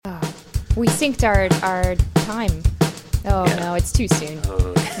We synced our time. Oh no, it's too soon.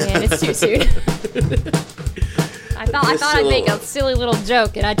 Man, it's too soon. I thought I'd make a silly little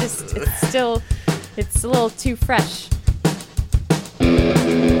joke, and it's a little too fresh.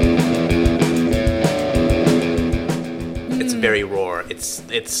 It's very raw. It's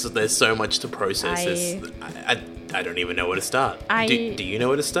there's so much to process. I don't even know where to start. Do you know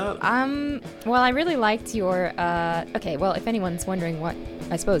where to start? Well, I really liked your okay, well, if anyone's wondering what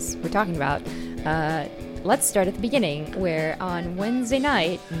I suppose we're talking about, let's start at the beginning, where on Wednesday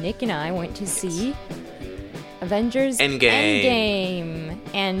night, Nick and I went to see Avengers Endgame.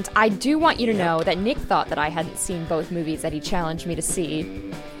 And I do want you to know that Nick thought that I hadn't seen both movies that he challenged me to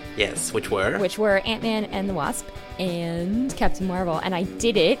see. Yes, which were? Which were Ant-Man and the Wasp and Captain Marvel. And I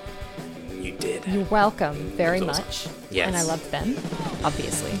did it. You did. You're welcome very awesome. much. Yes. And I loved them,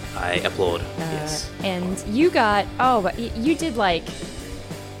 obviously. I applaud. Yes. And you got, but you did like,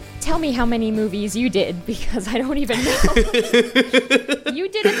 tell me how many movies you did, because I don't even know. You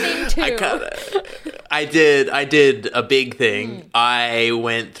did a thing too. I did a big thing. I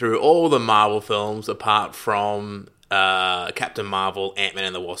went through all the Marvel films apart from Captain Marvel, Ant-Man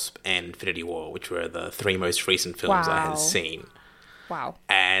and the Wasp, and Infinity War, which were the three most recent films I had seen. Wow.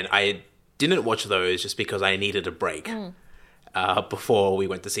 And I didn't watch those just because I needed a break before we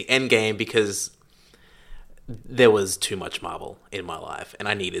went to see Endgame, because there was too much Marvel in my life, and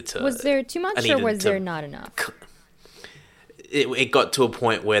I needed to... Was there too much, or was there not enough? It got to a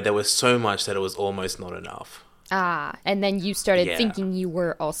point where there was so much that it was almost not enough. And then you started thinking you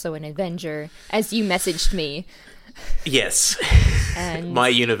were also an Avenger, as you messaged me. Yes. And my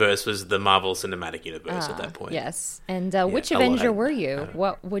universe was the Marvel Cinematic Universe at that point. Yes. And which Avenger were you?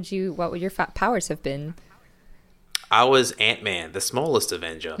 What would your powers have been? I was Ant-Man, the smallest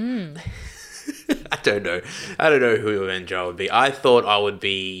Avenger. I don't know who Avenger I would be. I thought I would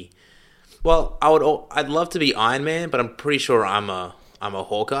be... Well, I'd love to be Iron Man, but I'm pretty sure I'm a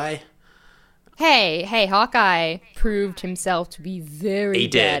Hawkeye. Hey, Hawkeye proved himself to be very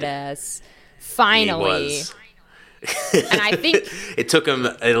badass. Finally. He was. And I think... It took him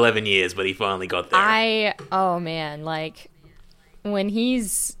 11 years, but he finally got there. Oh man, like...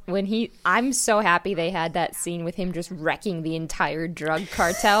 I'm so happy they had that scene with him just wrecking the entire drug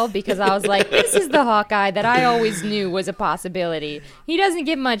cartel, because I was like, this is the Hawkeye that I always knew was a possibility. He doesn't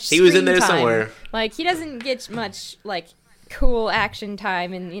get much screen time. He was in there somewhere. Like, he doesn't get much, like, cool action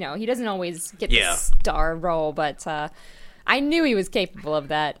time, and, he doesn't always get the star role, but I knew he was capable of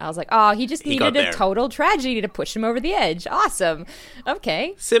that. I was like, he just needed a total tragedy to push him over the edge. Awesome.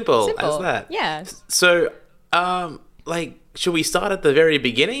 Okay. Simple as that. Yeah. So, should we start at the very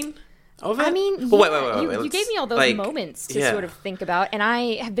beginning of it? I mean, wait. You gave me all those moments to sort of think about, and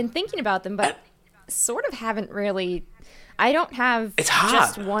I have been thinking about them, but sort of haven't really... I don't have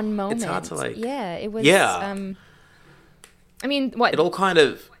just one moment. It's hard to Yeah, it was... Yeah. I mean, what... It all kind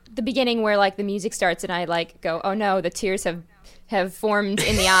of... The beginning where, the music starts and I, go, oh no, the tears have formed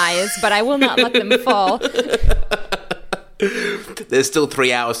in the eyes, but I will not let them fall. There's still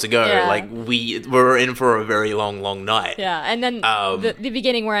 3 hours to go. Yeah. We're in for a very long night. Yeah, and then the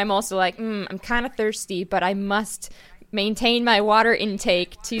beginning where I'm also like, I'm kind of thirsty, but I must maintain my water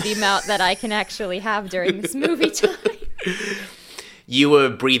intake to the amount that I can actually have during this movie time. You were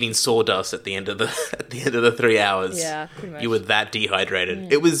breathing sawdust at the end of the 3 hours. Yeah, pretty much. You were that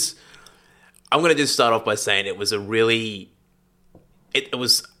dehydrated. It was... I'm going to just start off by saying it was a really... It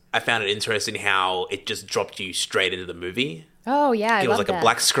was... I found it interesting how it just dropped you straight into the movie. Oh, yeah, I love that. It was a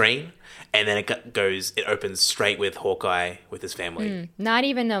black screen, and then it opens straight with Hawkeye with his family. Not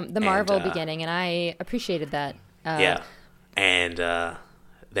even the Marvel beginning, and I appreciated that. Yeah. And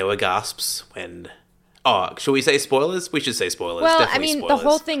there were gasps when... Oh, should we say spoilers? We should say spoilers. Well, Definitely I mean, spoilers. the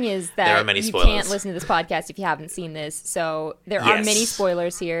whole thing is that there are many you spoilers. Can't listen to this podcast if you haven't seen this. So there are many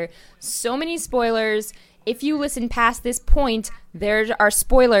spoilers here. So many spoilers. If you listen past this point, there are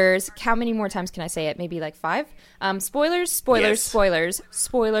spoilers. How many more times can I say it? Maybe 5? Spoilers for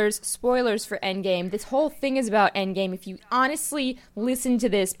Endgame. This whole thing is about Endgame. If you honestly listen to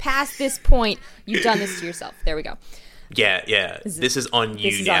this past this point, you've done this to yourself. There we go. Yeah. This is on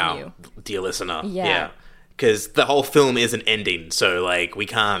you now, dear listener. Yeah. Because the whole film isn't ending, so we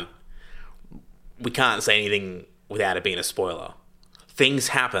can't say anything without it being a spoiler. Things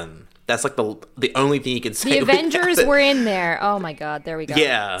happen. That's the only thing you can say. The Avengers were in there. Oh my god, there we go.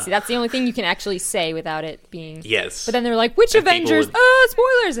 Yeah. See, that's the only thing you can actually say without it being... Yes. But then they're like, which Avengers?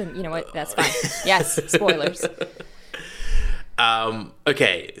 Spoilers! And you know what? That's fine. Yes, spoilers.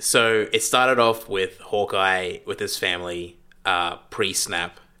 Okay, so it started off with Hawkeye with his family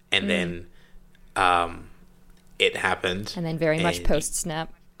pre-snap, and then it happened. And then very much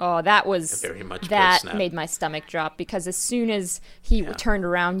post-snap. Oh, that was very much that post-snap. made my stomach drop, because as soon as he turned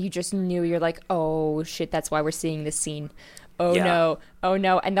around, you just knew. You're like, oh shit, that's why we're seeing this scene. Oh no, oh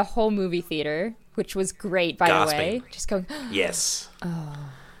no, and the whole movie theater, which was great by the way, just going, yes,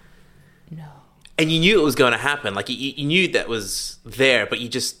 oh no. And you knew it was going to happen. Like you knew that was there, but you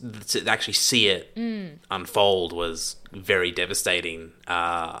just to actually see it unfold was very devastating.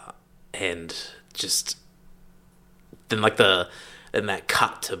 And just then that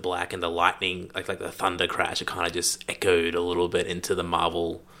cut to black and the lightning, like the thunder crash, it kind of just echoed a little bit into the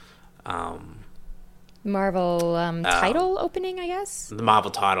Marvel title opening, I guess. The Marvel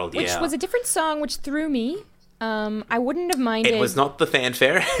title, which was a different song, which threw me. I wouldn't have minded. It was not the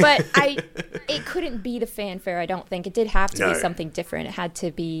fanfare. But it couldn't be the fanfare, I don't think. It did have to be something different. It had to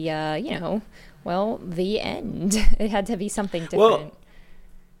be, the end. It had to be something different.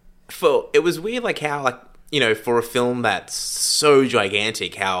 Well, it was weird, like, how, like, for a film that's so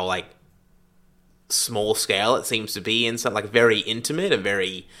gigantic, how, like, small scale it seems to be, and so, like, very intimate and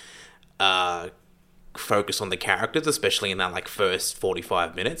very focused on the characters, especially in that, like, first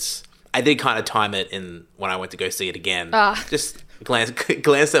 45 minutes. I did kind of time it in when I went to go see it again. Just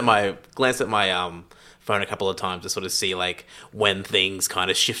glanced at my phone a couple of times to sort of see, like, when things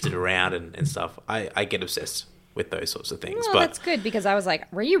kind of shifted around and stuff. I get obsessed with those sorts of things. Well, but that's good, because I was like,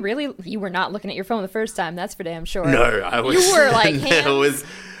 were you really? You were not looking at your phone the first time. That's for damn sure. No, I was. You were like hands,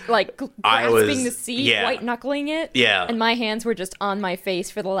 like grasping the seat, white knuckling it. Yeah, and my hands were just on my face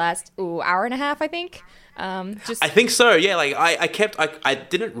for the last hour and a half, I think. I think so. Yeah, like I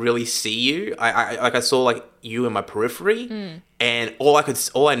didn't really see you. I saw, like, you in my periphery, and all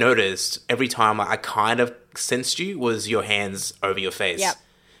I noticed every time I kind of sensed you was your hands over your face. Yep.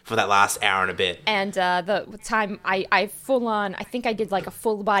 For that last hour and a bit. And the time I full on, I think I did like a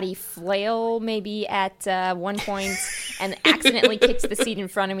full body flail maybe at one point, and accidentally kicked the seat in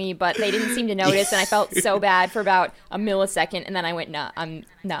front of me, but they didn't seem to notice, and I felt so bad for about a millisecond, and then I went, I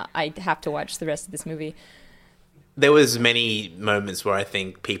have to watch the rest of this movie. There was many moments where I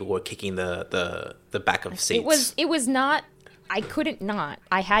think people were kicking the back of seats. It was not. I couldn't not.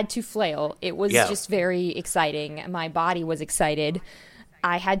 I had to flail. It was just very exciting. My body was excited.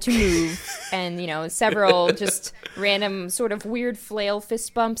 I had to move, and, several just random sort of weird flail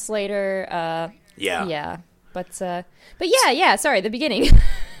fist bumps later. Yeah. But sorry, the beginning.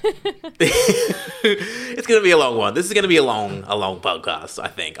 It's going to be a long one. This is going to be a long podcast, I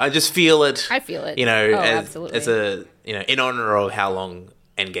think. I just feel it. I feel it. Absolutely. As a, in honor of how long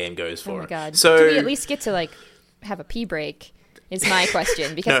Endgame goes for. Oh my God. So, do we at least get to, like, have a pee break? Is my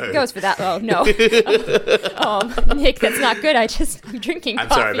question, because it goes for that. Oh no, Nick, that's not good. I'm drinking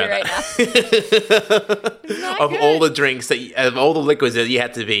coffee right now. Of all the drinks of all the liquids that you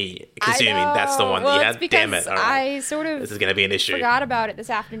had to be consuming, that's the one that you had. Damn it! All right. I sort of this is going to be an issue. Forgot about it this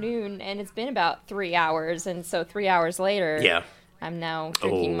afternoon, and it's been about 3 hours, and so 3 hours later, I'm now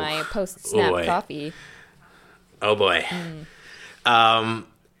drinking my post-snap coffee. Oh boy.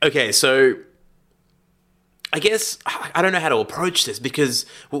 Okay, so. I guess I don't know how to approach this, because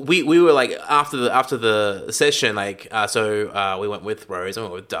we were like after the session, like we went with Rose and we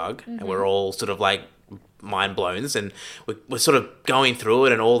went with Doug, and we're all sort of like mind blown, and we're sort of going through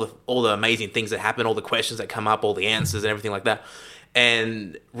it and all the amazing things that happen, all the questions that come up, all the answers and everything like that,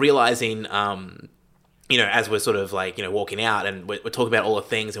 and realizing as we're sort of like walking out and we're talking about all the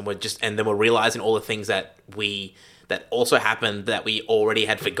things, and then we're realizing all the things that also happened that we already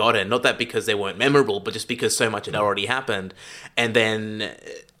had forgotten. Not that because they weren't memorable, but just because so much had already happened. And then,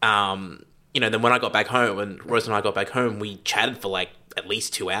 then when I got back home, when Rose and I got back home, we chatted for like at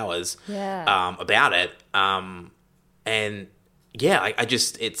least 2 hours about it.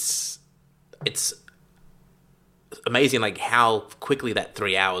 It's amazing, like, how quickly that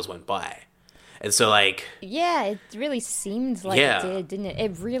 3 hours went by. And so, like... Yeah, it really seemed like it did, didn't it?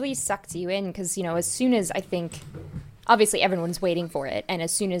 It really sucked you in, because, as soon as, I think... Obviously, everyone's waiting for it, and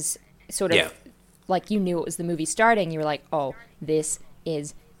as soon as sort of, like, you knew it was the movie starting, you were like, oh, this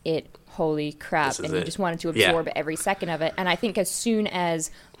is it. Holy crap. And you just wanted to absorb every second of it. And I think as soon as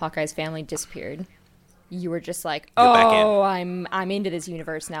Hawkeye's family disappeared... You were just like, I'm into this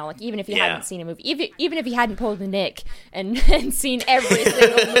universe now. Like, even if you hadn't seen a movie, even if you hadn't pulled a Nick and seen every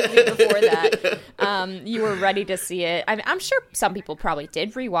single movie before that, you were ready to see it. I'm sure some people probably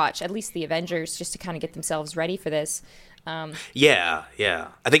did rewatch at least the Avengers just to kind of get themselves ready for this. I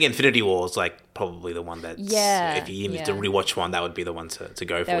think Infinity War is like probably the one that if you needed to rewatch one, that would be the one to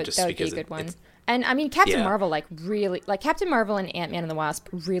go for, just because be a good one. And I mean, Captain Marvel, Captain Marvel and Ant-Man and the Wasp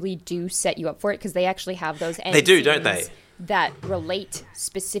really do set you up for it, because they actually have those end They do, scenes don't they? That relate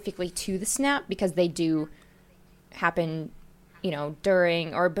specifically to the snap, because they do happen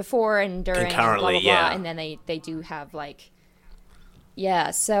during or before and during and blah, Concurrently, blah, blah, yeah. and then they do have like,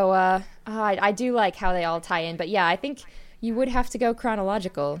 yeah. So I do like how they all tie in, but yeah, I think you would have to go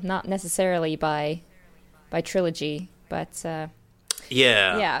chronological, not necessarily by trilogy, but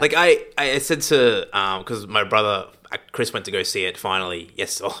Yeah. Like I said to because my brother Chris went to go see it finally.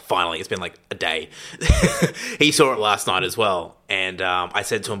 Yes, finally. It's been like a day. He saw it last night as well, and I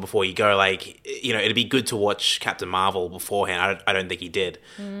said to him before you go, like, it'd be good to watch Captain Marvel beforehand. I don't think he did,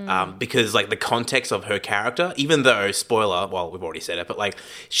 because like the context of her character, even though spoiler, well, we've already said it, but like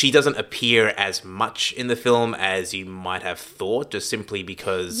she doesn't appear as much in the film as you might have thought, just simply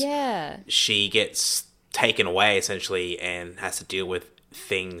because she gets taken away essentially and has to deal with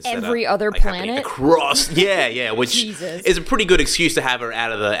things every that are, other like, planet across which Jesus. is a pretty good excuse to have her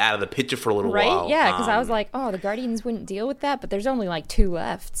out of the picture for a little while, because I was like, oh, the Guardians wouldn't deal with that, but there's only like 2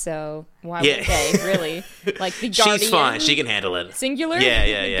 left, so why would they really? Like the Guardian, she's fine, she can handle it, singular,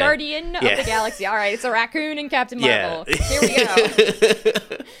 yeah. Guardian of the Galaxy. All right, it's a raccoon and Captain Marvel. Here we go.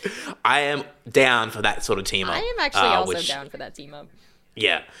 I am down for that sort of team up. I am actually also down for that team up.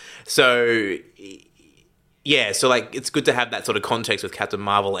 So like it's good to have that sort of context with Captain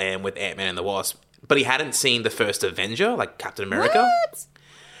Marvel and with Ant-Man and the Wasp. But he hadn't seen the first Avenger, like Captain America. What?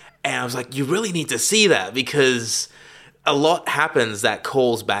 And I was like, you really need to see that, because a lot happens that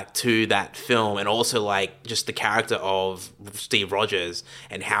calls back to that film, and also like just the character of Steve Rogers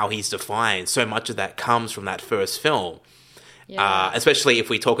and how he's defined. So much of that comes from that first film. Especially if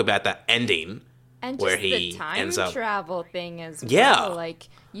we talk about that ending. And just where he the time ends up travel thing as well. Yeah. Like,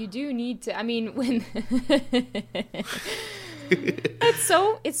 you do need to, I mean, when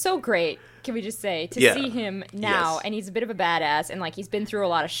it's so great, can we just say, to see him now, and he's a bit of a badass, and like he's been through a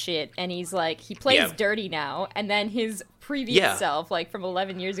lot of shit, and he's like, he plays dirty now, and then his previous self, like from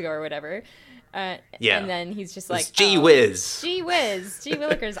 11 years ago or whatever, and then he's just like, gee whiz, gee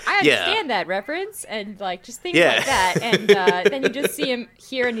willikers, I understand that reference, and like just things like that, and then you just see him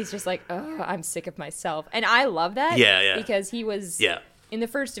here, and he's just like, oh, I'm sick of myself, and I love that, because he was in the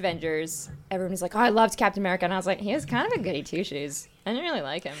first Avengers, everyone was like, oh, I loved Captain America, and I was like, he was kind of a goody two shoes. I didn't really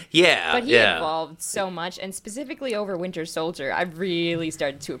like him. But he evolved so much, and specifically over Winter Soldier, I really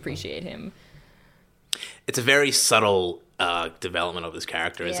started to appreciate him. It's a very subtle development of this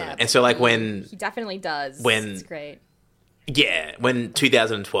character, isn't it? And so, like, when he definitely does, it's great. Yeah, when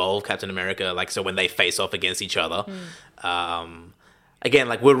 2012 Captain America, like, so when they face off against each other, again,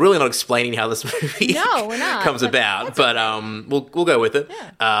 like, we're really not explaining how this movie we're not, comes about, but we'll go with it.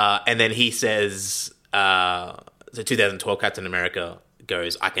 And then he says, so 2012 Captain America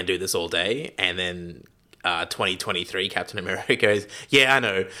goes, I can do this all day, and then 2023 Captain America goes, yeah, I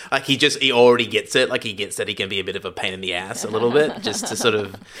know. Like, he already gets it. Like, he gets that he can be a bit of a pain in the ass a little bit, just to sort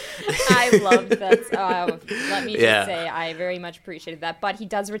of... I loved that. Let me just say, I very much appreciated that. But he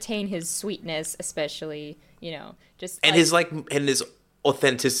does retain his sweetness, especially, just... And his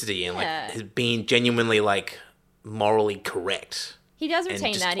authenticity, and like his being genuinely, like, morally correct. He does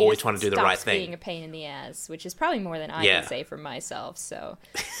retain that. Always trying to do the right thing. Being a pain in the ass, which is probably more than I can say for myself. So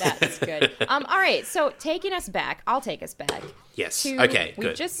that's good. All right. So taking us back, I'll take us back. Yes. Okay.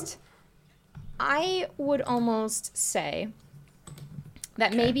 Good. I would almost say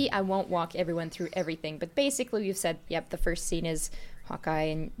that maybe I won't walk everyone through everything, but basically we've said, yep, the first scene is Hawkeye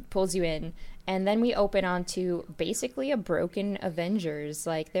and pulls you in, and then we open on to basically a broken Avengers.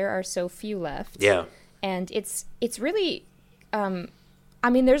 Like, there are so few left. Yeah. And it's really. I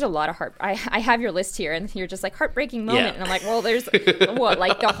mean, there's a lot of I have your list here, and you're just like, heartbreaking moment. And I'm like, well, there's what,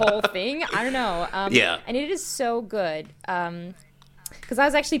 like the whole thing? I don't know. And it is so good. Because I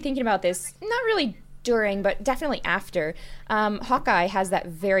was actually thinking about this, not really during, but definitely after. Hawkeye has that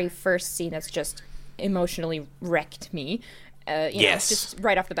very first scene that's just emotionally wrecked me. Just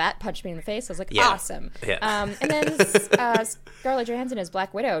right off the bat, punched me in the face. I was like, awesome. Yeah. And then Scarlett Johansson as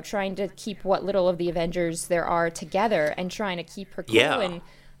Black Widow, trying to keep what little of the Avengers there are together, and trying to keep her cool,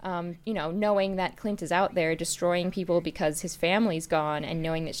 and knowing that Clint is out there destroying people because his family's gone, and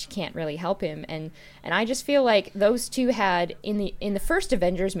knowing that she can't really help him. And I just feel like those two had in the first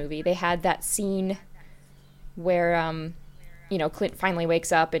Avengers movie, they had that scene where Clint finally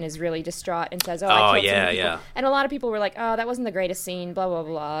wakes up and is really distraught and says, I killed so many people. And a lot of people were like, oh, that wasn't the greatest scene, blah, blah,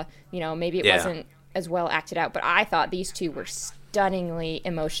 blah. Maybe it wasn't as well acted out. But I thought these two were stunningly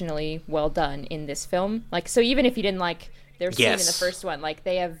emotionally well done in this film. Like, so even if you didn't like their scene in the first one, like,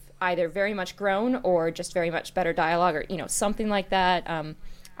 they have either very much grown or just very much better dialogue, or, something like that.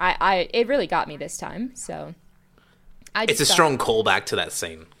 It really got me this time. So it's a strong callback to that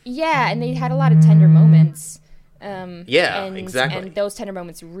scene. Yeah, and they had a lot of tender moments. Yeah, exactly. And those tender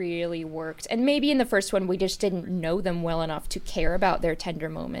moments really worked. And maybe in the first one, we just didn't know them well enough to care about their tender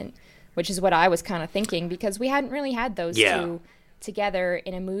moment, which is what I was kind of thinking, because we hadn't really had those two together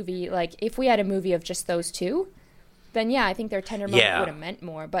in a movie. Like, if we had a movie of just those two, then I think their tender moment would have meant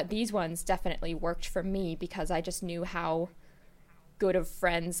more. But these ones definitely worked for me because I just knew how good of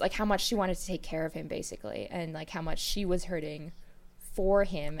friends, like how much she wanted to take care of him, basically, and like how much she was hurting for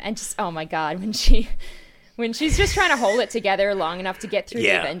him. And just, oh my God, when she's just trying to hold it together long enough to get through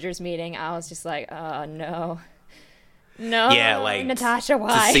the Avengers meeting, I was just like, oh no, like Natasha,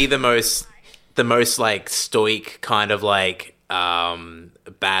 why? To see the most like stoic kind of like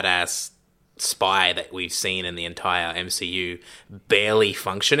badass spy that we've seen in the entire MCU barely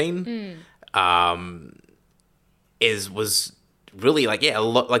functioning, was really like a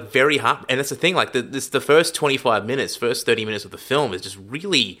lot, like very hard. And that's the thing, like the first 25 minutes, first 30 minutes of the film is just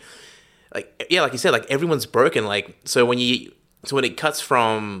really like like you said, like everyone's broken. Like so when it cuts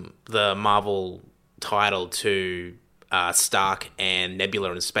from the Marvel title to Stark and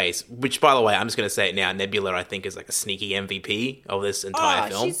Nebula in space, which by the way, I'm just going to say it now, Nebula I think is like a sneaky MVP of this entire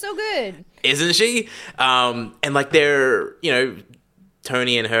film. She's so good. Isn't she? And like they're,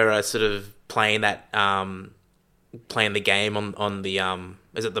 Tony and her are sort of playing that, playing the game on the,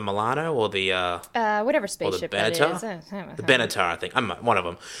 is it the Milano or the, whatever spaceship that is. The Benatar, I think. I'm one of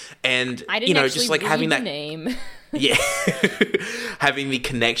them. And, I didn't just like having that name. Yeah. Having the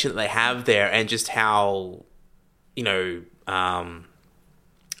connection that they have there and just how,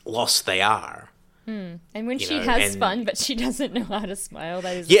 lost they are. And when she has fun, but she doesn't know how to smile,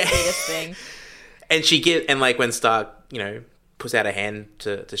 that is the greatest thing. And like when Stark, puts out a hand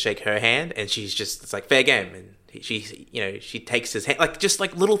to shake her hand, and it's like fair game, and she takes his hand, like just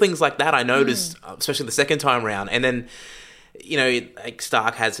like little things like that I noticed, especially the second time around. And then, like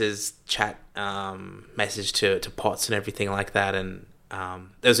Stark has his chat message to Potts and everything like that, and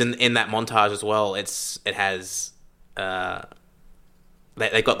there's in that montage as well. It has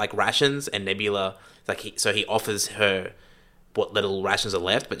they got like rations, and Nebula like he offers her what little rations are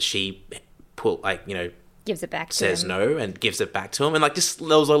left, but she gives it back to says him. No and gives it back to him. And like just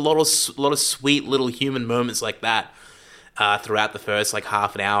there was a lot of sweet little human moments like that throughout the first like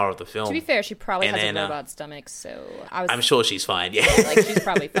half an hour of the film. To be fair, she probably has a robot stomach, so I'm sure she's fine. Yeah, like she's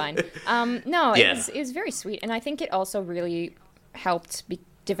probably fine. It was very sweet, and I think it also really helped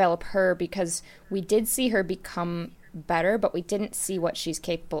develop her, because we did see her become better, but we didn't see what she's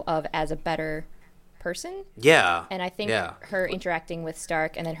capable of as a better person. Yeah. And I think her interacting with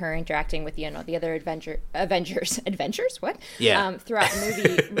Stark, and then her interacting with the other Avengers what? Yeah. Throughout the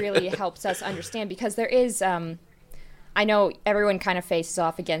movie really helps us understand, because there is I know everyone kind of faces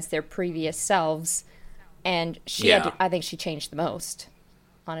off against their previous selves, and I think she changed the most,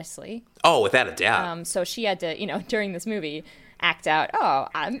 honestly. Oh, without a doubt. So she had to, during this movie, act out, oh,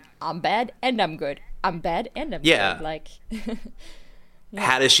 I'm bad and I'm good. I'm bad and I'm good. Like,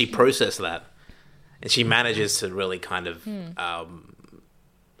 how does she process that? And she manages to really kind of, I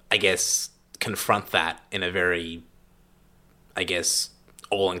guess, confront that in a very, I guess,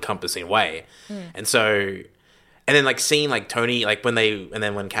 all-encompassing way. And so, and then like seeing like Tony, like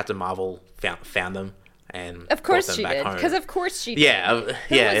when Captain Marvel found them, and of course she did, because of course she did.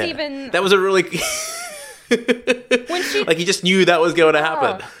 That was a really when she, like, he just knew that was going to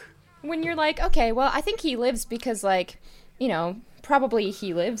happen. When you're like, okay, well, I think he lives because, like, probably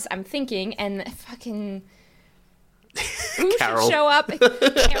he lives, I'm thinking, and fucking who Carol. should show up?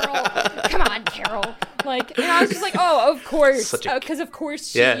 Carol. Come on, Carol. Like, and I was just like, oh, of course. Because of course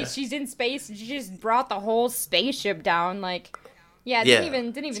she's in space, and she just brought the whole spaceship down. Like, didn't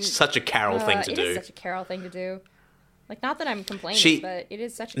even. It's such a Carol thing to do. It is such a Carol thing to do. Like, not that I'm complaining, but it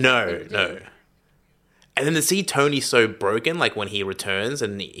is such a Carol thing to do. No. And then to see Tony so broken, like when he returns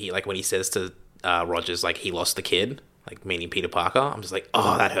and he like when he says to Rogers, like he lost the kid, like meaning Peter Parker, I'm just like,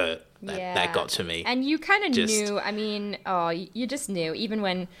 oh, that hurt. That got to me. And you kind of knew, I mean, you just knew, even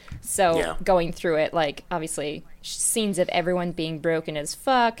when, going through it, like, obviously, scenes of everyone being broken as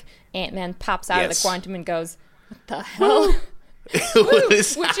fuck, Ant-Man pops out of the quantum and goes, what the hell?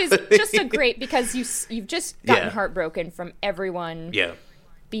 Which is just a great, because you've just gotten heartbroken from everyone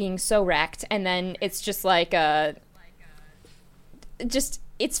being so wrecked, and then it's just like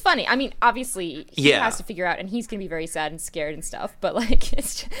it's funny. I mean, obviously he has to figure out, and he's gonna be very sad and scared and stuff, but like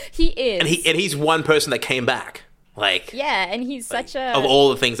he is, and he's one person that came back, like, and he's such a, of all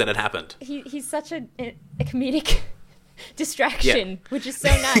the things that had happened, he's such a comedic distraction, which is so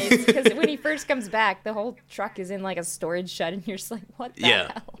nice, because when he first comes back, the whole truck is in like a storage shed, and you're just like, what the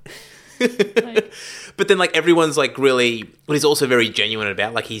hell? Like, but then like everyone's like really, but he's also very genuine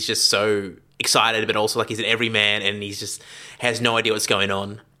about, like, he's just so excited, but also like he's an everyman, and he's just has no idea what's going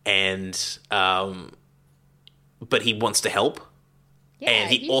on, and but he wants to help. Yeah,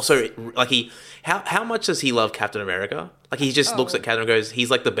 and he also like how much does he love Captain America? Like he just looks at Captain and goes, he's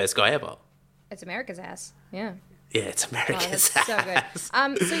like the best guy ever. It's America's ass. Yeah. Yeah, it's America's that's ass.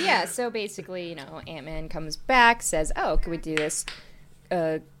 So good. So basically, Ant-Man comes back, says, "Oh, can we do this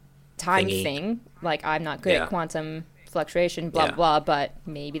time Thingy. thing? Like, I'm not good Yeah. at quantum fluctuation, blah Yeah. blah, but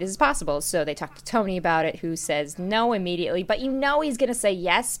maybe this is possible." So they talk to Tony about it, who says no immediately, but he's gonna say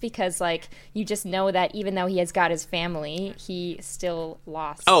yes because, like, you just know that even though he has got his family, he still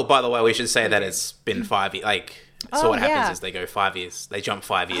lost. Oh, by the way, we should say that it's been 5 years. Like, so Oh, what happens yeah. is they go 5 years. They jump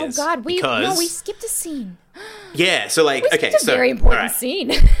 5 years. Oh God, we because skipped a scene. yeah. So like, okay, It's a so very important alright.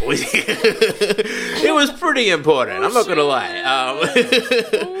 scene. It was pretty important. I'm not gonna lie.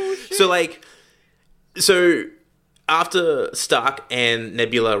 So after Stark and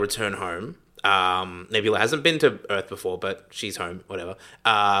Nebula return home, Nebula hasn't been to Earth before, but she's home, whatever.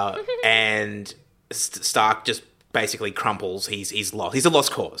 And Stark just basically crumples. He's lost. He's a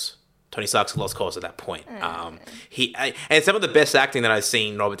lost cause. Tony Stark's a lost cause at that point. And some of the best acting that I've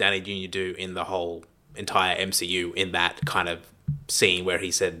seen Robert Downey Jr. do in the whole entire MCU in that kind of scene where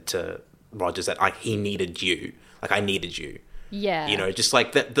he said to Rogers that he needed you, like I needed you. Yeah. Just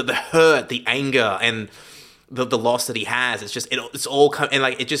like the hurt, the anger, and the loss that he has. It's just it's all and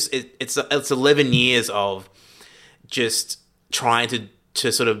like it's 11 years of just trying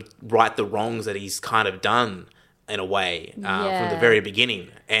to sort of right the wrongs that he's kind of done in a way from the very beginning.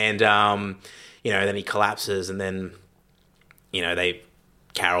 And then he collapses, and then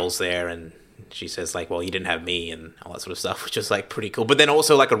Carol's there, and she says like, well, you didn't have me, and all that sort of stuff, which is like pretty cool. But then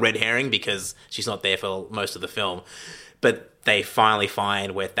also like a red herring because she's not there for most of the film. But they finally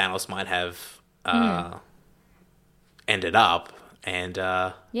find where Thanos might have ended up, and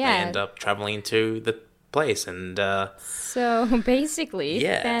they end up traveling to the place. And so basically,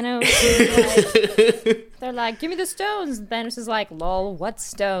 Yeah. Thanos is like, they're like, give me the stones. And Thanos is like, lol, what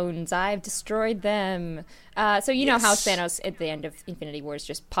stones? I've destroyed them. So you know how Thanos at the end of Infinity Wars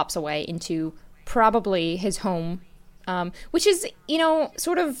just pops away into probably his home, which is,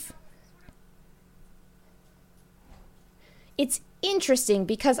 sort of... It's interesting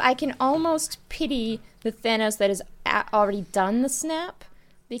because I can almost pity the Thanos that has already done the snap,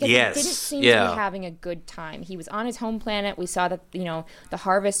 because he didn't seem to be having a good time. He was on his home planet. We saw that, the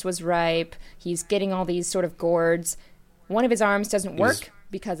harvest was ripe. He's getting all these sort of gourds. One of his arms doesn't work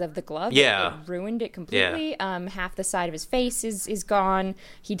because of the glove. Yeah. It ruined it completely. Half the side of his face is gone.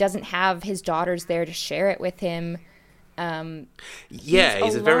 He doesn't have his daughters there to share it with him.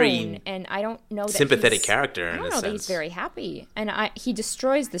 he's a very and I don't know that sympathetic character. I don't know that he's very happy, and he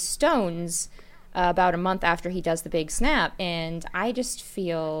destroys the stones about a month after he does the big snap, and I just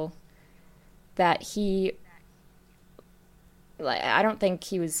feel that I don't think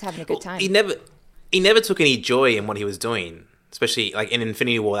he was having a good time. He never took any joy in what he was doing, especially like in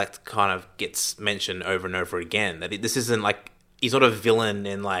Infinity War. That kind of gets mentioned over and over again. That this isn't like he's not a villain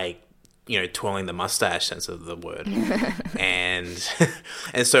in like twirling the mustache sense of the word, and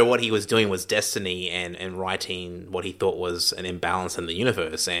so what he was doing was destiny and righting what he thought was an imbalance in the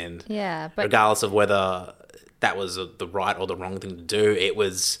universe. And but regardless of whether that was the right or the wrong thing to do, it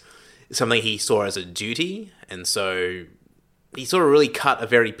was something he saw as a duty, and so he sort of really cut a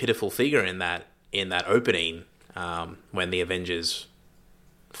very pitiful figure in that opening when the Avengers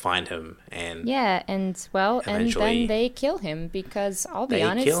find him, and and then they kill him because I'll be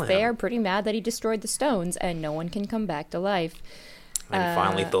honest, they are pretty mad that he destroyed the stones and no one can come back to life. And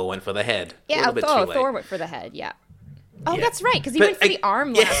finally Thor went for the head. Thor went for the head. That's right, because he went for the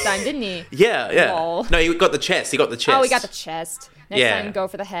arm last time, didn't he? No, he got the chest. Oh, he got the chest. Next time, go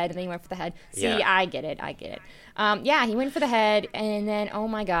for the head, and then he went for the head. See, I get it. He went for the head, and then, oh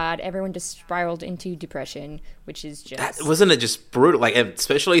my god, everyone just spiraled into depression, which is just... Wasn't it just brutal? Like,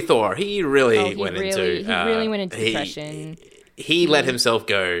 especially Thor, he really went into depression. He let himself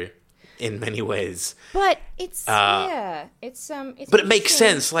go in many ways. But it's, it's but it makes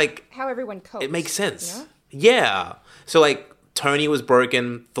sense, like... how everyone copes. It makes sense. Yeah. So, like, Tony was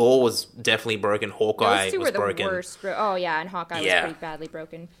broken. Thor was definitely broken. Hawkeye Those two was were the broken. Worst. And Hawkeye was pretty badly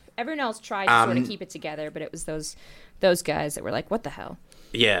broken. Everyone else tried to sort of keep it together, but it was those guys that were like, what the hell?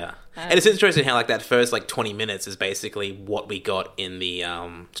 Yeah. And it's interesting how, like, that first, 20 minutes is basically what we got in the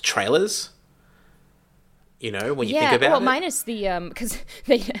trailers. When you think about it. Minus the, because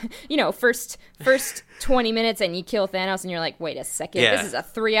they, first 20 minutes and you kill Thanos and you're like, wait a second, this is a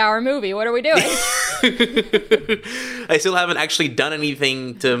 3-hour movie. What are we doing? They still haven't actually done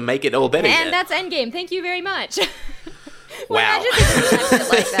anything to make it all better yet. And that's Endgame. Thank you very much. Wow. Imagine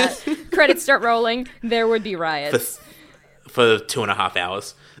like that. credits start rolling, there would be riots. For 2.5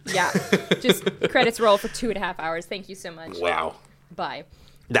 hours. Yeah. Just credits roll for 2.5 hours. Thank you so much. Wow. Bye.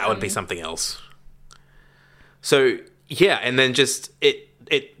 That would be something else. So, yeah, and then just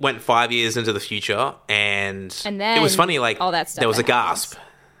it went 5 years into the future, and then it was funny, like, all that stuff there was a happens. gasp.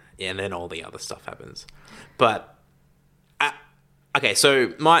 Yeah, and then all the other stuff happens. But, okay,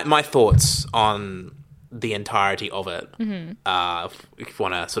 so my thoughts on the entirety of it, if you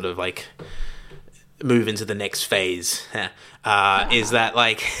want to sort of, like, move into the next phase, is that,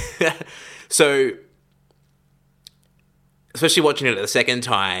 like, so, especially watching it the second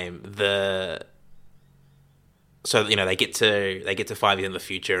time, so, you know, they get to 5 years in the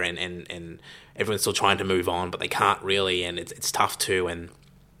future, and everyone's still trying to move on, but they can't really, and it's tough too, and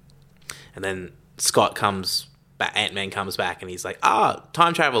then Scott comes back, Ant-Man comes back, and he's like,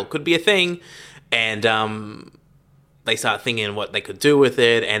 time travel could be a thing, and they start thinking what they could do with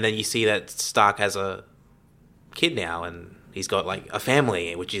it, and then you see that Stark has a kid now, and he's got, like, a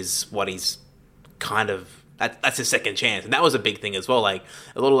family, which is what he's kind of... That's his second chance. And that was a big thing as well, like,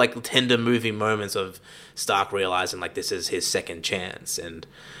 a little, like, tender moving moments of Stark realizing, like, this is his second chance, and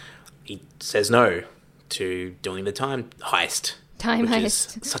he says no to doing the time heist. Time which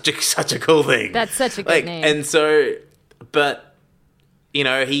heist. Is such a cool thing. That's such a good like, name. And so, but, you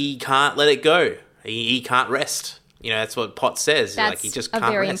know, he can't let it go. He can't rest. You know, that's what Potts says. That's like, he just a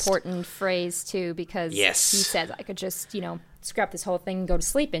can't very rest. important phrase, too, because Yes. he says, I could just, you know, scrap this whole thing and go to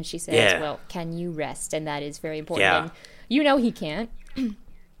sleep. And she says, Yeah. well, can you rest? And that is very important. Yeah. And you know he can't.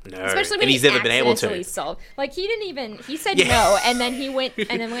 No. Especially when and he's never been able to. Solved. Like, he didn't even, he said Yeah. no, and then he went, oh,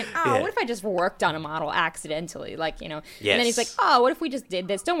 Yeah. what if I just worked on a model accidentally? Like, you know, Yes. and then he's like, oh, what if we just did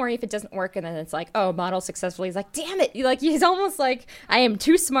this? Don't worry if it doesn't work. And then it's like, oh, model successfully. He's like, damn it. Like, he's almost like, I am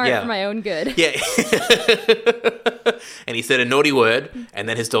too smart Yeah. for my own good. Yeah. And he said a naughty word, and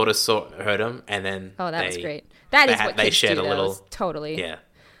then his daughter heard him, and then Oh, that was great. That is what they kids shared do, a little. those. Totally. Yeah.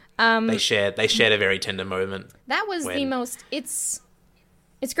 They shared a very tender moment. That was the when- most.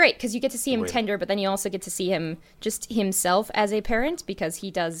 It's great because you get to see him When- tender, but then you also get to see him just himself as a parent because he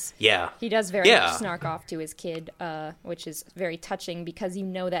does. Yeah. He does very Yeah. much snark off to his kid, which is very touching because you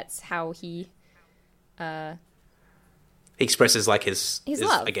know that's how he. He expresses like his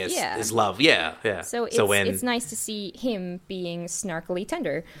love, I guess yeah. his love. Yeah. Yeah. So it's nice to see him being snarkily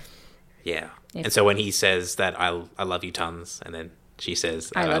tender. Yeah. And so when he says that I love you tons, and then she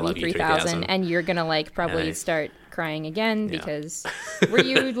says I love you 3000, and you're gonna like probably And start crying again Yeah. because were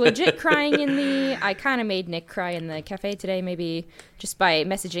you legit crying in the? I kind of made Nick cry in the cafe today, maybe just by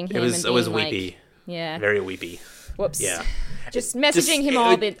messaging him. it was and being weepy. Like, yeah. Very weepy. Whoops. Yeah. Just messaging him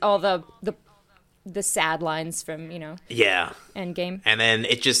all the sad lines from Yeah. Endgame. And then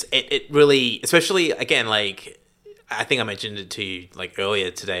it really, especially again, like I think I mentioned it to you like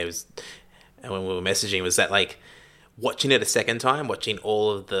earlier today, was when we were messaging, was that like watching it a second time, watching all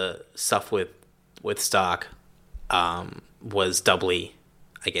of the stuff with Stark, was doubly,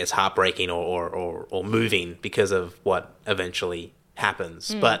 I guess, heartbreaking or moving because of what eventually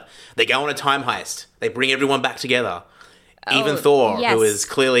happens. But they go on a time heist. They bring everyone back together. Even Thor, yes. who is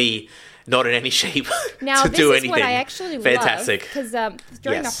clearly not in any shape Now to this do is anything. what I actually Fantastic. love because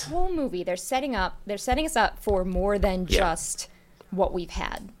during Yes. the whole movie they're setting us up for more than Yeah. just what we've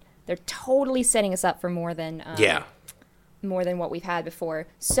had. They're totally setting us up for more than more than what we've had before.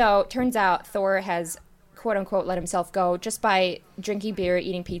 So turns out Thor has quote unquote let himself go just by drinking beer,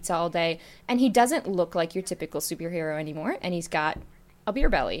 eating pizza all day, and he doesn't look like your typical superhero anymore, and he's got a beer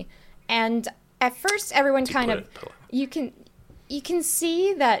belly. And at first everyone kind of you can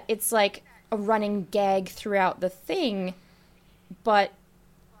see that it's like a running gag throughout the thing, but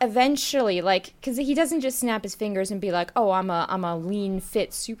eventually, like, because he doesn't just snap his fingers and be like, "Oh, I'm a lean,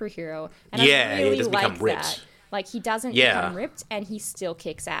 fit superhero," and Yeah, I he really doesn't like become ripped. that. Like, he doesn't Yeah. become ripped, and he still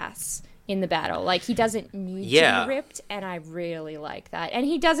kicks ass in the battle. Like, he doesn't need to Yeah. be ripped, and I really like that. And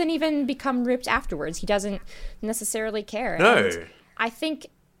he doesn't even become ripped afterwards. He doesn't necessarily care. No. And I think,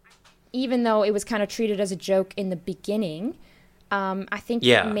 even though it was kind of treated as a joke in the beginning. I think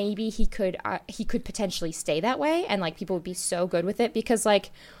Yeah. maybe he could potentially stay that way, and like people would be so good with it because, like,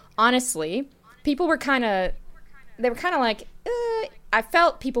 honestly, people were kind of like, I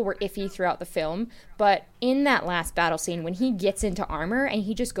felt people were iffy throughout the film, but in that last battle scene when he gets into armor and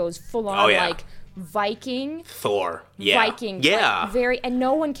he just goes full on like Viking, Thor, yeah, Viking, yeah, like, and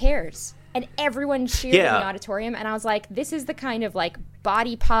no one cares. And everyone cheered in Yeah. the auditorium, and I was like, this is the kind of, like,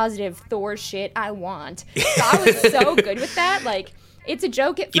 body-positive Thor shit I want. So I was so good with that. Like, it's a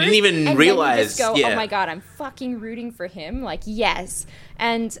joke at first. You didn't even and realize, then you just go, yeah. oh my god, I'm fucking rooting for him. Like, yes.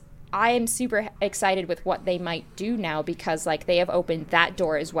 And I am super excited with what they might do now because, like, they have opened that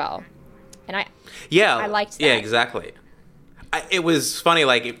door as well. And I liked that. Yeah, exactly. It was funny,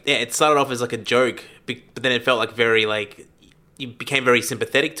 like, it started off as, like, a joke, but then it felt, like, very, like, you became very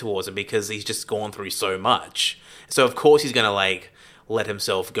sympathetic towards him because he's just gone through so much. So, of course, he's going to, like, let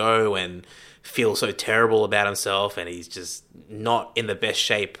himself go and feel so terrible about himself, and he's just not in the best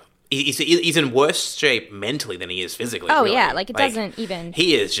shape. He's in worse shape mentally than he is physically. Oh, really. yeah, like, it doesn't even...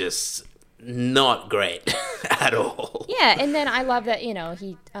 He is just not great at all. Yeah, and then I love that, you know,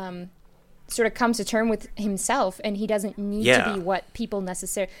 he sort of comes to term with himself, and he doesn't need to be what people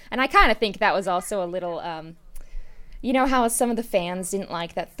necessarily... And I kind of think that was also a little... you know how some of the fans didn't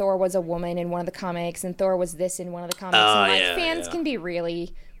like that Thor was a woman in one of the comics, and Thor was this in one of the comics, and like, fans can be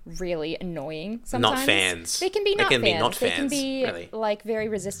really... really annoying sometimes. Not fans. They can be not fans. They can be really. like very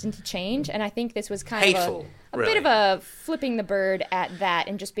resistant to change, and I think this was kind hateful, of a bit of a flipping the bird at that,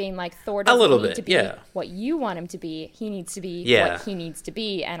 and just being like, Thor doesn't need to be what you want him to be. He needs to be what he needs to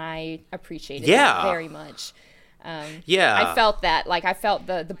be, and I appreciated that very much. I felt that. Like, I felt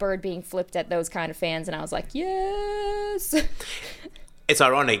the bird being flipped at those kind of fans, and I was like, yes. It's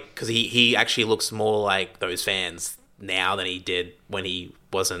ironic because he actually looks more like those fans now than he did when he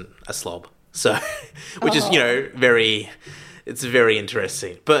wasn't a slob. So, which is, you know, it's very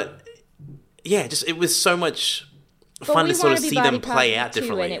interesting. But yeah, just it was so much fun to sort of see them play out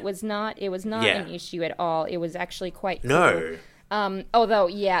differently. And it was not an issue at all. It was actually quite cool. No. Although,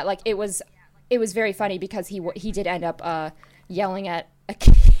 yeah, like it was very funny because he did end up yelling at a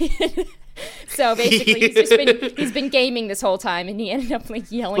kid. So basically, he's been gaming this whole time, and he ended up like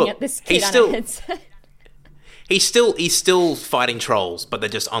yelling at this kid on a headset. He's still fighting trolls, but they're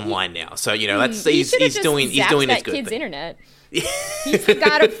just online now. So, you know, he's doing his good kid's thing. internet. He's the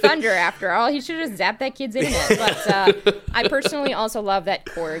god of thunder, after all. He should have just zapped that kid's internet. But I personally also love that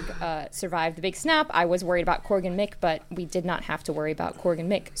Korg survived the big snap. I was worried about Korg and Mick, but we did not have to worry about Korg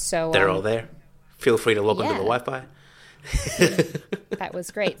and Mick. So they're all there. Feel free to log onto the Wi-Fi. That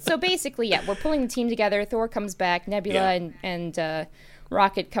was great. So basically, yeah, we're pulling the team together. Thor comes back. Nebula and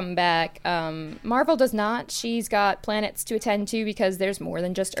Rocket come back. Marvel does not. She's got planets to attend to because there's more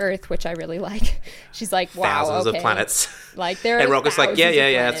than just Earth, which I really like. She's like, wow, thousands of planets. Like there are and Rocket's like,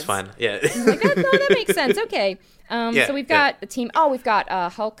 yeah, that's fine. Yeah. Like, that makes sense. Okay. So we've got the team. Oh, we've got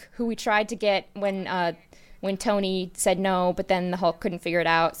Hulk, who we tried to get when Tony said no, but then the Hulk couldn't figure it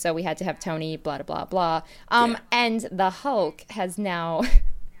out, so we had to have Tony. Blah blah blah. And the Hulk has now.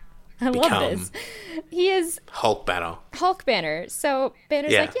 I love this. He is Hulk Banner. So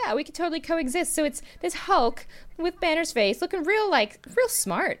Banner's like, yeah, we could totally coexist. So it's this Hulk with Banner's face, looking real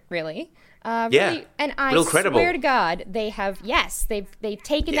smart, really. Really, and I real credible. Swear to God, they've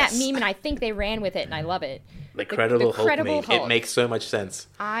taken that meme, and I think they ran with it, and I love it. The credible Hulk meme. Hulk. It makes so much sense.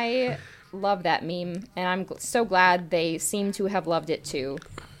 I love that meme, and I'm so glad they seem to have loved it too.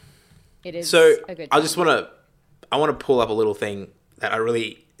 It is a good time. I want to pull up a little thing that I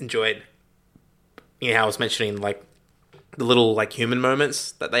really enjoyed. You know how I was mentioning like the little like human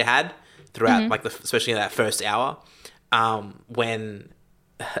moments that they had throughout, like especially in that first hour, when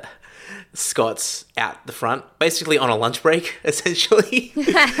Scott's out the front, basically on a lunch break, essentially.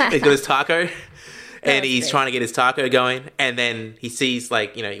 He's got his taco, and he's trying to get his taco going, and then he sees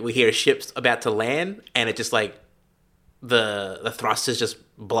like, you know, we hear a ship's about to land, and it just like the thrusters just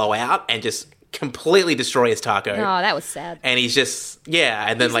blow out and just completely destroy his taco. Oh, that was sad. And he's just,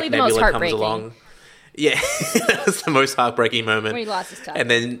 and then like Nebula comes along. Yeah, that was the most heartbreaking moment. When he lost his taco. And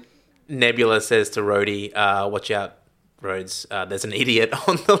then Nebula says to Rhodey, watch out, Rhodes, there's an idiot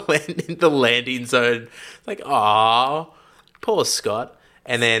on the landing zone. Like, aw, poor Scott.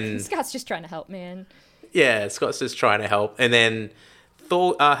 And then Scott's just trying to help, man. Yeah, Scott's just trying to help. And then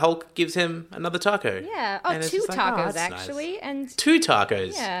Hulk gives him another taco. Yeah. Oh, two tacos, actually. Nice. And 2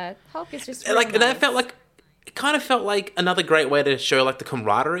 tacos. Yeah, Hulk is just like, nice. And that felt like, it kind of felt like another great way to show like the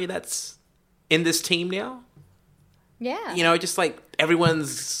camaraderie that's in this team now. Yeah. You know, just like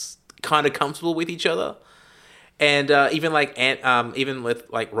everyone's kind of comfortable with each other. And even like even with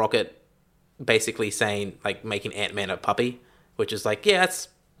like Rocket basically saying like making Ant-Man a puppy, which is like, yeah, that's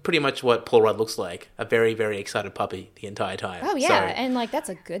pretty much what Paul Rudd looks like. A very, very excited puppy the entire time. Oh, yeah. So and, like, that's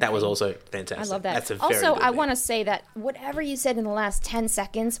a good That thing. was also fantastic. I love that. That's a very also, good I thing. want to say that whatever you said in the last 10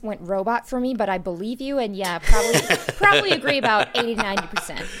 seconds went robot for me, but I believe you, and probably agree about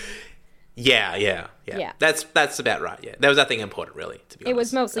 80-90%. Yeah. That's about right, yeah. That was nothing important, really, to be honest. It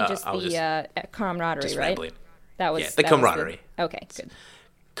was mostly just the camaraderie, just right? Rambling. That was the camaraderie. Okay, good.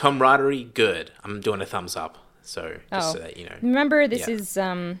 Camaraderie, good. I'm doing a thumbs up. So, just so that you know. Remember, this is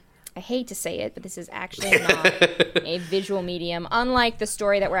I hate to say it, but this is actually not a visual medium. Unlike the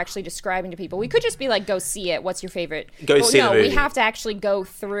story that we're actually describing to people, we could just be like, "Go see it. What's your favorite?" See the movie. We have to actually go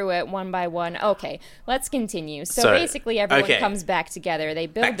through it one by one. Okay, let's continue. So basically, everyone comes back together. They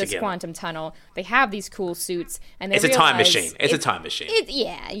build this quantum tunnel. They have these cool suits, and they realize a time machine. It's a time machine.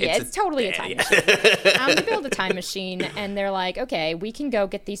 It's totally a time machine. They build a time machine, and they're like, "Okay, we can go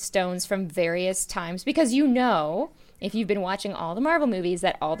get these stones from various times because if you've been watching all the Marvel movies,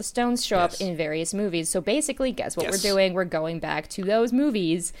 that all the stones show up in various movies. So basically, guess what we're doing? We're going back to those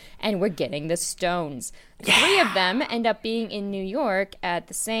movies, and we're getting the stones. 3 of them end up being in New York at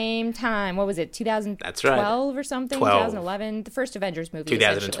the same time. What was it, 2012 or something? 2011? The first Avengers movie,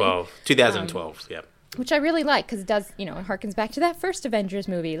 2012. 2012, yep. Which I really like, because it does, it harkens back to that first Avengers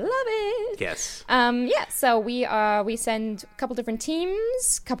movie. Love it! Yes. So we send a couple different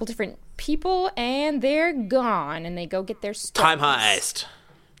teams, a couple different people, and they're gone, and they go get their stones. Time heist.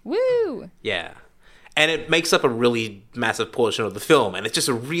 Woo! Yeah. And it makes up a really massive portion of the film, and it's just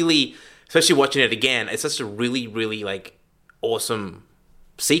a really, especially watching it again, it's just a really, really, like, awesome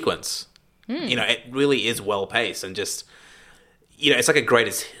sequence. It really is well-paced, and just, it's like a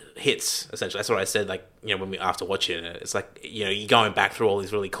greatest hits, essentially. That's what I said, like, after watching it, it's like, you're going back through all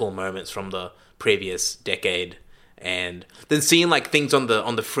these really cool moments from the previous decade, and then seeing, like, things on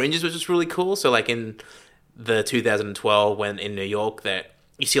the fringes was just really cool. So, like, in the 2012, when in New York, that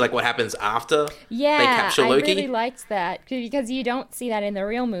you see, like, what happens after they capture Loki. I really liked that, because you don't see that in the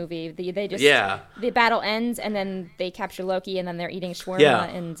real movie. They just, the battle ends, and then they capture Loki, and then they're eating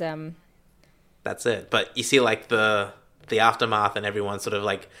shawarma, and that's it. But you see, like, the aftermath, and everyone sort of,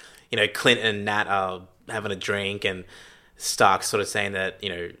 like, Clint and Nat are having a drink, and Stark sort of saying that,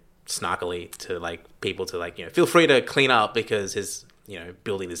 snarkily to, like, people to, like, feel free to clean up because his,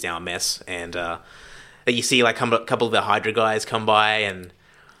 building is now a mess. And you see, like, a couple of the Hydra guys come by, and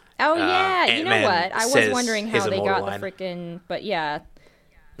Ant-Man, you know what? I was wondering how they got line. The freaking, but yeah.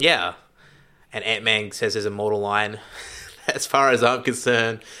 Yeah. And Ant-Man says his immortal line, as far as I'm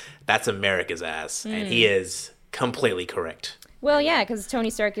concerned, that's America's ass. And he is completely correct. Well, yeah, because Tony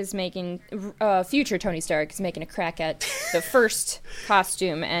Stark is future Tony Stark is making a crack at the first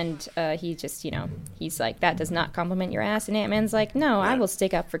costume, and he just, he's like, that does not compliment your ass, and Ant-Man's like, no, I will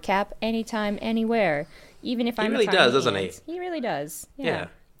stick up for Cap anytime, anywhere, even if I'm He really does, doesn't he? He really does, yeah.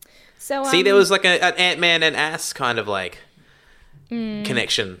 So, see, there was like an Ant-Man and ass kind of like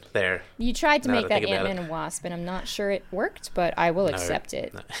connection there. You tried to make that Ant-Man and Wasp, and I'm not sure it worked, but I will accept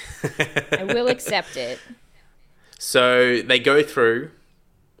it. No. I will accept it. So they go through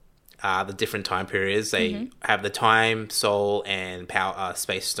the different time periods. They have the Time, Soul, and Power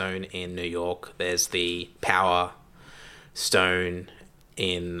Space Stone in New York. There's the Power Stone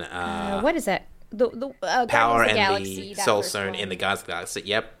in... what is that? The Power and Galaxy, the Soul Stone in the Guardians of the Galaxy.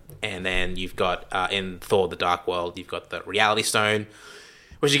 Yep. And then you've got, in Thor the Dark World, you've got the Reality Stone,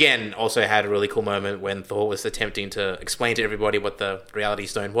 which again also had a really cool moment when Thor was attempting to explain to everybody what the Reality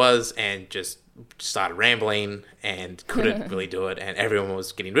Stone was, and just started rambling and couldn't really do it, and everyone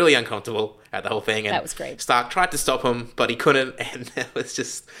was getting really uncomfortable at the whole thing. And that was great. Stark tried to stop him, but he couldn't, and it was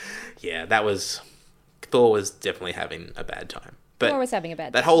just, Thor was definitely having a bad time. But Thor was having a bad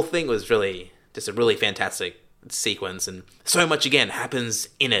time. That whole thing was really just a really fantastic sequence, and so much again happens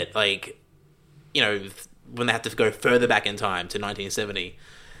in it, like, when they have to go further back in time to 1970.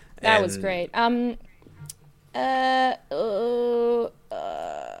 That was great.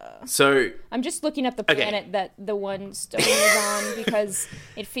 So I'm just looking up the planet that the one stone is on, because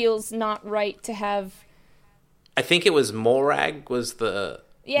it feels not right to have. I think it was Morag was where the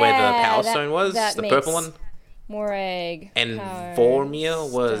Power Stone was, the purple one. Morag. And Vormir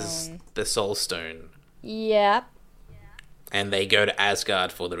was the Soul Stone. Yep. And they go to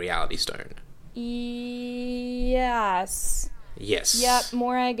Asgard for the Reality Stone. Yes. Yes. Yep.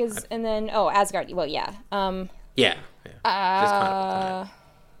 Morag is, and then Asgard. Well, yeah. Yeah. Just kind of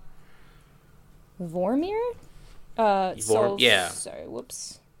Vormir? Soul. Yeah. Sorry,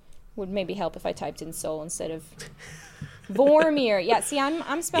 whoops. Would maybe help if I typed in soul instead of Vormir. Yeah, see,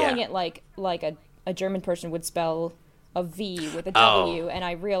 I'm spelling it like a German person would spell a V with a W, and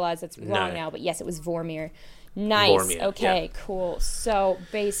I realize that's wrong now, but yes, it was Vormir. Nice. Vormir, okay, cool. So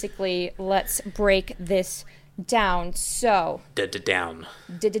basically, let's break this down. So down.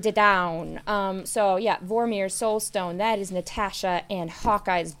 So yeah, Vormir, Soulstone. That is Natasha and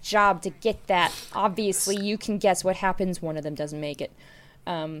Hawkeye's job to get that. Obviously, you can guess what happens. One of them doesn't make it.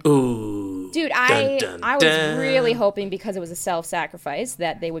 Ooh. Dude, I was really hoping because it was a self-sacrifice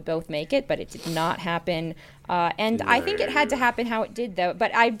that they would both make it, but it did not happen. And I think it had to happen how it did, though.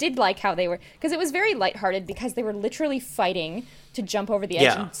 But I did like how they were, because it was very lighthearted, because they were literally fighting to jump over the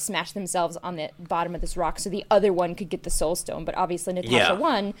edge and smash themselves on the bottom of this rock so the other one could get the Soul Stone. But obviously Natasha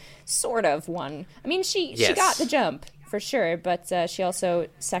won, sort of won. I mean, she got the jump, for sure, but she also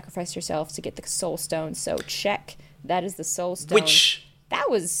sacrificed herself to get the Soul Stone, so check. That is the Soul Stone. That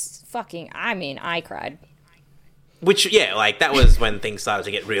was fucking, I mean, I cried. Which, yeah, like, that was when things started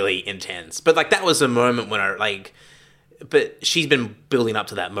to get really intense. But, like, that was a moment when but she's been building up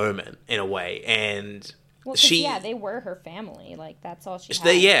to that moment, in a way, and well, they were her family. Like, that's all she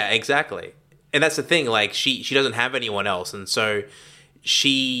had. Yeah, exactly. And that's the thing, like, she doesn't have anyone else, and so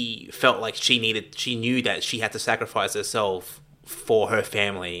she felt like she knew that she had to sacrifice herself for her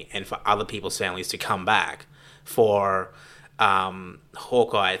family and for other people's families to come back, for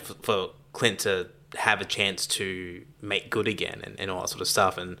Hawkeye, for Clint to have a chance to make good again and all that sort of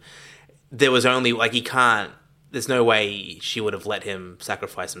stuff. And there was only, like, there's no way she would have let him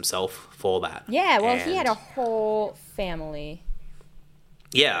sacrifice himself for that. Yeah, well, he had a whole family.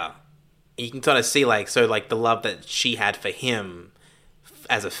 Yeah. You can kind of see, like, so, like, the love that she had for him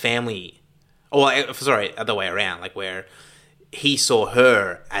as a family, other way around, like, where he saw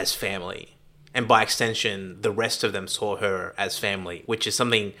her as family. And by extension, the rest of them saw her as family, which is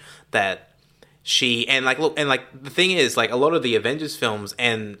something that the thing is, like, a lot of the Avengers films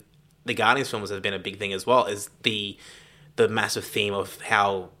and the Guardians films has been a big thing as well, is the massive theme of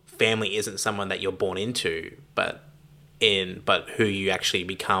how family isn't someone that you're born into, but who you actually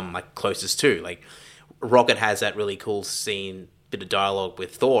become, like, closest to. Like, Rocket has that really cool bit of dialogue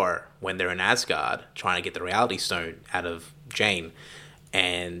with Thor when they're in Asgard trying to get the Reality Stone out of Jane.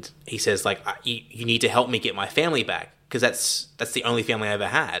 And he says, like, you need to help me get my family back, because that's the only family I ever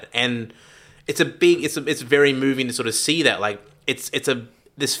had. And it's very moving to sort of see that, like,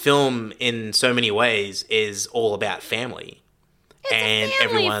 this film in so many ways is all about family. It's a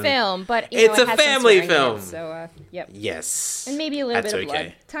family film, but it's it a family film. So, yep. Yes. And maybe a little bit of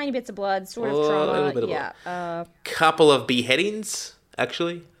blood, tiny bits of blood, sort of trauma. A little bit of blood. Couple of beheadings,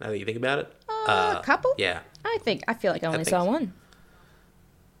 actually. Now that you think about it. A couple? Yeah. I feel like I only saw one.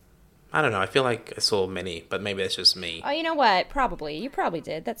 I don't know. I feel like I saw many, but maybe that's just me. Oh, you know what? Probably. You probably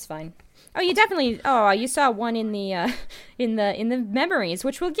did. That's fine. Oh, you definitely. Oh, you saw one in the in the memories,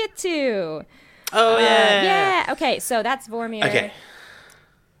 which we'll get to. Oh yeah. Yeah. Okay. So that's Vormir. Okay.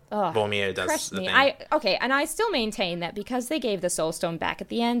 Oh, Vormir does crushed the me. thing. And I still maintain that because they gave the Soul Stone back at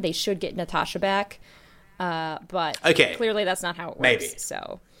the end, they should get Natasha back. But clearly that's not how it works. Maybe.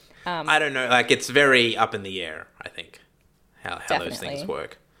 So. I don't know. Like, it's very up in the air, I think, how those things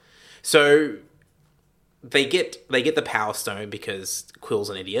work. So they get the Power Stone because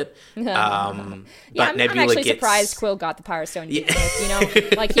Quill's an idiot. But I'm Nebula actually surprised Quill got the Power Stone. You know,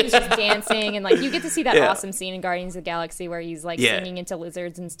 like, he was just dancing, and, like, you get to see that awesome scene in Guardians of the Galaxy where he's, like, singing into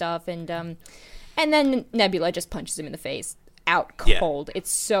lizards and stuff, and then Nebula just punches him in the face out cold. Yeah. It's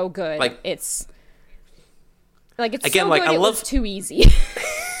so good. Like, it's again, so like, good. I love was too easy.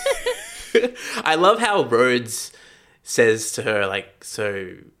 I love how Rhodes says to her, like,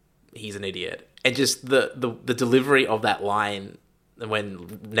 so he's an idiot. And just the delivery of that line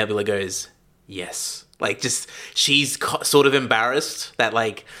when Nebula goes, yes. Like, just, she's sort of embarrassed that,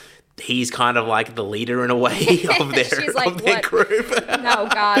 like, he's kind of like the leader in a way of their group. No,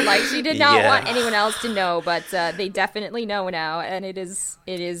 God, like, she did not want anyone else to know, but they definitely know now, and it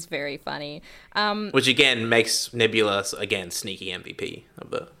is very funny. Which, again, makes Nebula, again, sneaky MVP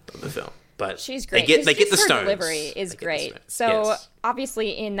of the film. But she's great. They get the stones. Her delivery is great. So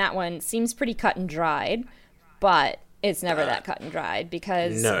obviously in that one seems pretty cut and dried, but it's never that cut and dried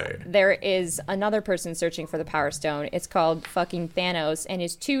because there is another person searching for the Power Stone. It's called fucking Thanos and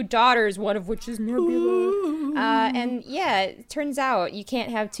his two daughters, one of which is Nebula. And yeah, it turns out you can't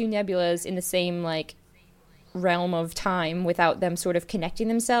have two Nebulas in the same, like, realm of time without them sort of connecting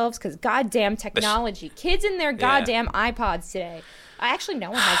themselves, because goddamn technology. Kids in their goddamn iPods today. Actually, no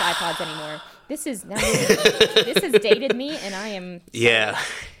one has iPods anymore. This has dated me, and I am sorry. Yeah.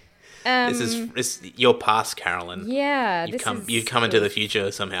 This is your past, Carolyn. Yeah, you've come into the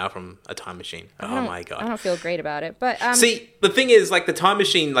future somehow from a time machine. Oh my God, I don't feel great about it. But see, the thing is, like, the time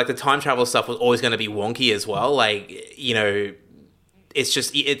machine, like the time travel stuff, was always going to be wonky as well. Like, you know,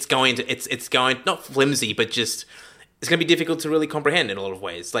 it's going not flimsy, but just it's going to be difficult to really comprehend in a lot of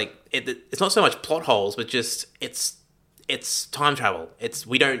ways. Like, it's not so much plot holes, but just it's time travel.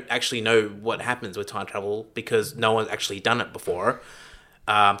 We don't actually know what happens with time travel because no one's actually done it before.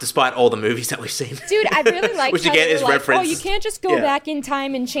 despite all the movies that we've seen. Dude, I really like which how again they were is like, referenced. oh, you can't just go back in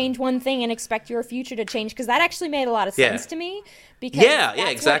time and change one thing and expect your future to change, because that actually made a lot of sense to me. Because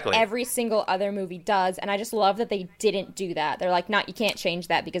that's exactly. what every single other movie does, and I just love that they didn't do that. They're like, you can't change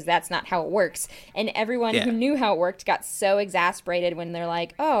that because that's not how it works. And everyone who knew how it worked got so exasperated when they're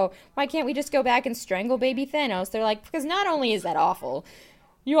like, oh, why can't we just go back and strangle baby Thanos? They're like, because not only is that awful,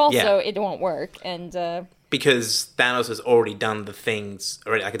 you also, it won't work. And, because Thanos has already done the things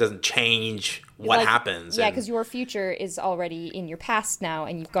already, like it doesn't change what happens. Yeah, because your future is already in your past now,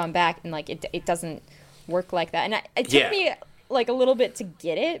 and you've gone back, and like it doesn't work like that. And it took me like a little bit to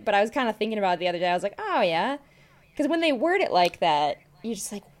get it, but I was kind of thinking about it the other day. I was like, oh yeah, because when they word it like that, you're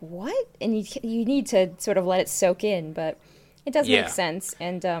just like, what? And you need to sort of let it soak in, but it does make sense.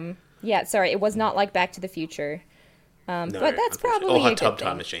 And sorry, it was not like Back to the Future, No, but that's probably or a Hot good Tub thing.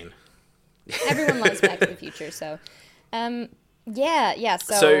 Time Machine. Everyone loves Back to the Future, so so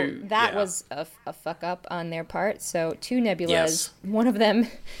that was a fuck up on their part. So 2 nebulas, one of them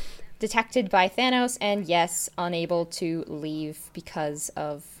detected by Thanos, and unable to leave because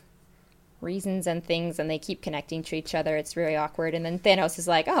of reasons and things, and they keep connecting to each other. It's very awkward, and then Thanos is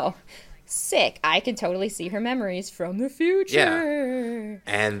like, oh, sick, I can totally see her memories from the future.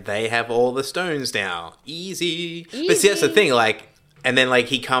 And they have all the stones now. Easy. But see, that's the thing, like, and then, like,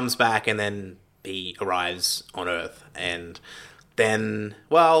 he comes back and then he arrives on Earth. And then,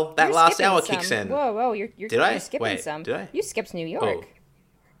 well, that last hour kicks in. Whoa, you're skipping some. Did I? You skipped New York.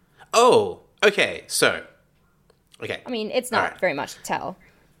 Oh, okay. So, okay. I mean, it's not very much to tell.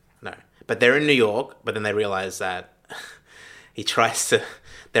 No. But they're in New York, but then they realize that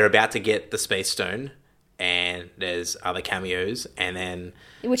they're about to get the Space Stone, and there's other cameos, and then...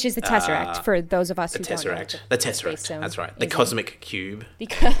 Which is the Tesseract, for those of us who don't know. The Tesseract, that's right. The Cosmic Cube. The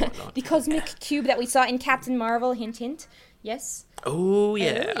Cosmic Cube that we saw in Captain Marvel, hint, hint. Yes. Oh,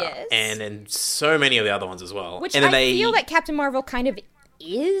 yeah. Oh, yes. And then so many of the other ones as well. Which and then I feel that Captain Marvel kind of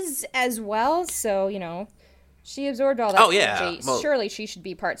is as well, so, she absorbed all that energy. Well, surely she should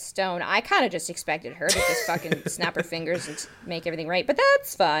be part stone. I kind of just expected her to just fucking snap her fingers and make everything right, but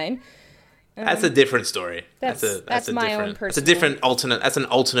that's fine. That's a different story. That's my own personal... That's a different alternate... That's an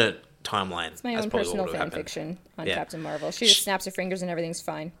alternate timeline. It's my own personal fan fiction on Captain Marvel. She just snaps her fingers and everything's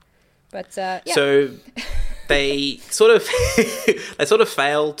fine. But, So, they sort of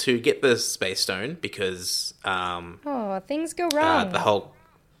fail to get the Space Stone because... things go wrong. The Hulk...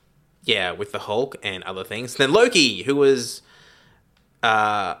 Yeah, with the Hulk and other things. Then Loki, who was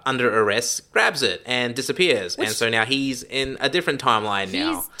under arrest, grabs it and disappears. And so now he's in a different timeline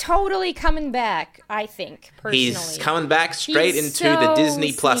now. He's totally coming back, I think, personally. He's coming back straight into the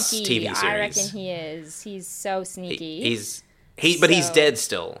Disney Plus TV series. I reckon he is. He's so sneaky. But he's dead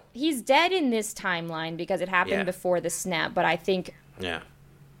still. He's dead in this timeline because it happened before the snap, but I think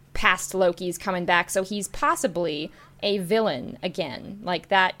past Loki's coming back, so he's possibly a villain again. Like,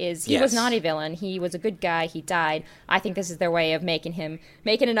 that is... He was not a villain. He was a good guy. He died. I think this is their way of making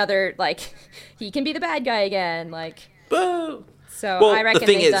another, like... He can be the bad guy again, like... Well, I reckon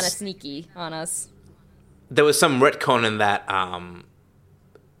they've done a sneaky on us. There was some retcon in that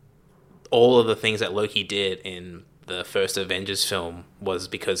all of the things that Loki did in the first Avengers film was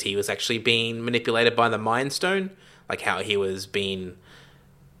because he was actually being manipulated by the Mind Stone. Like, how he was being...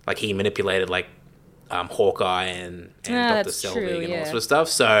 Like, he manipulated, like, Hawkeye and Dr. Selvig and all that sort of stuff.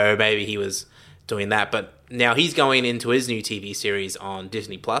 So maybe he was doing that. But now he's going into his new TV series on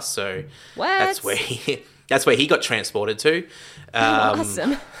Disney Plus. So that's where he got transported to.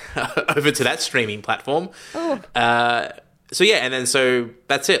 Awesome. Over to that streaming platform. Oh. And then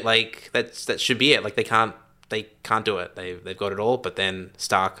that's it. Like, that should be it. Like, they can't do it. They've got it all. But then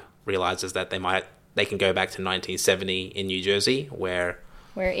Stark realizes that they can go back to 1970 in New Jersey, where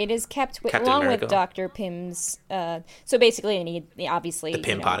it is kept along with Dr. Pym's... so basically, they need, obviously, the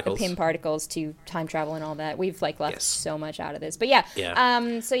Pym particles to time travel and all that. We've, left so much out of this. But yeah.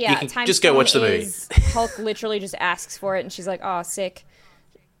 Time just go watch the movie. Hulk literally just asks for it, and she's like, oh, sick.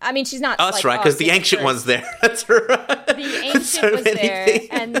 I mean, she's not... Oh, that's right, because the Ancient One's there. That's right. The Ancient was there,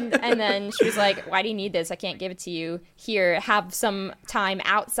 and then she was like, why do you need this? I can't give it to you. Here, have some time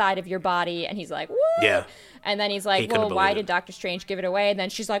outside of your body. And he's like, what? Yeah. And then he's like, well, why did Doctor Strange give it away? And then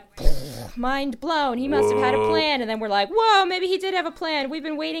she's like, mind blown. He must have had a plan. And then we're like, whoa, maybe he did have a plan. We've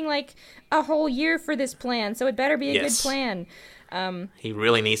been waiting a whole year for this plan, so it better be a good plan. He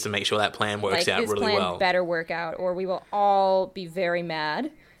really needs to make sure that plan works out really well. This plan better work out, or we will all be very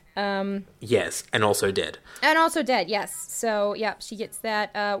mad. Yes, and also dead. Yes. So, yeah, she gets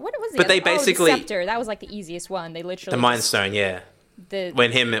that. What was it? But they basically... the scepter. That was the easiest one. They literally... The Mind Stone, yeah.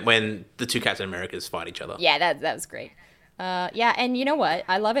 When the two Captain Americas fight each other. Yeah, that was great. Yeah, and you know what?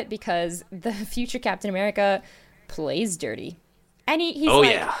 I love it because the future Captain America plays dirty. And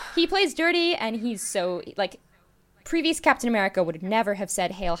he plays dirty, and he's so, like, previous Captain America would never have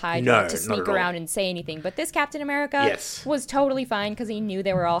said Hail Hydra to sneak around and say anything. But this Captain America was totally fine because he knew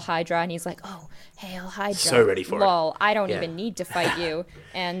they were all Hydra, and he's like, oh, Hail Hydra. So ready for it. I don't even need to fight you.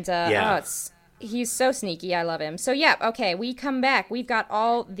 And he's so sneaky. I love him. So, yeah, okay, we come back. We've got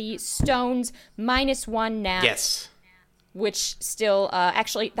all the stones, -1 Nat. Yes. Which still,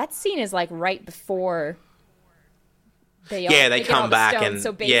 actually, that scene is, like, right before... They come back and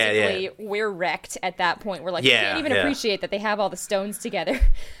so basically we're wrecked at that point. We're like, we can't even appreciate that they have all the stones together.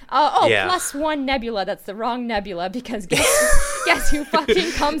 +1 Nebula. That's the wrong Nebula because guess who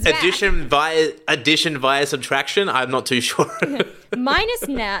fucking comes back? Addition via subtraction. I'm not too sure. Minus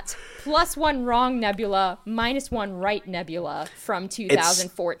Nat, +1 wrong Nebula, -1 right Nebula from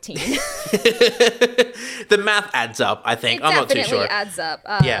 2014. The math adds up. I think I'm not too sure. It definitely adds up.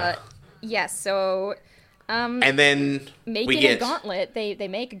 Yes. So. And then a gauntlet. They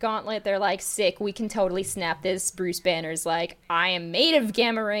make a gauntlet. They're like, sick. We can totally snap this. Bruce Banner's like, I am made of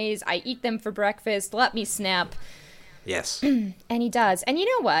gamma rays. I eat them for breakfast. Let me snap. Yes. And he does. And you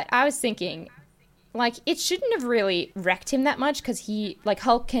know what? I was thinking, like, it shouldn't have really wrecked him that much because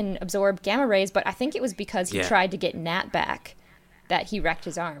Hulk can absorb gamma rays, but I think it was because he tried to get Nat back that he wrecked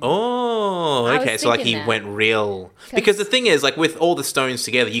his arm. Oh, okay. So, like, he went real... Because the thing is, like, with all the stones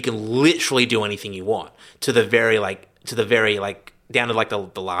together, you can literally do anything you want to the very, down to, like,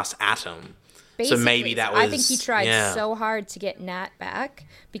 the last atom. Basically, so maybe that was... I think he tried so hard to get Nat back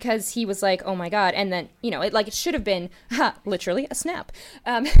because he was like, oh my god. And then, it should have been, literally, a snap.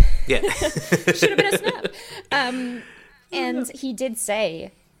 Should have been a snap. And he did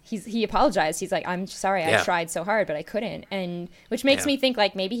say... He apologized. He's like, I'm sorry, I tried so hard, but I couldn't. And which makes me think,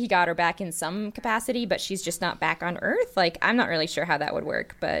 like, maybe he got her back in some capacity, but she's just not back on Earth. Like, I'm not really sure how that would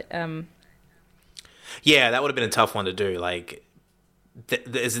work, but... Yeah, that would have been a tough one to do. Like,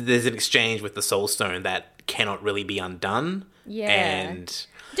 there's an exchange with the Soul Stone that cannot really be undone. Yeah. And...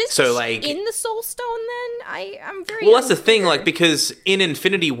 So, like, in the Soul Stone, then I'm very. Well, that's the thing, like, because in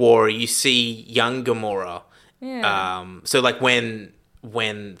Infinity War, you see young Gamora. Yeah. So, like, when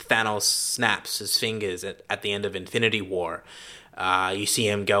Thanos snaps his fingers at the end of Infinity War, you see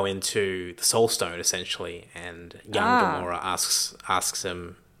him go into the Soul Stone, essentially, and young Gamora asks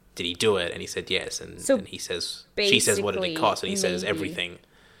him, did he do it? And he said yes, and he says, she says, what did it cost? And he says, everything.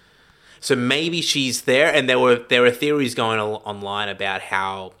 So maybe she's there, and there were theories going online about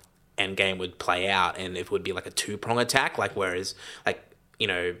how Endgame would play out, and if it would be like a 2-prong attack, like whereas, like,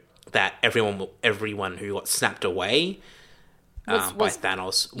 that everyone who got snapped away by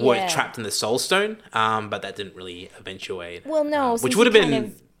Thanos were trapped in the Soul Stone, but that didn't really eventuate. Well, no, which would have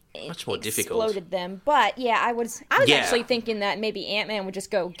been much more difficult. Exploded them, but I was actually thinking that maybe Ant-Man would just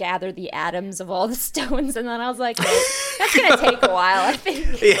go gather the atoms of all the stones, and then I was like, well, that's gonna take a while. I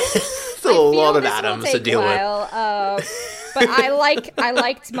think. Yeah, it's a lot of atoms to deal with. But I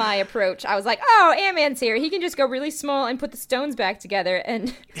liked my approach. I was like, oh, Ant-Man's here. He can just go really small and put the stones back together.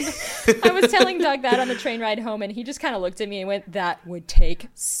 And I was telling Doug that on the train ride home, and he just kind of looked at me and went, that would take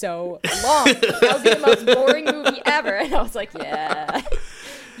so long. That would be the most boring movie ever. And I was like, yeah,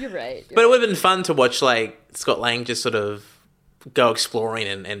 you're right. But it would have been fun to watch, like, Scott Lang just sort of go exploring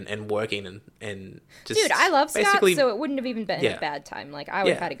and working and just... Dude, I love Scott, so it wouldn't have even been a bad time. Like, I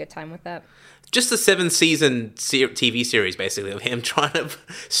would have had a good time with that. Just a 7-season TV series, basically, of him trying to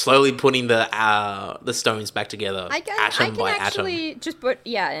slowly putting the stones back together, atom by atom. Actually just put,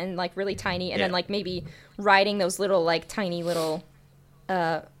 and like really tiny, and then like maybe riding those little like tiny little,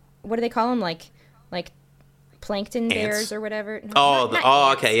 what do they call them? Like plankton bears or whatever. No, not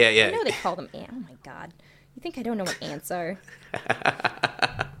ants. Okay, yeah. I know they call them ants. Oh my god, you think I don't know what ants are?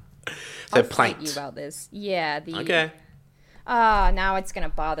 They're planked. I'll fight you about this. Yeah. Okay. Now it's gonna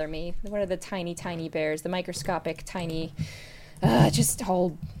bother me. What are the tiny, tiny bears? The microscopic, tiny, just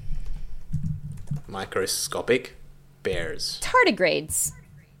hold. Microscopic bears. Tardigrades.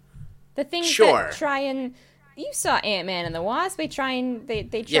 The things that try and... You saw Ant-Man and the Wasp. They try and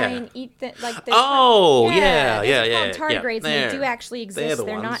eat the like. Yeah. Tardigrades. And they do actually exist.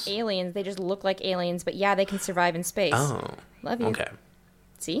 They're not aliens. They just look like aliens. But yeah, they can survive in space. Oh, love you. Okay.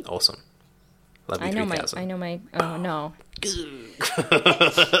 See, awesome. Love you. I know my. Oh no. I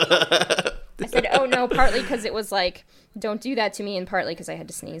said, oh no, partly because it was like, don't do that to me, and partly because I had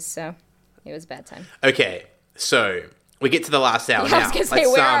to sneeze, so it was a bad time. Okay, so we get to the last hour now. I was going to say,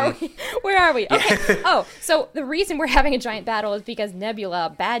 where are we? Okay, so the reason we're having a giant battle is because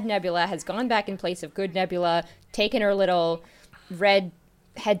bad Nebula, has gone back in place of good Nebula, taken her little red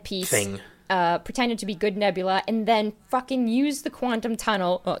headpiece thing. pretended to be good Nebula, and then fucking used the quantum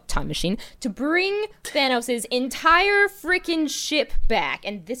time machine to bring Thanos' entire freaking ship back.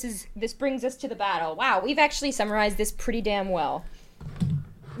 And this brings us to the battle. Wow, we've actually summarized this pretty damn well,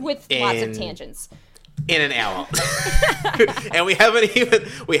 with lots of tangents. In an hour. And we haven't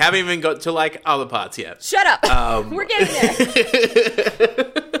even got to like other parts yet. Shut up. We're getting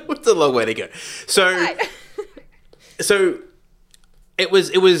there. It's a long way to go. So it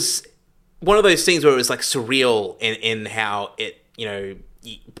was one of those things where it was like surreal in how it,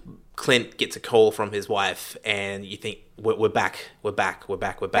 Clint gets a call from his wife and you think we're back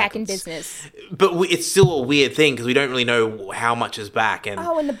in business. But it's still a weird thing because we don't really know how much is back. And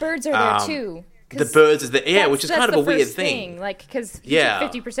and the birds are there too. The birds is there, which is kind of a weird thing. Like, because he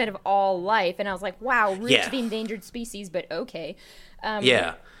took 50% of all life, and I was like, wow, root to the endangered species, but okay.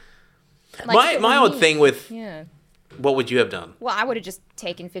 Like, my odd thing with... Yeah. What would you have done? Well, I would have just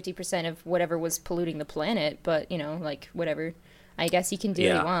taken 50% of whatever was polluting the planet, but, like, whatever. I guess he can do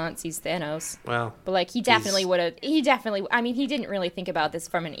what he wants. He's Thanos. Well... But, like, he definitely would have... he didn't really think about this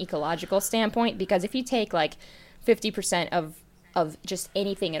from an ecological standpoint, because if you take, like, 50% of just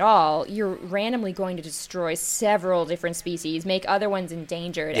anything at all, you're randomly going to destroy several different species, make other ones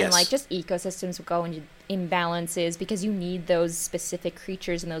endangered, and like just ecosystems will go into imbalances because you need those specific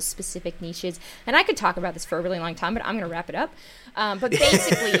creatures and those specific niches. And I could talk about this for a really long time, but I'm going to wrap it up. But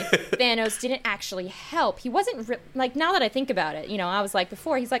basically, Thanos didn't actually help. He wasn't like, now that I think about it, I was like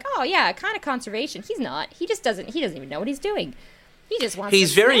before, he's like, oh yeah, kind of conservation. He's not. He doesn't even know what he's doing. He just wants.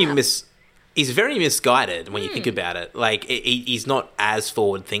 He's very misguided when you think about it. Like, he's not as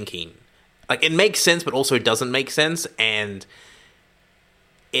forward-thinking. Like, it makes sense, but also doesn't make sense. And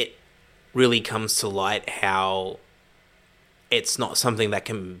it really comes to light how it's not something that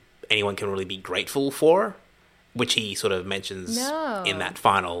anyone can really be grateful for, which he sort of mentions in that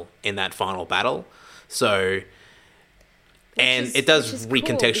final battle. So, it does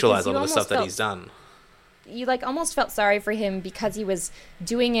recontextualize all of the stuff that he's done. You like almost felt sorry for him because he was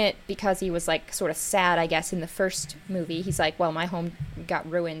doing it because he was like sort of sad, I guess, in the first movie. He's like, well, my home got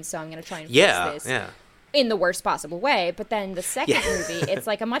ruined, so I'm going to try and fix this in the worst possible way. But then the second movie, it's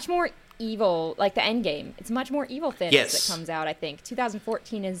like a much more evil, like the Endgame. It's a much more evil Thanos that comes out, I think.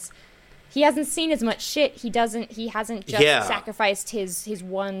 2014 is... He hasn't seen as much shit. He hasn't just sacrificed his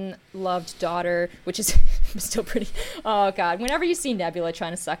one loved daughter, which is still pretty... Oh, God. Whenever you see Nebula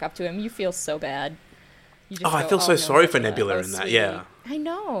trying to suck up to him, you feel so bad. I feel so sorry for Nebula in that. Yeah, I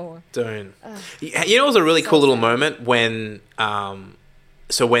know. Don't. It was a really cool little moment when,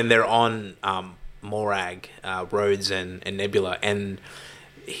 when they're on Morag, Rhodes and Nebula, and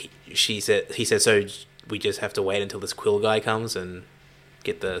he said, so we just have to wait until this Quill guy comes and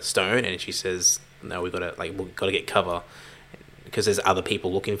get the stone, and she says, no, we've got to get cover because there's other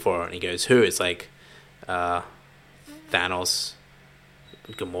people looking for it. And he goes, who? It's like Thanos,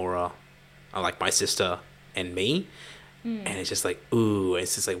 Gamora, like my sister. And me, and it's just like, ooh,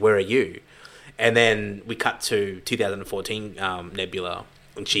 it's just like, where are you? And then we cut to 2014 Nebula,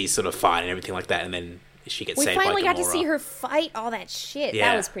 and she's sort of fine and everything like that, and then she gets saved by Gamora. We finally got to see her fight all that shit.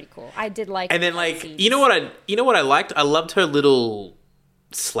 Yeah. That was pretty cool. I did like. And then like, you know what I liked? I loved her little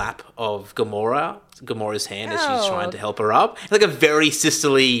slap of Gamora's hand as she's trying to help her up. It's like a very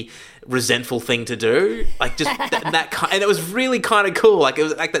sisterly, resentful thing to do. Like just that kind, and it was really kind of cool. Like it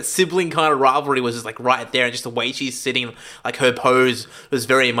was like that sibling kind of rivalry was just like right there, and just the way she's sitting, like her pose was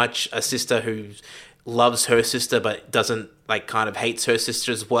very much a sister who loves her sister but doesn't like kind of hates her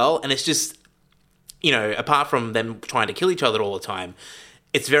sister as well. And it's just, apart from them trying to kill each other all the time,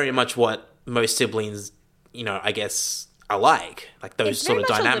 it's very much what most siblings, I guess, I like those sort of dynamics. It's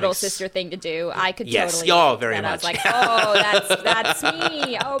very much a little sister thing to do. I could totally. Oh, very much. I was like, oh, that's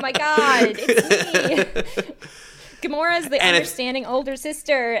me. Oh my God, it's me. Gamora's the understanding older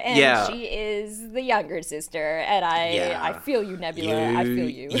sister, and she is the younger sister. And I feel you, Nebula. I feel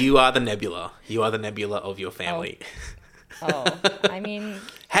you. You are the Nebula. You are the Nebula of your family. I mean,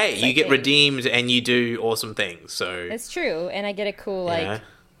 hey, you get redeemed, and you do awesome things. So it's true, and I get a cool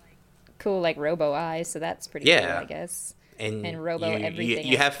Robo eyes. So that's pretty cool, I guess. And Robo everything.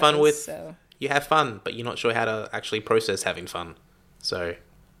 You have fun you have fun, but you're not sure how to actually process having fun. So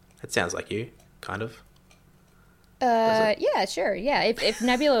that sounds like you, kind of. Yeah, sure. Yeah, if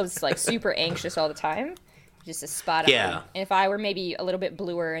Nebula was like super anxious all the time, just a spot on. Yeah. And if I were maybe a little bit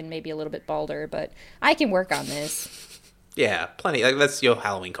bluer and maybe a little bit balder, but I can work on this. Yeah, plenty. Like, that's your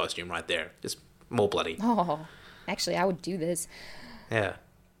Halloween costume right there. Just more bloody. Oh, actually, I would do this. Yeah.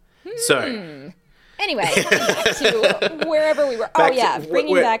 So. Anyway, coming back to wherever we were.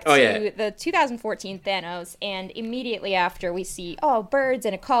 Bringing back to the 2014 Thanos, and immediately after we see, birds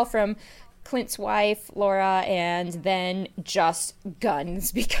and a call from Clint's wife, Laura, and then just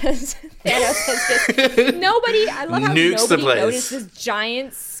guns because Thanos has just nobody. I love how Nukes the nobody place. noticed this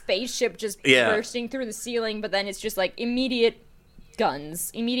giant spaceship just bursting through the ceiling, but then it's just like immediate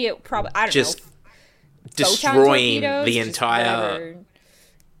guns, immediate I don't just know, destroying torpedoes, the just entire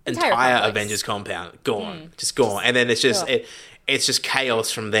complex. Avengers compound. Gone. Just gone. And then it's just it's just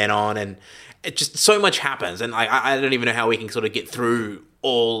chaos from then on, and it just so much happens, and I don't even know how we can sort of get through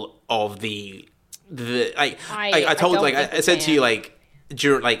all of the I told don't like think I we said to can. you like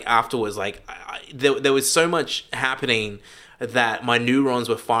during like afterwards like there was so much happening that my neurons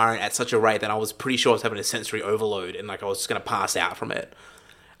were firing at such a rate that I was pretty sure I was having a sensory overload and like I was just going to pass out from it.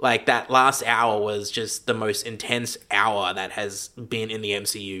 Like that last hour was just the most intense hour that has been in the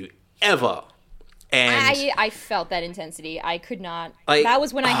MCU ever. And I felt that intensity. I could not. Like, that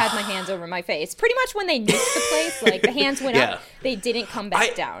was when I had my hands over my face. Pretty much when they nuked the place, like the hands went Yeah. up, they didn't come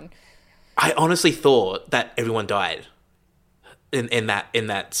back down. I honestly thought that everyone died in that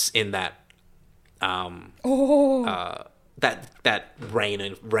that rain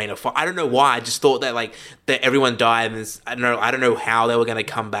of fire. I don't know why. I just thought that like that everyone died, and I don't know how they were going to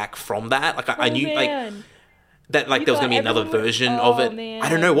come back from that. Like I knew like that like there was thought going to be another everyone version of it. man. I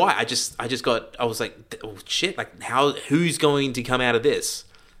don't know why. I was like, oh shit! Like who's going to come out of this?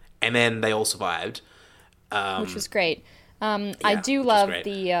 And then they all survived, Which was great. I which do was love great.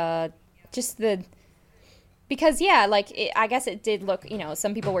 the because I guess it did look,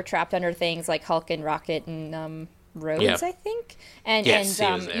 some people were trapped under things like Hulk and Rocket and Rhodes, Yeah. I think, and Yes, he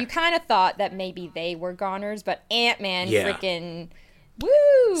was there. you kind of thought that maybe they were goners, but Ant-Man Yeah. freaking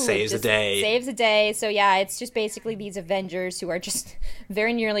woo Saves the day. saves the day. So yeah, it's just basically these Avengers who are just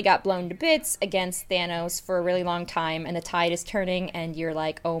very nearly got blown to bits against Thanos for a really long time, and the tide is turning, and you're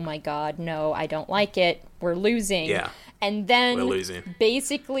like, oh my god, no, I don't like it, we're losing. Yeah. And then We're losing.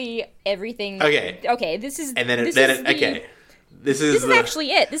 basically everything. Okay. This is And then this then is it, the- okay. This This is actually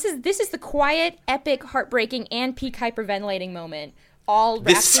it. This is the quiet, epic, heartbreaking, and peak hyperventilating moment, all wrapped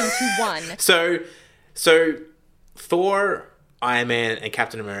This- into one. So Thor, Iron Man, and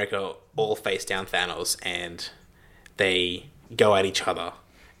Captain America all face down Thanos, and they go at each other,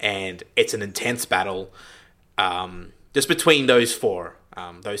 and it's an intense battle, just between those four,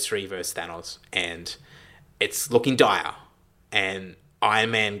 those three versus Thanos, and it's looking dire, and Iron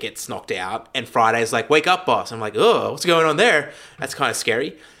Man gets knocked out, and Friday's like, "Wake up, boss!" I'm like, "Oh, what's going on there?" That's kind of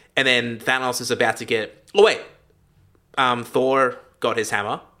scary. And then Thanos is about to get. Oh wait, Thor got his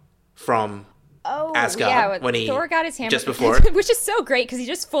hammer from Oh, Asgard yeah, when he Thor got his hammer just before. which is so great because he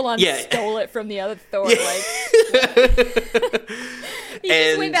just full on Yeah. stole it from the other Thor. Yeah. Like he just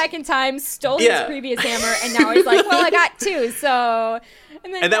And- went back in time, stole Yeah. his previous hammer, and now he's like, "Well, I got two." So,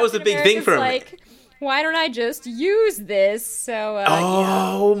 then And that was the Captain big thing America's for him. like, why don't I just use this? So, yeah.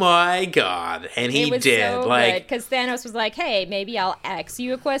 Oh my god! And he It was did so like because Thanos was like, "Hey, maybe I'll ask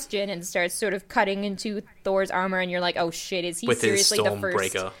you a question," and starts sort of cutting into Thor's armor, and you're like, "Oh shit, is he with his seriously the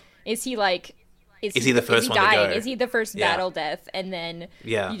first? Stormbreaker. Is he like?" Is he the first one to dying? go? Is he the first Yeah. battle death? And then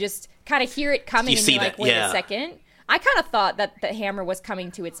Yeah. you just kind of hear it coming, You and see you're like, that, "Wait yeah. a second." I kind of thought that the hammer was coming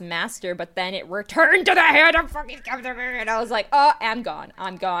to its master, but then it returned to the hand of fucking Captain America, and I was like, "Oh, I'm gone.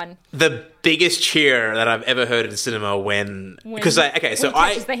 I'm gone." The biggest cheer that I've ever heard in cinema when because when he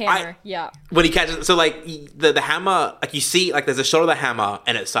catches the hammer. Yeah. when he catches so like the hammer like you see like there's a shot of the hammer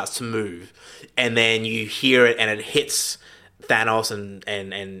and it starts to move and then you hear it and it hits Thanos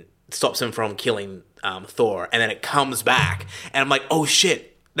and stops him from killing Thor and then it comes back and I'm like, oh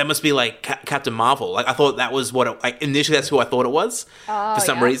shit, that must be like Captain Marvel. Like I thought that was what it, like initially that's who I thought it was for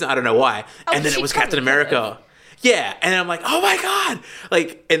some yeah? reason, I don't know why. And then she it was totally Captain America. Yeah, and then I'm like, oh my god,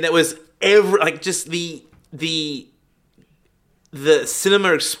 like, and that was like just the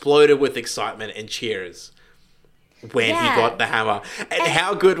cinema exploded with excitement and cheers when he Yeah. got the hammer. And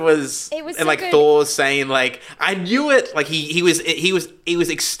how good was It was and so like good. Thor saying like, I knew it. Like he was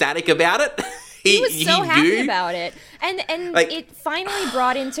ecstatic about it. He was so happy knew. about it, and Like- it finally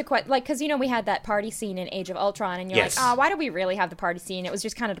brought into because we had that party scene in Age of Ultron, and you're Yes. like, oh, why do we really have the party scene? It was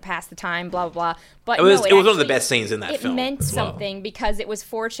just kind of to pass the time, blah blah blah. But It was no, it was one of the actually- best scenes in that It film. meant as well. something because it was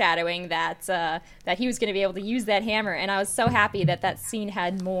foreshadowing that that he was going to be able to use that hammer, and I was so happy that scene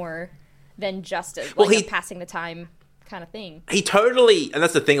had more than just a, Well, a passing the time kind of thing. He totally, and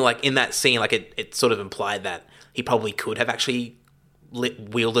that's the thing, like, in that scene, like, it sort of implied that he probably could have actually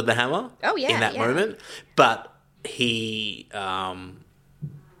wielded the hammer Oh, yeah, in that yeah. moment, but he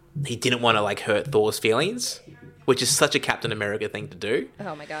didn't want to, like, hurt Thor's feelings, which is such a Captain America thing to do.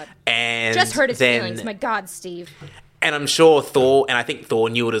 Oh my god! And Just hurt his then, feelings. My god, Steve. And I'm sure Thor, and I think Thor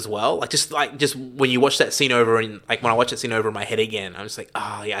knew it as well. Just when you watch that scene over, and like when I watch that scene over in my head again, I'm just like,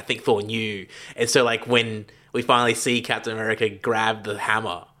 oh yeah, I think Thor knew. And so like when we finally see Captain America grab the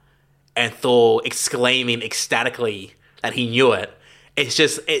hammer, and Thor exclaiming ecstatically that he knew it, it's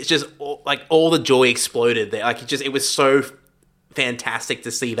just like all the joy exploded there. Like it was so fantastic to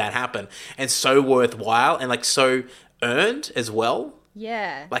see that happen, and so worthwhile, and like so earned as well.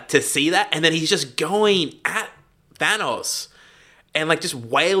 Yeah. Like to see that, and then he's just going at Thanos and like just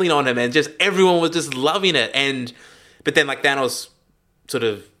wailing on him, and just everyone was just loving it. And but then like Thanos sort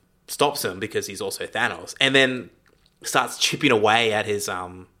of stops him because he's also Thanos, and then starts chipping away at his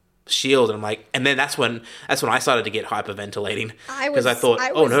shield. And I'm like, and then that's when I started to get hyperventilating because I thought,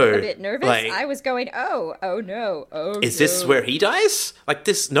 oh no, a bit nervous. Like, I was going, oh no, is this where he dies? Like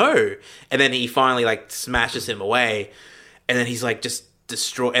this, no. And then he finally like smashes him away, and then he's like just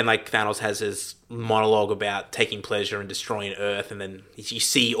destroy. And like Thanos has his monologue about taking pleasure in destroying Earth, and then you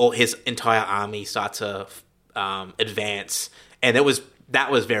see all his entire army start to advance, and that was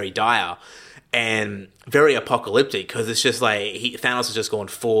very dire and very apocalyptic, because it's just like Thanos has just gone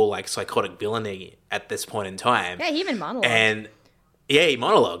full like psychotic villainy at this point in time. Yeah, he even monologued. And yeah, he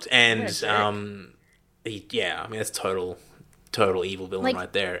monologued, and I mean that's total evil villain like,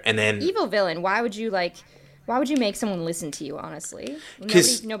 right there. And then evil villain. Why would you make someone listen to you? Honestly,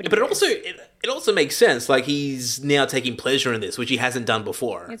 nobody. But it also makes sense. Like he's now taking pleasure in this, which he hasn't done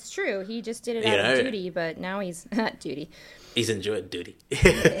before. It's true. He just did it out of duty, but now he's duty. He's enjoyed duty.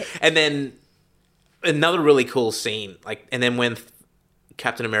 And then another really cool scene, like, and then when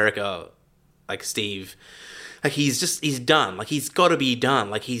Captain America, like Steve, like he's done. Like he's got to be done.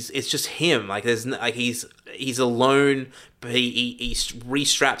 Like it's just him. Like there's like he's alone, but he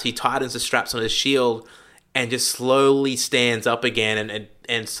restraps, he tightens the straps on his shield, and just slowly stands up again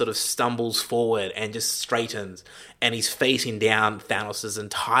and sort of stumbles forward and just straightens, and he's facing down Thanos'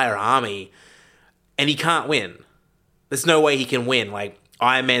 entire army, and he can't win. There's no way he can win. Like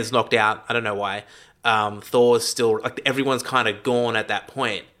Iron Man's knocked out. I don't know why. Thor's still like everyone's kind of gone at that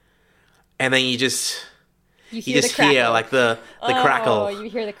point, and then you just hear like the crackle. Oh, you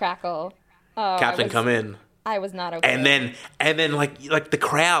hear the crackle. Oh, Captain, come in. I was not okay. And then like the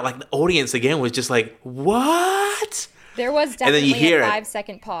crowd, like the audience again was just like, what? There was definitely a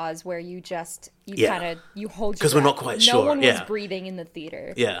 5-second pause where you hold your breath. Because we're not quite sure. No one was breathing in the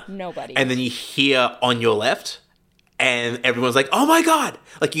theater. Yeah. Nobody. And then you hear on your left, and everyone's like, oh my God.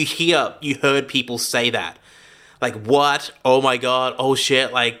 Like you heard people say that. Like, what? Oh my God. Oh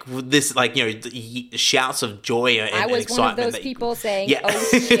shit. Like this, like, shouts of joy and excitement. I was one of those people saying, oh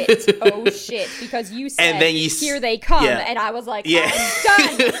shit, oh shit. Because you said, and then here they come. Yeah. And I was like, I'm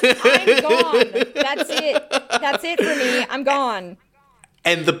done. I'm gone. That's it. That's it for me. I'm gone.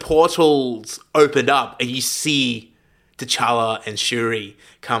 And the portals opened up, and you see T'Challa and Shuri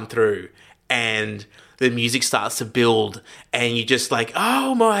come through, and the music starts to build, and you're just like,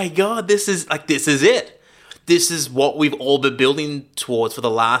 oh my God, this is it. This is what we've all been building towards for the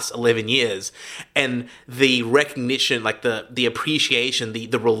last 11 years. And the recognition, like the appreciation,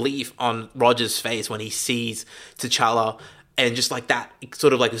 the relief on Roger's face when he sees T'Challa, and just like that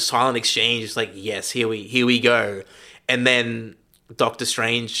sort of like a silent exchange, it's like, yes, here we go. And then Doctor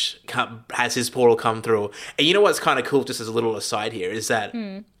Strange has his portal come through. And you know what's kind of cool, just as a little aside here, is that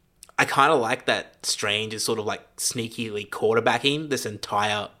I kind of like that Strange is sort of like sneakily quarterbacking this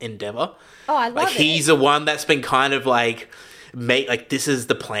entire endeavor. Oh, I love it. He's the one that's been kind of like, this is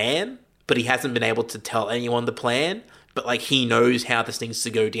the plan, but he hasn't been able to tell anyone the plan. But like he knows how this needs to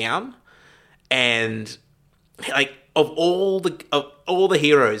go down, and like of all the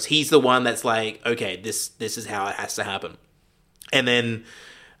heroes, he's the one that's like, okay, this is how it has to happen. And then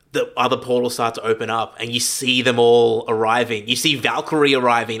the other portals start to open up, and you see them all arriving. You see Valkyrie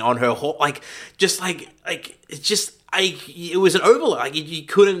arriving on her horse, it was an overload. Like you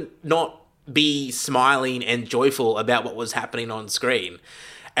couldn't not be smiling and joyful about what was happening on screen.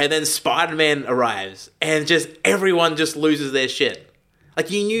 And then Spider-Man arrives, and just everyone just loses their shit.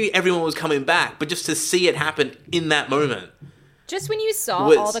 Like you knew everyone was coming back, but just to see it happen in that moment. Just when you saw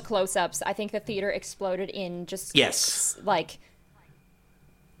all the close-ups, I think the theater exploded in just like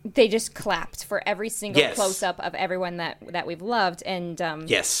they just clapped for every single close-up of everyone that we've loved. And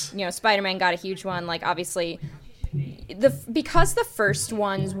Spider-Man got a huge one. Like obviously because the first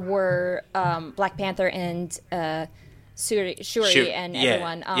ones were Black Panther and Shuri and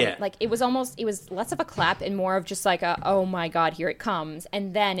everyone, like it was less of a clap and more of just like a, oh my God, here it comes.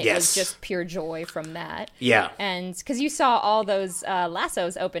 And then it was just pure joy from that. Yeah. And because you saw all those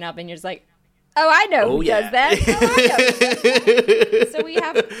lassos open up, and you're just like, Oh, I know Oh, who yeah. does that. Oh, I know who does that. So we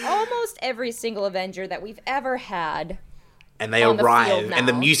have almost every single Avenger that we've ever had. And they On the arrive, field and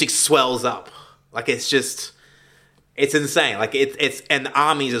the now. music swells up. Like, it's insane. Like, it's and the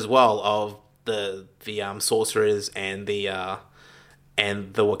armies as well of the sorcerers and the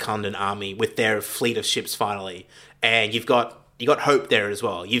Wakandan army with their fleet of ships finally. And you got Hope there as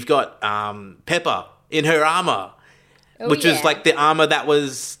well. You've got Pepper in her armor, which yeah. was like the armor that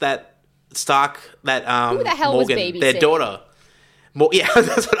Stark, that Who the hell was Morgan, their babysitting? daughter. Yeah,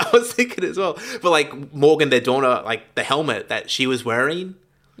 that's what I was thinking as well. But like Morgan, their daughter, like the helmet that she was wearing,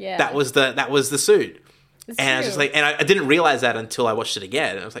 Yeah. that was the suit. It's And I was just true. like, and I didn't realize that until I watched it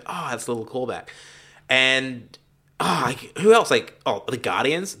again. And I was like, oh, that's a little callback. And like, who else? Like, the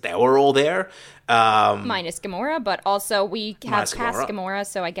Guardians, they were all there. Minus Gamora, but also we have Minus past Gamora. Gamora,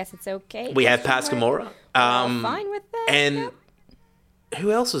 so I guess it's okay. We have Paz Gamora. We're all fine with that. And Yep.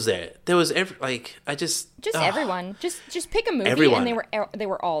 who else was there? There was Just everyone. Just pick a movie, Everyone. and they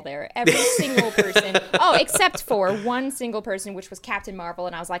were all there. Every single person. Oh, except for one single person, which was Captain Marvel,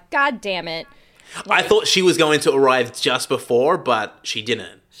 and I was like, God damn it! I thought she was going to arrive just before, but she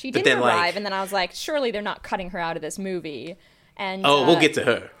didn't. She But didn't then, arrive, and then I was like, surely they're not cutting her out of this movie. And we'll get to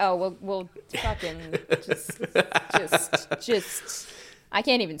her. Oh, we'll fucking just. I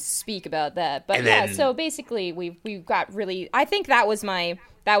can't even speak about that. But And yeah, then- so basically we've got really. I think that was my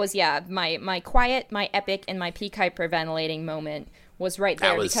quiet, my epic, and my peak hyperventilating moment was right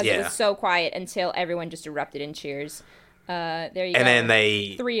there because it was so quiet until everyone just erupted in cheers. There you go. And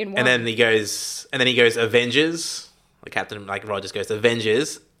then 3 and 1. And then he goes Avengers. The Captain, like, Rogers goes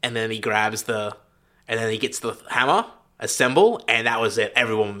Avengers, and then he grabs and then he gets the hammer, assemble, and that was it.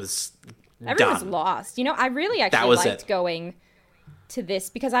 Everyone was done. Lost. You know, I really That actually was liked it. going to this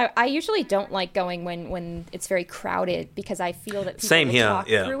because I usually don't like going when it's very crowded because I feel that people Same will here, talk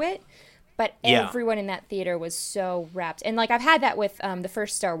yeah. through it. But Yeah. everyone in that theater was so wrapped. And, like, I've had that with the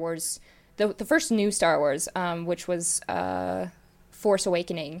first Star Wars, the first new Star Wars, which was Force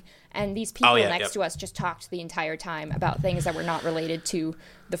Awakening. And these people next to us just talked the entire time about things that were not related to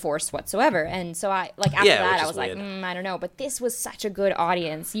the Force whatsoever. And so I, like, after that, which I is was like, weird. I don't know. But this was such a good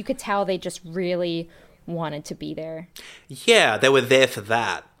audience. You could tell they just really wanted to be there. Yeah, they were there for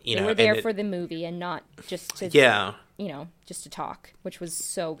that. You They know, were there and for the movie and not just to, yeah. just to talk, which was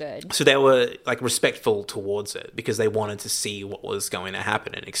so good. So they were, like, respectful towards it because they wanted to see what was going to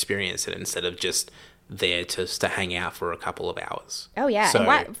happen and experience it instead of just there to hang out for a couple of hours. Oh, yeah. So,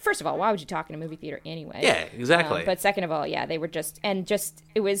 And first of all, why would you talk in a movie theater anyway? yeah, exactly. But second of all, yeah, they were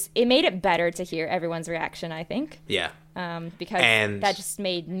it made it better to hear everyone's reaction, I think. yeah. Because And- that just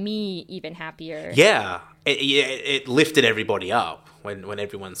made me even happier. Yeah, it lifted everybody up when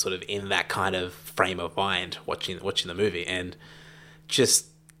everyone's sort of in that kind of frame of mind watching the movie, and just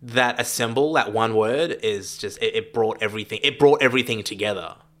that assemble, that one word is just it brought everything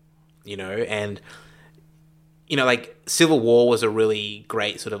together, and like Civil War was a really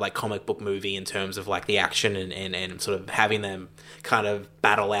great sort of like comic book movie in terms of like the action and sort of having them kind of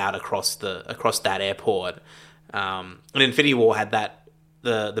battle out across that airport. And Infinity War had that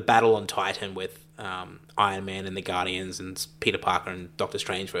the battle on Titan with Iron Man and the Guardians and Peter Parker and Doctor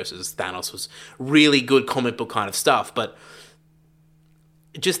Strange versus Thanos was really good comic book kind of stuff. But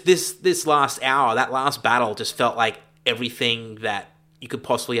just this last hour, that last battle just felt like everything that you could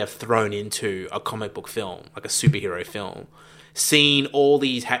possibly have thrown into a comic book film, like a superhero film. Seeing all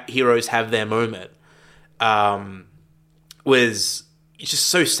these heroes have their moment was just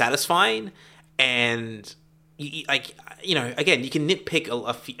so satisfying. And again, you can nitpick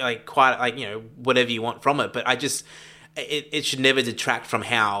a few, like, quite, like, whatever you want from it, but it should never detract from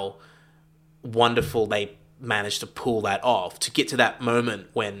how wonderful they managed to pull that off, to get to that moment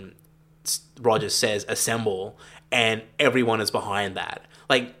when Rogers says assemble and everyone is behind that.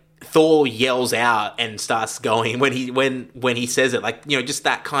 Like, Thor yells out and starts going when he says it, like, just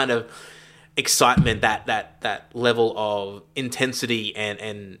that kind of excitement, that level of intensity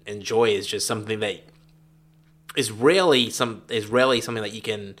and joy is just something that is rarely something that you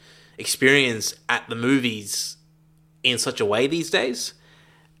can experience at the movies in such a way these days.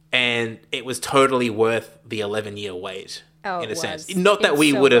 And it was totally worth the 11-year wait, Oh, in a it sense. was. Not that It's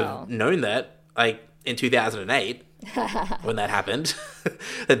we so would have well. known that, like, in 2008, when that happened,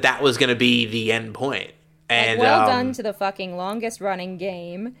 that was going to be the end point. And well done to the fucking longest running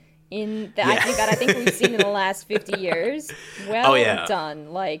game I think we've seen in the last 50 years. Well yeah.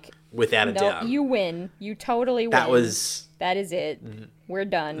 done. Like, without a doubt. you win. You totally win. That is it. We're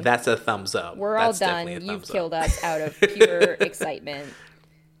done. That's a thumbs up. We're all That's done. definitely a You've thumbs up. killed us out of pure excitement.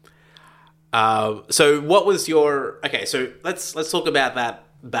 So what was your... Okay, so let's talk about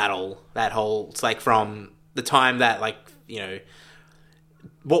battle, that whole, it's like from the time that, like, you know,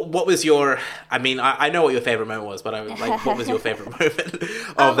 what was your, I mean, I know what your favorite moment was, but what was your favorite moment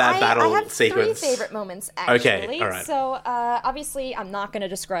of that battle I have sequence? 3 favorite moments, actually. Okay, all right. So, obviously, I'm not going to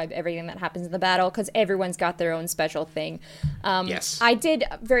describe everything that happens in the battle, because everyone's got their own special thing. Yes. I did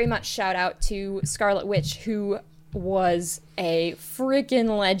very much shout out to Scarlet Witch, who was a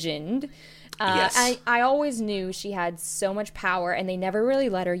freaking legend. Yes. I always knew she had so much power, and they never really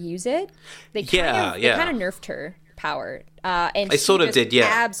let her use it. They kind of nerfed her power. And they sort of did, yeah.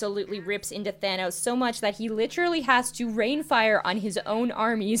 Absolutely rips into Thanos so much that he literally has to rain fire on his own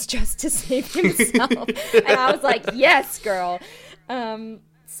armies just to save himself. And I was like, yes, girl.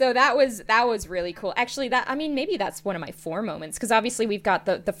 So that was really cool. Actually, maybe that's one of my 4 moments, because obviously we've got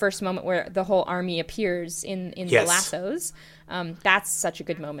the first moment where the whole army appears in the lassos. That's such a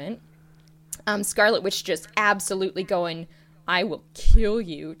good moment. Scarlet Witch just absolutely going, I will kill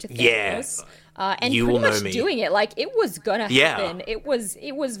you, to Thanos. Yeah. And you pretty will know much me. doing it like it was gonna happen. Yeah. It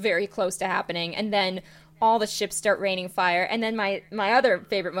was very close to happening, and then all the ships start raining fire, and then my other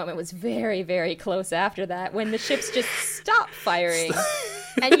favorite moment was very, very close after that, when the ships just stop firing.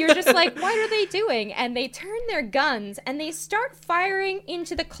 And you're just like, what are they doing? And they turn their guns and they start firing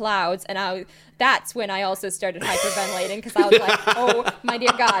into the clouds. And that's when I also started hyperventilating, because I was like, oh my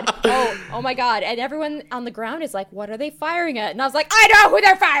dear God. Oh my God. And everyone on the ground is like, what are they firing at? And I was like, I know who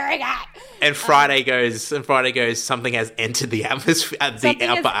they're firing at. And Friday goes, something has entered the atmosphere, the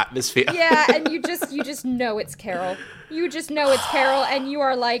upper atmosphere. Yeah, and you just know it's Carol. You just know it's Carol, and you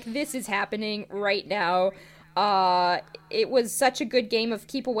are like, this is happening right now. It was such a good game of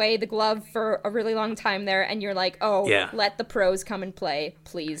keep away the glove for a really long time there, and you're like, let the pros come and play,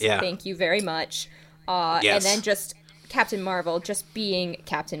 please. Yeah. Thank you very much. Yes. And then just Captain Marvel, just being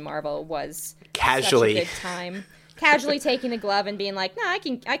Captain Marvel was casually such a good time. Casually taking the glove and being like, no, I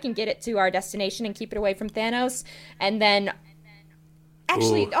can get it to our destination and keep it away from Thanos. And then,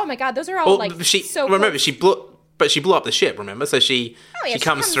 actually, oh my God, those are all so remember, close. she blew up the ship, remember? So she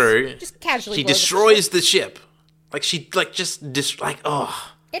comes through, just casually she blows up destroys the ship. Oh.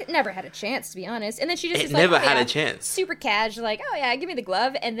 It never had a chance, to be honest. And then she just It is like, never oh, had yeah, a chance. super casual, like, oh yeah, give me the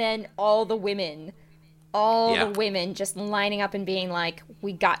glove. And then all the women just lining up and being like,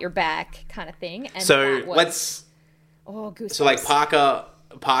 we got your back, kind of thing. And so goosebumps. So like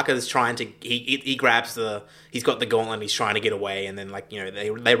Parker's trying to, he grabs he's got the gauntlet and he's trying to get away, and then, like, you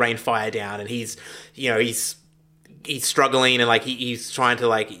know, they rain fire down, and he's struggling, and like he's trying to,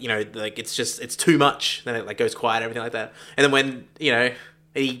 like, you know, like it's too much. Then it like goes quiet, everything like that. And then when, you know,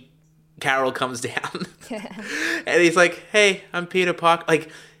 Carol comes down and he's like, hey, I'm Peter Parker. Like,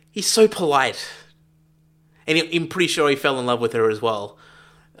 he's so polite, and I'm pretty sure he fell in love with her as well.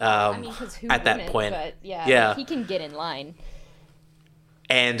 At that point, but yeah, he can get in line.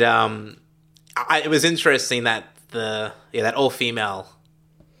 And it was interesting that that all female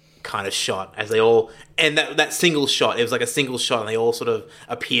kind of shot, as they all, and that single shot, it was like a single shot, and they all sort of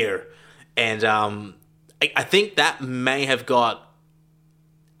appear, and I think that may have got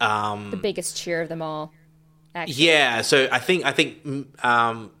the biggest cheer of them all, actually. Yeah, so I think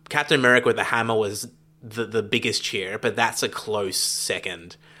Captain America with the hammer was the biggest cheer, but that's a close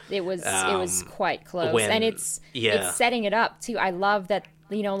second. It was quite close, and it's setting it up too. I love that,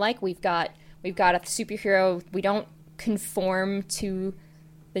 you know, like we've got a superhero. We don't conform to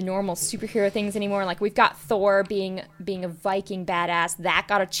the normal superhero things anymore. Like, we've got Thor being a Viking badass, that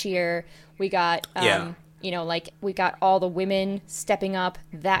got a cheer. We got you know, like, we got all the women stepping up,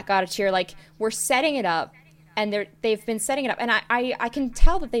 that got a cheer. Like, we're setting it up, and they've been setting it up, and I can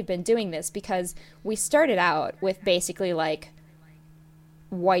tell that they've been doing this, because we started out with basically like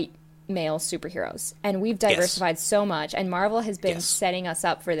white male superheroes, and we've diversified so much, and Marvel has been setting us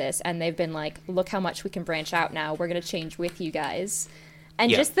up for this, and they've been like, look how much we can branch out now, we're going to change with you guys.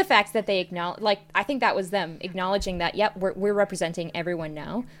 And just the fact that they acknowledge, like, I think that was them acknowledging that, yep, we're representing everyone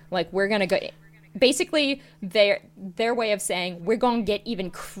now, like, we're going to go, basically their way of saying, we're going to get even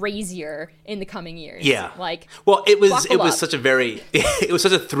crazier in the coming years. Yeah. Like, well, it was such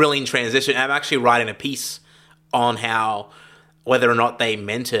a thrilling transition. I'm actually writing a piece on how, whether or not they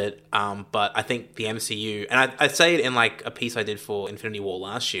meant it, but I think the MCU, and I say it in like a piece I did for Infinity War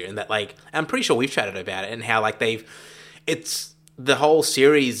last year, and that, like, I'm pretty sure we've chatted about it, and how, like, the whole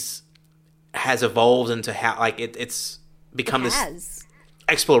series has evolved into how, like, it's become this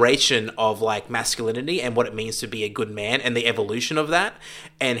exploration of, like, masculinity and what it means to be a good man, and the evolution of that,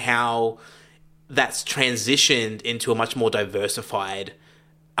 and how that's transitioned into a much more diversified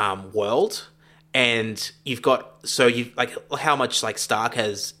world. And you've like how much, like, Stark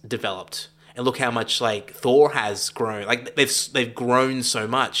has developed, and look how much like Thor has grown. Like they've grown so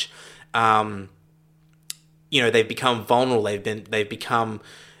much. They've become vulnerable. They've become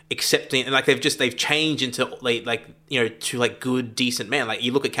accepting, and like they've changed into to like good, decent men. Like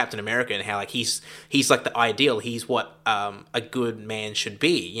you look at Captain America and how like he's like the ideal. He's what a good man should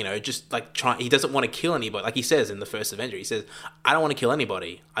be. Just like he doesn't want to kill anybody. Like he says in the first Avenger, he says, "I don't want to kill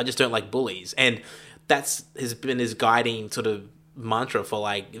anybody. I just don't like bullies." And that's has been his guiding sort of mantra for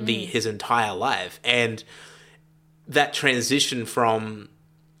like his entire life. And that transition from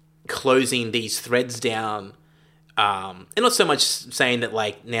closing these threads down. And not so much saying that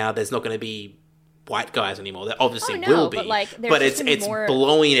like now there's not going to be white guys anymore. There obviously will be, but it's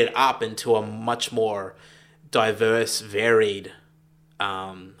blowing it up into a much more diverse, varied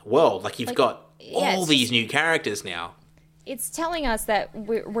world. Like you've got all these new characters now. It's telling us that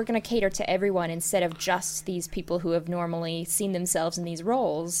we're going to cater to everyone instead of just these people who have normally seen themselves in these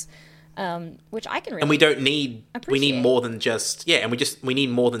roles. Which I can really and we don't need appreciate. We need more than just we need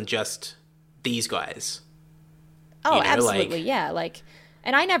more than just these guys. Oh, absolutely, yeah. Like,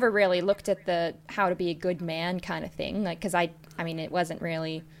 and I never really looked at the how to be a good man kind of thing, like, because I mean, it wasn't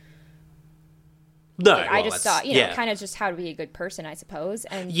really. No, I just thought, kind of just how to be a good person, I suppose.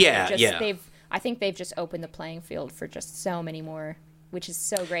 And I think they've just opened the playing field for just so many more, which is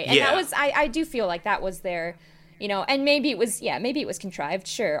so great. And that was, I do feel like that was their, and maybe it was contrived.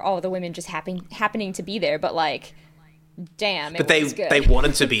 Sure, all the women just happening to be there, but like. Damn, but they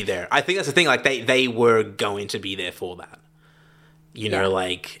wanted to be there. I think that's the thing. Like they were going to be there for that.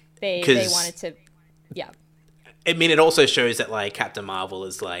 Like they wanted to. Yeah. I mean, it also shows that like Captain Marvel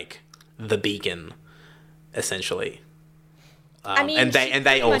is like the beacon, essentially. And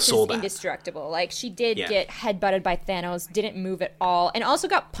they all saw that. Indestructible. Like she did get headbutted by Thanos, didn't move at all, and also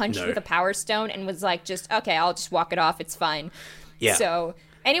got punched with a Power Stone, and was like, just okay, I'll just walk it off. It's fine. Yeah. So.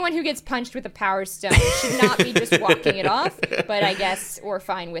 Anyone who gets punched with a Power Stone should not be just walking it off, but I guess we're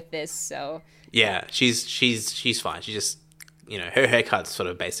fine with this, so... Yeah, she's fine. She just, her haircut sort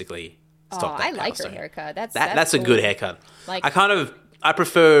of basically stopped that. I like her haircut. That's cool. A good haircut. Like, I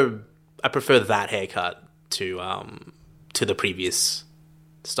prefer that haircut to the previous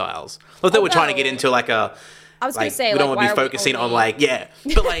styles. Not that we're trying to get into like a... I was going to say, we don't want to be focusing on but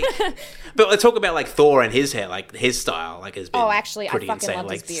like, but let's talk about like Thor and his hair, like his style, like has been actually, pretty I fucking insane. love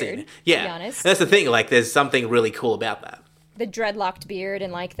Like, his beard. yeah, to be honest. And that's the thing. Like, there's something really cool about that. The dreadlocked beard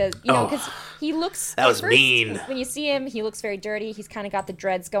and like the because he looks that was mean. When you see him, he looks very dirty. He's kind of got the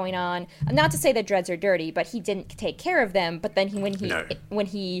dreads going on. Not to say that dreads are dirty, but he didn't take care of them. But then when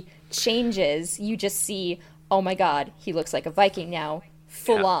he changes, you just see, oh my god, he looks like a Viking now,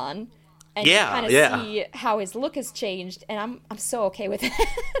 full on. And you kind of see how his look has changed, and I'm so okay with it.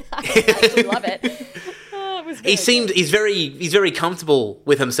 I actually love it. It was he's very comfortable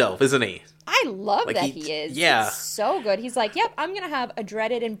with himself, isn't he? I love that he is. Yeah, it's so good. He's like, yep, I'm gonna have a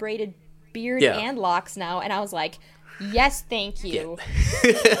dreaded and braided beard and locks now, and I was like, yes, thank you.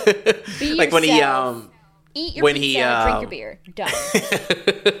 Be like yourself. Eat your pizza, drink your beer. Done.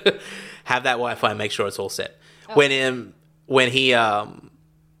 Have that Wi-Fi. Make sure it's all set. Oh.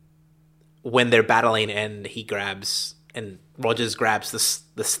 When they're battling and Rogers grabs the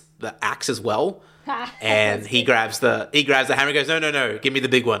axe as well, and he grabs the hammer and goes, no, give me the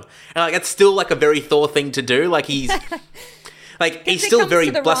big one. And like that's still like a very Thor thing to do. Like he's like he's still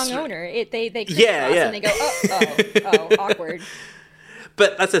very blustery. Wrong owner. They and they go oh awkward.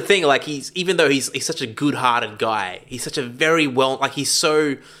 But that's the thing. Like even though he's such a good-hearted guy, he's such a very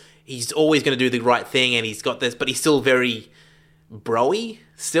he's always going to do the right thing, and he's got this, but he's still very bro-y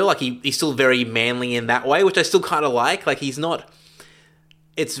still. Like he's still very manly in that way, which I still kind of like. Like he's not,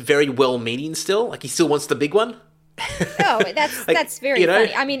 it's very well-meaning still. Like he still wants the big one. Oh, that's very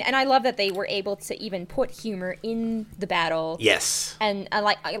funny. I mean, and I love that they were able to even put humor in the battle. Yes. And I'm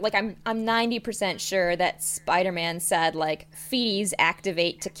 90% sure that Spider-Man said like feeties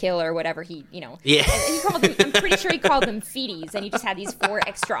activate to kill or whatever he. Yeah. And he called them. I'm pretty sure he called them feeties, and he just had these 4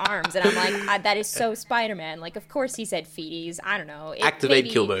 extra arms, and I'm like, that is so Spider-Man. Like, of course he said feeties. I don't know.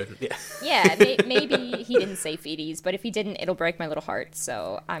 Activate Killmonger. Yeah. Yeah. Maybe he didn't say feeties, but if he didn't, it'll break my little heart.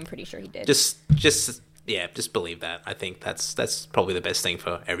 So I'm pretty sure he did. Just believe that. I think that's probably the best thing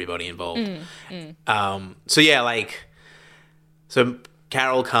for everybody involved. So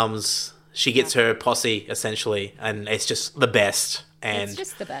Carol comes, she gets her posse essentially, and it's just the best. And it's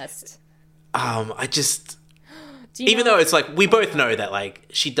just the best. Even though it's like we both know that like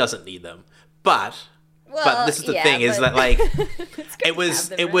she doesn't need them, but this is the thing is that like it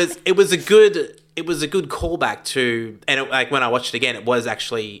was a good callback to, and like when I watched it again, it was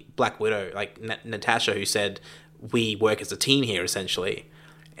actually Black Widow, like Natasha, who said we work as a team here essentially,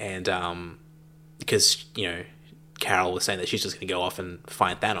 and because Carol was saying that she's just going to go off and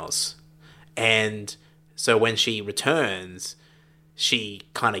find Thanos, and so when she returns, she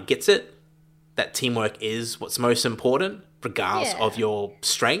kind of gets it that teamwork is what's most important, regardless of your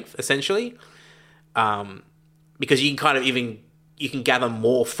strength, essentially. Because you can kind of you can gather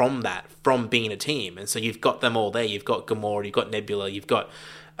more from that, from being a team. And so you've got them all there. You've got Gamora, you've got Nebula, you've got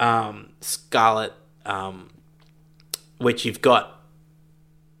Scarlet, which you've got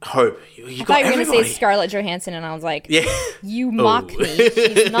Hope. I thought you were going to say Scarlett Johansson, and I was like, you mock me.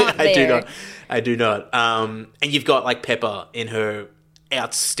 She's not there. I do not. And you've got like Pepper in her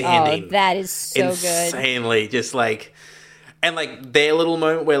outstanding. Oh, that is so insanely, just like, and like their little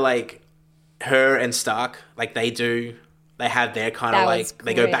moment where like her and Stark, like they have their kind of like,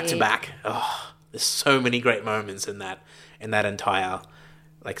 they go back to back. Oh, there's so many great moments in that entire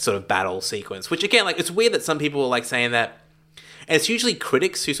like sort of battle sequence, which again, like, it's weird that some people are like saying that, and it's usually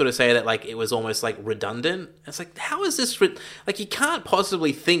critics who sort of say that like it was almost like redundant. It's like, how is this like, you can't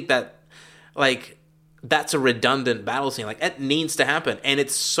possibly think that like that's a redundant battle scene. Like, it needs to happen, and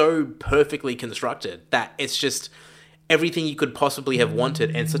it's so perfectly constructed that it's just everything you could possibly have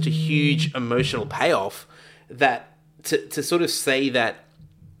wanted, and such a huge emotional payoff that to sort of say that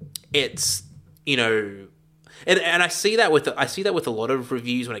it's, and I see that with a lot of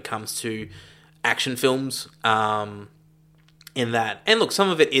reviews when it comes to action films, in that, and look, some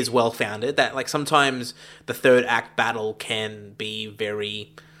of it is well founded, that like sometimes the third act battle can be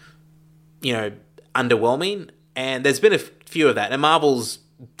very, underwhelming, and there's been a few of that, and Marvel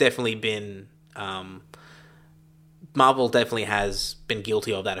definitely has been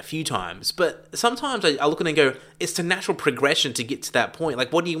guilty of that a few times. But sometimes I look at it and go, it's the natural progression to get to that point.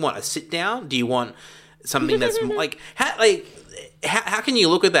 Like, what do you want? A sit down? Do you want something that's like how can you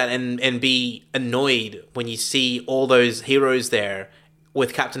look at that and be annoyed when you see all those heroes there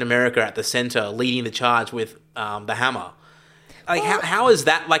with Captain America at the center leading the charge with the hammer? Like, how is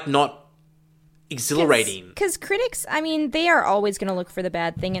that like not exhilarating? Because critics, I mean, they are always going to look for the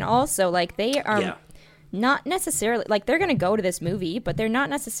bad thing, and also like they are not necessarily like, they're going to go to this movie, but they're not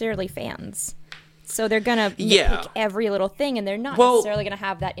necessarily fans. So they're going to pick every little thing, and they're not necessarily going to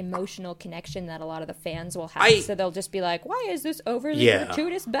have that emotional connection that a lot of the fans will have. So they'll just be like, why is this overly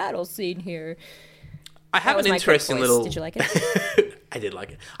gratuitous battle scene here? I have an interesting little... Did you like it? I did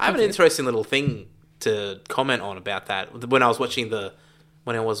like it. I have an interesting little thing to comment on about that when I was watching it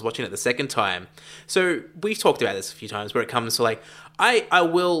the second time. So we've talked about this a few times where it comes to like, I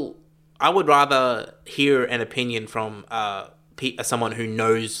would rather hear an opinion from someone who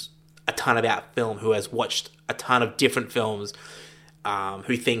knows a ton about film, who has watched a ton of different films,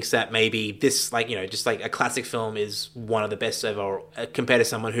 who thinks that maybe this, like, just like a classic film is one of the best ever, compared to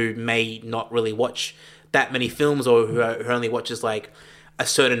someone who may not really watch that many films, or who only watches like a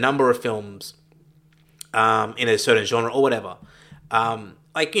certain number of films in a certain genre or whatever.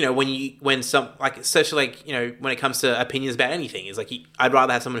 Like, especially like, when it comes to opinions about anything, is like, I'd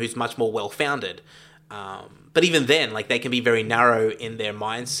rather have someone who's much more well-founded. But even then, like, they can be very narrow in their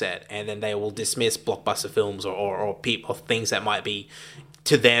mindset, and then they will dismiss blockbuster films or things that might be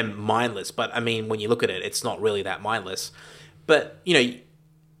to them mindless. But I mean, when you look at it, it's not really that mindless. But,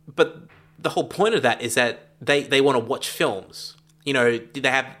 but the whole point of that is that they want to watch films. They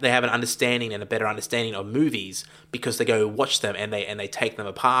have an understanding and a better understanding of movies because they go watch them, and they take them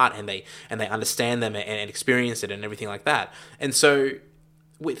apart, and they understand them and experience it and everything like that. And so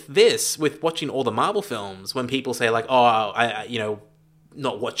with watching all the Marvel films, when people say like, oh, I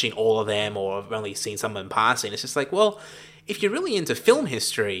not watching all of them, or I've only seen some of them passing, it's just like, well, if you're really into film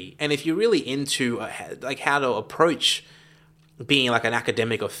history, and if you're really into like how to approach being like an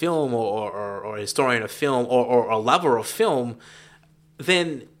academic of film, or a historian of film, or a lover of film,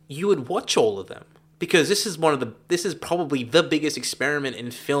 then you would watch all of them, because this is probably the biggest experiment in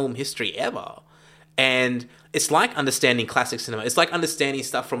film history ever. And it's like understanding classic cinema. It's like understanding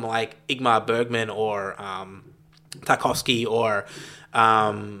stuff from like Ingmar Bergman or Tarkovsky or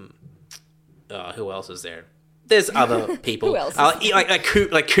who else is there? There's other people. Who else? Like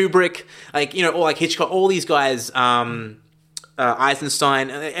Kubrick, or like Hitchcock. All these guys, Eisenstein,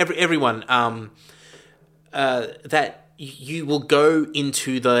 everyone. That you will go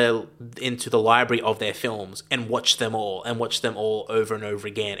into the library of their films and watch them all over and over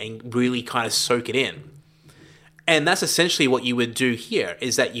again, and really kind of soak it in. And that's essentially what you would do here,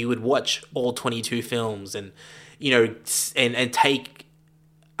 is that you would watch all 22 films and take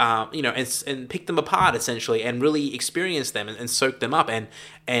and pick them apart essentially, and really experience them and soak them up and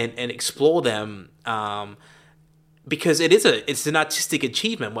explore them, because it's an artistic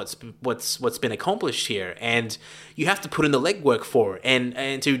achievement what's been accomplished here, and you have to put in the legwork for it,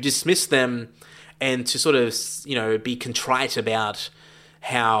 and to dismiss them and to sort of, be contrite about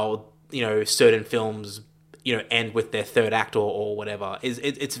how, certain films, end with their third act or whatever,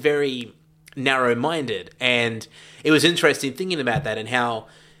 it's very narrow-minded. And it was interesting thinking about that and how,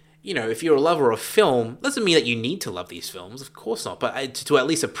 if you're a lover of film, doesn't mean that you need to love these films, of course not, but to at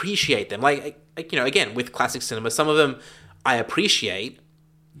least appreciate them. Like, again, with classic cinema, some of them I appreciate,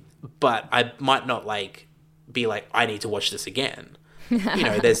 but I might not be like, I need to watch this again.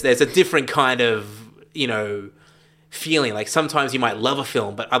 There's a different kind of, feeling. Like, sometimes you might love a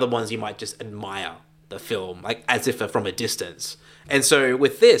film, but other ones you might just admire the film, like as if from a distance. And so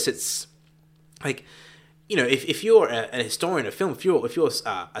with this, it's like, if you're a historian of film, if you're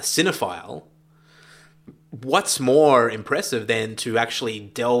a cinephile, what's more impressive than to actually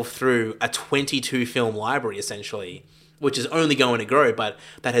delve through a 22 film library, essentially, which is only going to grow, but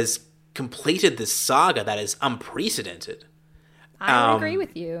that has completed this saga that is unprecedented. I would agree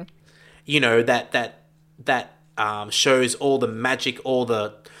with you. That shows all the magic, all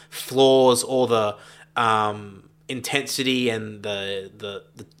the flaws, all the intensity and the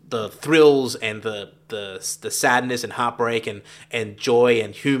thrills and the sadness and heartbreak and joy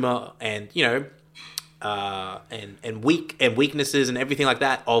and humor and and weaknesses and everything like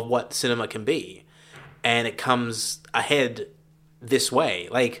that of what cinema can be, and it comes ahead this way.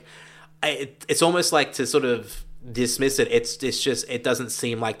 Like, it's almost like to sort of dismiss it. It's just, it doesn't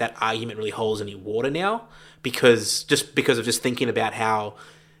seem like that argument really holds any water now, because of just thinking about how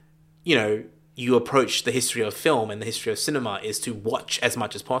you approach the history of film and the history of cinema is to watch as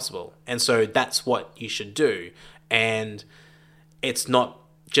much as possible. And so that's what you should do. And it's not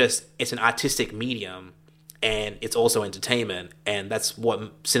just, it's an artistic medium, and it's also entertainment. And that's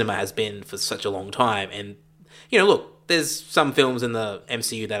what cinema has been for such a long time. And, look, there's some films in the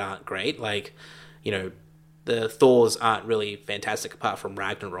MCU that aren't great. Like, the Thors aren't really fantastic apart from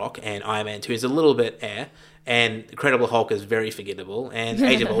Ragnarok, and Iron Man 2 is a little bit and Incredible Hulk is very forgettable, and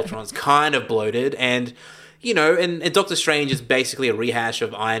Age of Ultron's kind of bloated, and and Doctor Strange is basically a rehash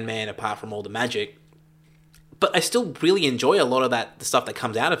of Iron Man apart from all the magic. But I still really enjoy a lot of the stuff that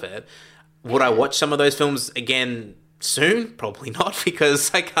comes out of it. Would I watch some of those films again soon? Probably not,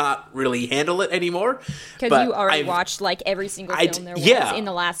 because I can't really handle it anymore. Because you already watched every single film there was in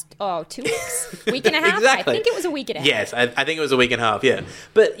the last 2 weeks, week and a half. Exactly. I think it was a week and a half. Yes, I think it was a week and a half. Yeah,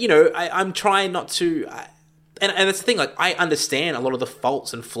 but I'm trying not to. And that's the thing. Like, I understand a lot of the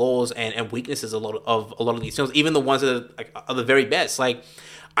faults and flaws and weaknesses of a lot of these films, even the ones that are the very best. Like,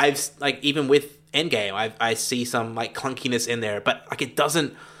 even with Endgame, I see some clunkiness in there, but it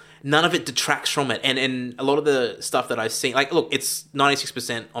doesn't. None of it detracts from it, and a lot of the stuff that I've seen, look, it's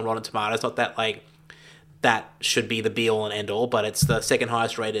 96% on Rotten Tomatoes. Not that that should be the be all and end all, but it's the second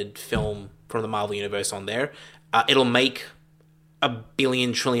highest rated film from the Marvel Universe on there. It'll make $1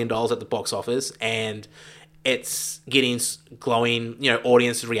 billion trillion at the box office, and it's getting glowing,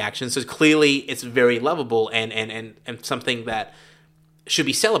 audience reactions. So clearly, it's very lovable and something that should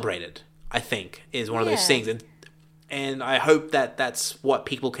be celebrated. I think is one of those things, and I hope that that's what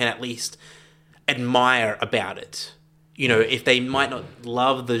people can at least admire about it. If they might not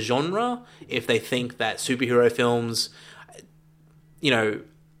love the genre, if they think that superhero films,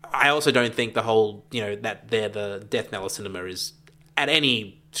 I also don't think the whole, that they're the death knell of cinema is at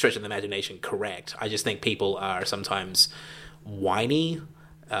any stretch of the imagination correct. I just think people are sometimes whiny,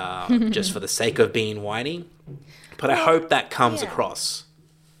 just for the sake of being whiny. But I hope that comes across.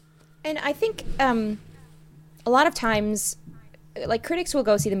 And I think a lot of times, critics will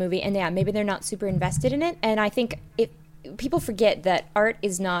go see the movie and maybe they're not super invested in it. And I think people forget that art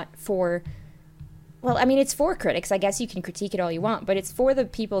is not for, it's for critics. I guess you can critique it all you want, but it's for the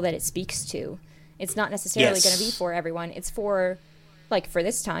people that it speaks to. It's not necessarily going to be for everyone. It's for, for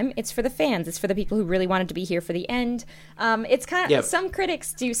this time, it's for the fans. It's for the people who really wanted to be here for the end. It's kind of, some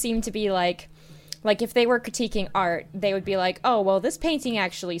critics do seem to be like if they were critiquing art, they would be like, oh, well, this painting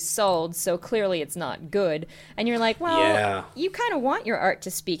actually sold, so clearly it's not good. And you're like, well, you kind of want your art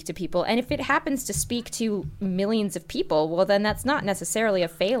to speak to people. And if it happens to speak to millions of people, well, then that's not necessarily a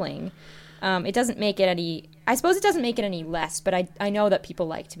failing. It doesn't make it any... I suppose it doesn't make it any less, but I know that people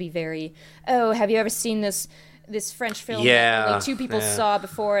like to be very, oh, have you ever seen this French film that only 2 people saw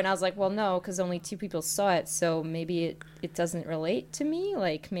before? And I was like, well, no, because only 2 people saw it, so maybe it doesn't relate to me.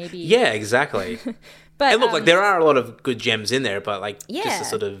 Maybe... Yeah, exactly. But and look, there are a lot of good gems in there, but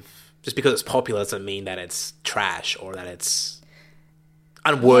just because it's popular doesn't mean that it's trash or that it's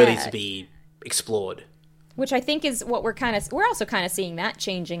unworthy to be explored. Which I think is what we're also kind of seeing that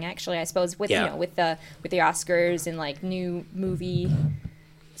changing, actually, I suppose, with with the Oscars and new movie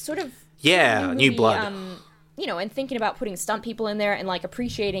sort of new blood. and thinking about putting stunt people in there and like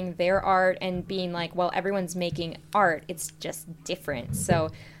appreciating their art and being like, well, everyone's making art. It's just different.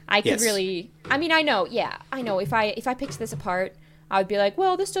 So I could really, I know if I picked this apart, I would be like,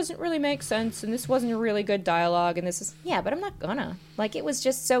 well, this doesn't really make sense, and this wasn't a really good dialogue, and this is, but I'm not gonna. Like, it was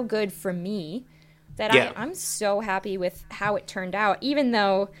just so good for me that I'm so happy with how it turned out, even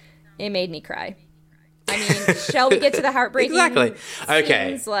though it made me cry. I mean, shall we get to the heartbreaking exactly. Okay.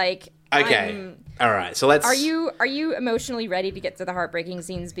 scenes? Like, okay. All right. So let's. Are you emotionally ready to get to the heartbreaking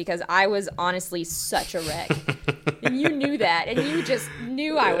scenes? Because I was honestly such a wreck, and you knew that, and you just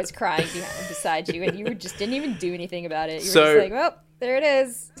knew I was crying beside you, and you just didn't even do anything about it. You were just like, well, there it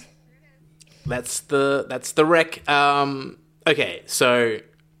is. That's the wreck. Okay. So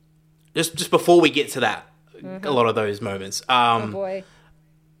just before we get to that, a lot of those moments. Oh boy.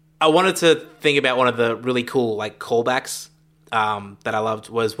 I wanted to think about one of the really cool like callbacks that I loved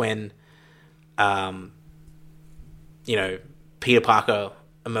was when, Peter Parker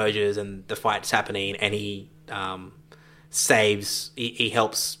emerges and the fight's happening, and he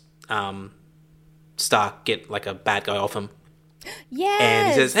helps Stark get like a bad guy off him. Yes. And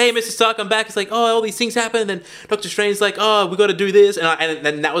he says, "Hey, Mr. Stark, I'm back." It's like, "Oh, all these things happen." And then Doctor Strange's like, "Oh, we got to do this," and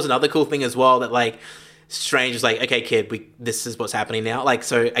then that was another cool thing as well, that like Strange is like, "Okay, kid, this is what's happening now." Like,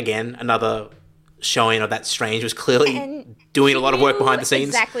 so again, another showing of that Strange was clearly doing a lot of work behind the scenes,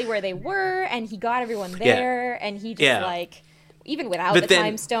 exactly where they were, and he got everyone there, and he just like, even without the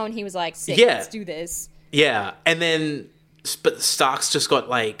time stone, he was like, "Sick, let's do this." Yeah, and then but Stark's just got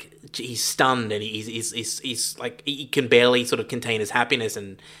like, he's stunned, and he's like, he can barely sort of contain his happiness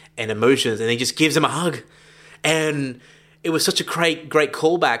and emotions, and he just gives him a hug, and it was such a great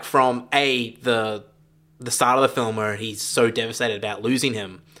callback from the start of the film where he's so devastated about losing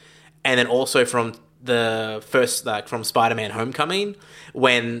him, and then also from the first, like from Spider-Man Homecoming,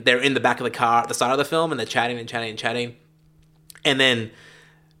 when they're in the back of the car at the start of the film and they're chatting, and then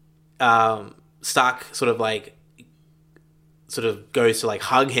Stark sort of goes to like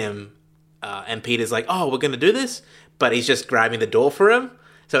hug him, and Peter's like, "Oh, we're gonna do this," but he's just grabbing the door for him,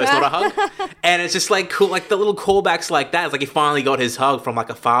 so it's not a hug. And it's just like cool, like the little callbacks like that. It's like he finally got his hug from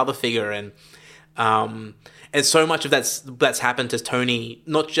like a father figure, and so much of that's happened to Tony,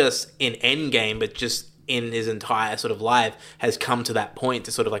 not just in Endgame, but just in his entire sort of life, has come to that point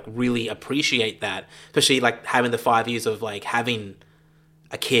to sort of like really appreciate that, especially like having the 5 years of like having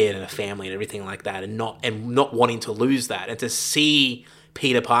a kid and a family and everything like that, and not wanting to lose that, and to see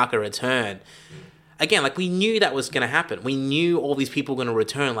Peter Parker return again, like we knew that was going to happen. We knew all these people were going to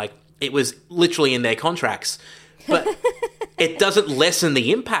return. Like it was literally in their contracts, but it doesn't lessen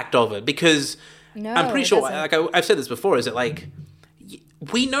the impact of it, because I'm pretty sure, like I've said this before, is that like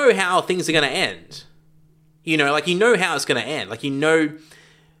we know how things are going to end. Like you know how it's going to end. Like you know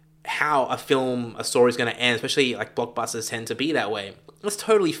how a story is going to end, especially like blockbusters tend to be that way. That's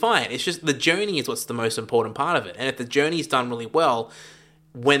totally fine. It's just the journey is what's the most important part of it. And if the journey is done really well,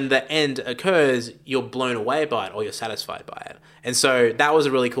 when the end occurs, you're blown away by it or you're satisfied by it. And so that was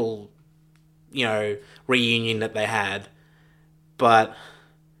a really cool, reunion that they had. But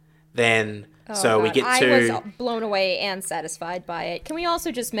then, we get to... I was blown away and satisfied by it. Can we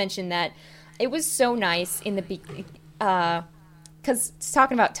also just mention that it was so nice in the because it's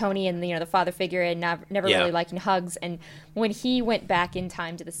talking about Tony and the father figure and never really liking hugs, and when he went back in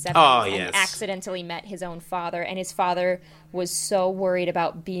time to the 70s and accidentally met his own father, and his father was so worried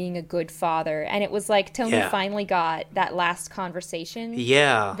about being a good father, and it was like Tony finally got that last conversation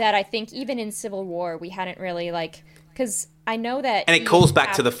that I think even in Civil War we hadn't really because I know that, and it calls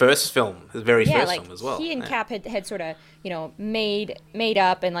back to the first film, the very first film as well. He and Cap had sort of made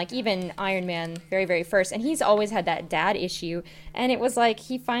up, and even Iron Man very, very first, and he's always had that dad issue, and it was like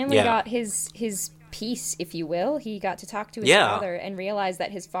he finally got his peace, if you will. He got to talk to his father and realize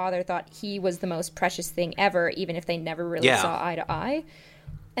that his father thought he was the most precious thing ever, even if they never really saw eye to eye,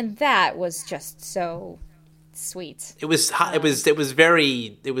 and that was just so sweet. It was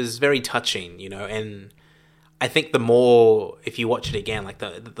very touching, and I think the more, if you watch it again, like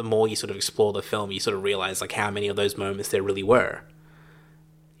the more you sort of explore the film, you sort of realize like how many of those moments there really were.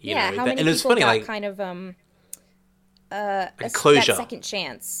 How many people got kind of closure, that second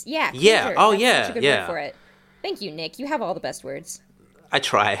chance. Yeah. Closure. Yeah. Oh, That's such a good word for it. Thank you, Nick. You have all the best words. I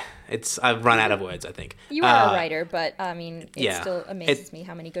try. I've run out of words, I think. You are a writer, but I mean, it still amazes me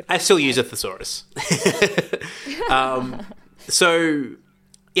how many good words I still use a thesaurus. So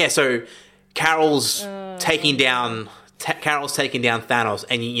Carol's taking down Carol's taking down Thanos,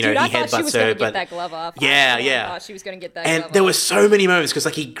 and you know Dude, I he thought she headbutts was her, gonna but get that glove off. Yeah, I thought she was gonna get that and glove there off. were so many moments because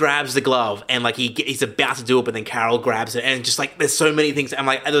like he grabs the glove and like he's about to do it, but then Carol grabs it, and just like there's so many things. I'm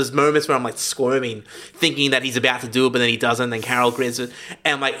like, there's moments where I'm like squirming, thinking that he's about to do it, but then he doesn't. Then Carol grabs it,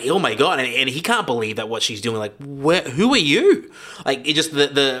 and I'm like, oh my god! And he can't believe that what she's doing. Like, who are you? Like, it just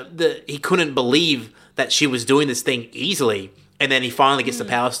the he couldn't believe that she was doing this thing easily. And then he finally gets the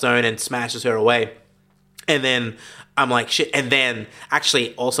Power Stone and smashes her away. And then I'm like, shit. And then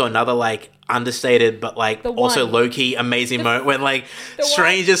actually also another like understated but like also low-key amazing moment when like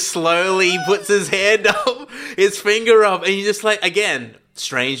Strange just slowly puts his hand up, his finger up, and you just like, again,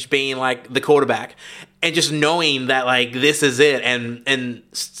 Strange being like the quarterback and just knowing that like this is it, and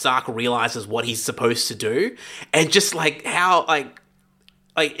Stark realizes what he's supposed to do, and just like how like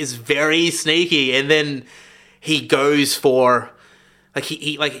is very sneaky, and then he goes for like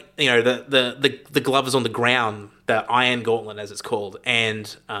he like, you know, the glove is on the ground, the Iron Gauntlet as it's called,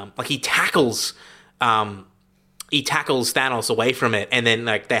 and like he tackles Thanos away from it, and then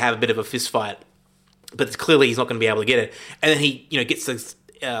like they have a bit of a fist fight, but it's clearly he's not going to be able to get it, and then he, you know, gets the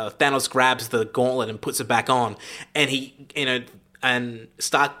Thanos grabs the gauntlet and puts it back on, and he, you know, and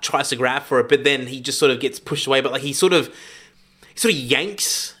Stark tries to grab for it, but then he just sort of gets pushed away, but like he sort of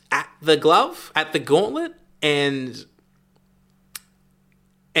yanks at the glove, at the gauntlet, and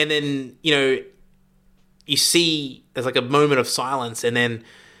then, you know, you see there's like a moment of silence, and then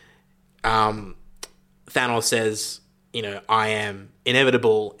Thanos says, you know, I am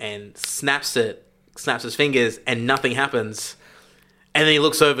inevitable, and snaps his fingers, and nothing happens. And then he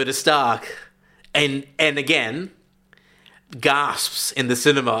looks over to Stark, and again gasps in the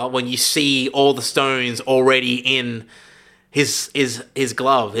cinema when you see all the stones already in his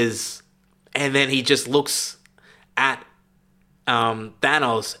glove, and then he just looks at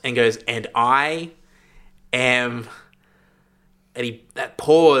Thanos and goes, and I am, and he that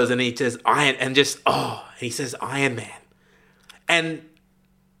pause, and he says Iron, and just and he says Iron Man, and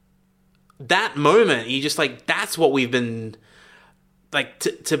that moment you just like, that's what we've been like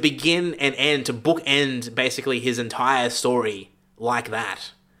to begin and end, to bookend basically his entire story like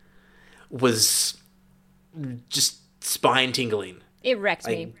that, was just spine tingling. It wrecked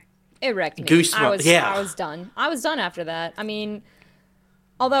me. It wrecked me. Goosebumps. I was done. I was done after that. I mean,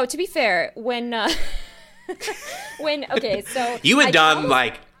 although to be fair, when okay, so you were done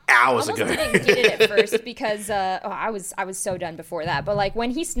like hours ago. ago. I didn't get it at first because I was so done before that. But like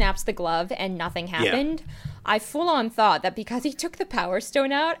when he snaps the glove and nothing happened, I full on thought that because he took the Power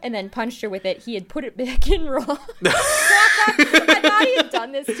Stone out and then punched her with it, he had put it back in wrong. So I thought he had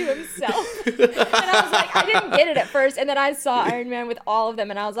done this to himself. And I was like, I didn't get it at first. And then I saw Iron Man with all of them,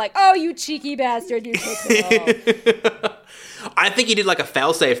 and I was like, oh, you cheeky bastard, you took them all. I think he did like a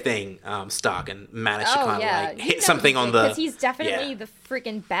failsafe thing, Stark, and managed to kind of like hit something on the... Because he's definitely the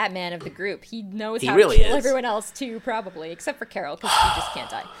freaking Batman of the group. He knows how really to kill is. Everyone else too, probably, except for Carol, because she just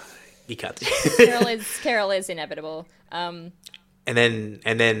can't die. He can't. Carol is inevitable. And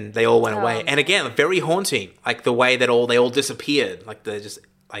then they all went away, and again, very haunting, like the way that they all disappeared, like they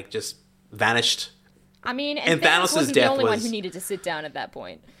just vanished. I mean, and Thanos wasn't the only one who needed to sit down at that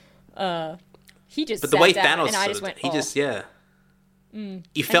point. He just. But the way Thanos, and I just went,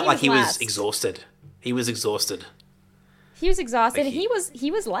 You felt like he was exhausted. He was exhausted. He was exhausted. Like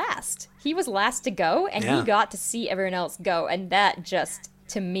he was last. He was last to go, and he got to see everyone else go, and that just,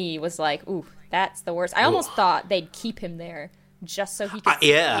 to me, was like, ooh, that's the worst. I almost thought they'd keep him there just so he could see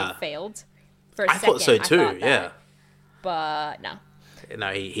he had failed. For a second, thought so too. But no.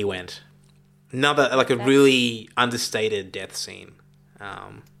 No, he went. Another a really understated death scene.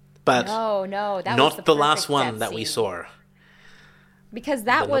 But no, that not was the last one that we saw. Because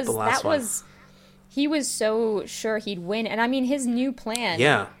he was so sure he'd win, and I mean his new plan.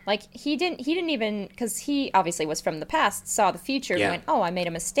 Yeah. Like he didn't even, because he obviously was from the past, saw the future, and went, oh, I made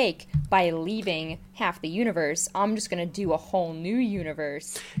a mistake by leaving half the universe. I'm just gonna do a whole new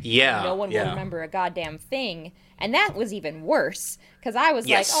universe. Yeah. No one will remember a goddamn thing. And that was even worse, because I was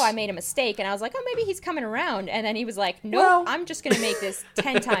like, oh, I made a mistake, and I was like, oh, maybe he's coming around, and then he was like, nope, I'm just gonna make this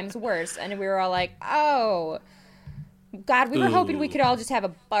 10 times worse, and we were all like, oh. God, we were hoping we could all just have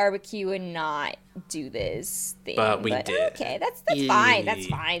a barbecue and not do this thing. But we did. Okay, that's fine. That's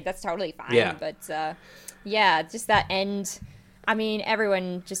fine. That's totally fine. Yeah. But, just that end. I mean,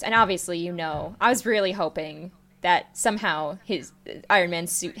 everyone just... And obviously, I was really hoping that somehow his Iron Man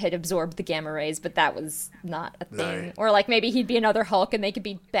suit had absorbed the gamma rays, but that was not a thing. No. Or, like, maybe he'd be another Hulk and they could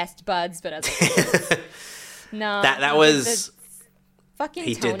be best buds, but I was like... no. That was...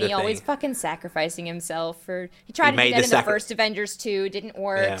 Fucking Tony always fucking sacrificing himself. He tried to do that in the first Avengers 2, didn't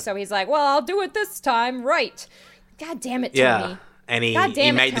work, so he's like, well, I'll do it this time, right. God damn it, Tony. Yeah, and he made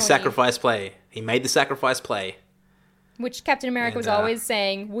the Tony. sacrifice play. He made the sacrifice play. Which Captain America was always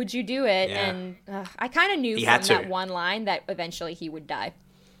saying, would you do it? Yeah. And I kind of knew He from had to. that one line that eventually he would die.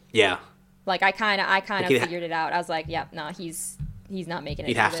 Yeah. Like, I kind of he'd figured it out. I was like, yep, no, he's not making it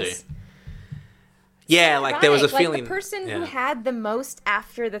He'd through have this. to. Yeah, like there was a feeling. Like, the person yeah. who had the most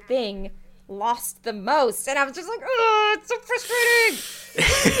after the thing lost the most. And I was just like, oh, it's so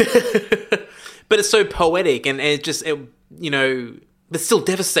frustrating. But it's so poetic and but still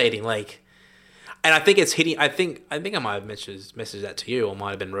devastating. Like, and I think it's hitting. I think I might have messaged that to you, or might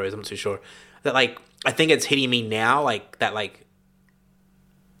have been Rose. I'm not too sure. That like I think it's hitting me now. Like that. Like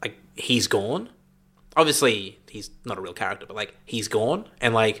he's gone. Obviously, he's not a real character, but like he's gone,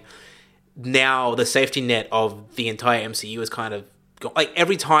 and like now the safety net of the entire MCU is kind of gone. Like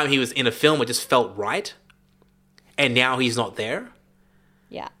every time he was in a film, it just felt right, and now he's not there.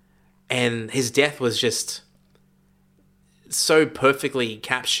 Yeah. And his death was just so perfectly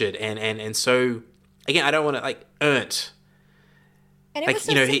captured and so, again, I don't want to, like, earned. And it like, was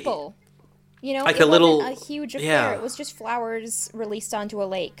so simple. Like it a little... wasn't a huge affair. Yeah. It was just flowers released onto a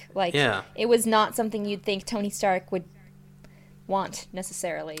lake. Like, Yeah. it was not something you'd think Tony Stark would want,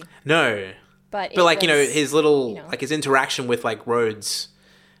 necessarily. No. But like, was, his little... you know. Like, his interaction with, like, Rhodes.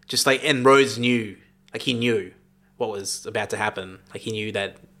 Just, like... And Rhodes knew. Like, he knew what was about to happen. Like, he knew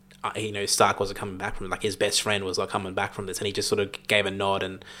that... Stark wasn't coming back from it. Like, his best friend was, like, coming back from this, and he just sort of gave a nod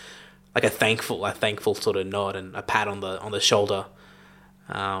and, like, a thankful sort of nod and a pat on the shoulder.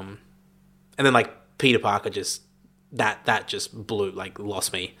 And then, like, Peter Parker just that just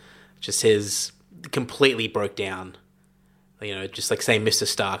lost me. Just his completely broke down. Just like saying Mr.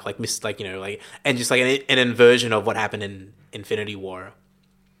 Stark, and just like an inversion of what happened in Infinity War.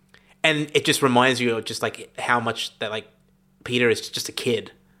 And it just reminds you of just like how much that like Peter is just a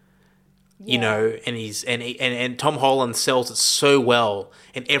kid. Yeah. And he's and Tom Holland sells it so well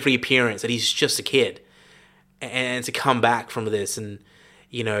in every appearance that he's just a kid, and to come back from this, and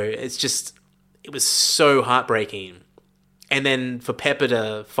it was so heartbreaking, and then for Pepper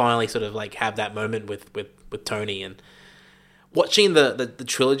to finally sort of like have that moment with Tony, and watching the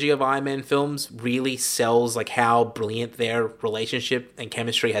trilogy of Iron Man films really sells like how brilliant their relationship and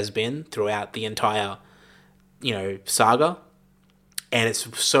chemistry has been throughout the entire saga. And it's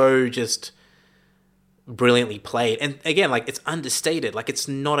so just brilliantly played. And again, like, it's understated. Like, it's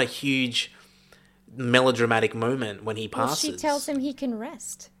not a huge melodramatic moment when he passes. Well, she tells him he can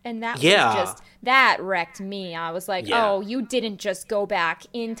rest. And that Yeah. was just... That wrecked me. I was like, Yeah. oh, you didn't just go back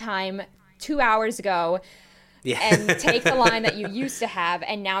in time 2 hours ago Yeah. and take the line that you used to have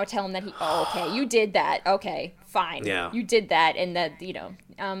and now tell him that he... Oh, okay, you did that. Okay, fine. Yeah. You did that, and that,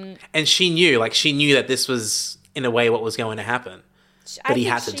 And she knew that this was, in a way, what was going to happen. But he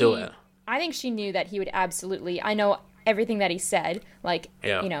had to do it. I think she knew that he would absolutely... I know everything that he said. Like,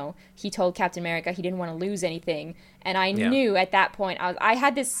 Yeah. he told Captain America he didn't want to lose anything. And I knew at that point... I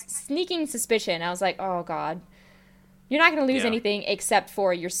had this sneaking suspicion. I was like, oh, God. You're not going to lose anything except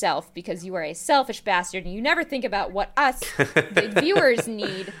for yourself, because you are a selfish bastard and you never think about what us, the viewers,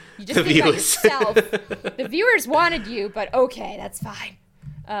 need. You just think about yourself. The viewers wanted you, but okay, that's fine.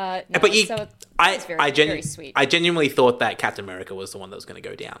 No, But so very sweet. I genuinely thought that Captain America was the one that was going to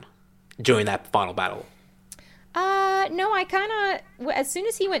go down during that final battle. No, I kind of... As soon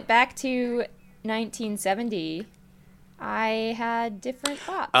as he went back to 1970, I had different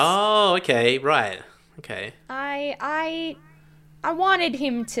thoughts. Oh, okay, right. Okay. I wanted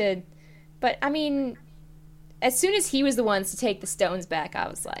him to... But, I mean, as soon as he was the ones to take the stones back, I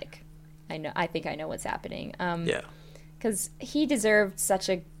was like, I think I know what's happening. Yeah. Because he deserved such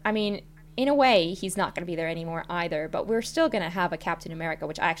a... I mean, in a way, he's not going to be there anymore either, but we're still going to have a Captain America,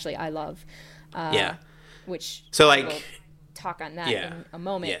 which I love. Yeah. Which... So, like... We'll talk on that Yeah. in a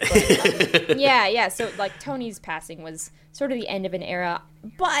moment. Yeah. But, so, like, Tony's passing was sort of the end of an era,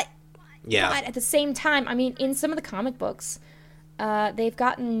 but at the same time, I mean, in some of the comic books, they've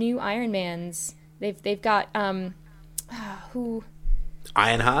gotten new Iron Mans. They've got, who...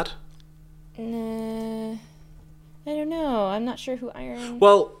 Ironheart? I don't know. I'm not sure who Iron...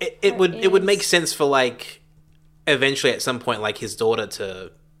 Well, it would make sense for, like, eventually at some point, like, his daughter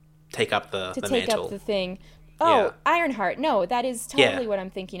to take up the take mantle. up the thing. Oh, Yeah. Ironheart. No, that is totally what I'm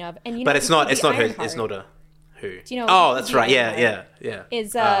thinking of. And But it's not her. Ironheart It's not a who. Do you know Oh, who that's the right. Ironheart Yeah.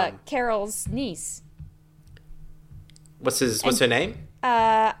 is Carol's niece. What's her name?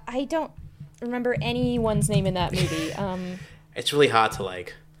 I don't remember anyone's name in that movie. It's really hard to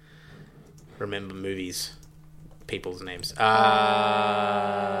like remember people's names.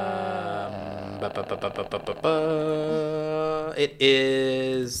 It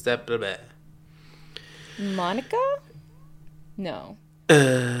is that. Monica? No.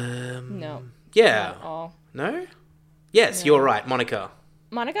 No. Yeah. Not at all. No? Yes, you're right. Monica.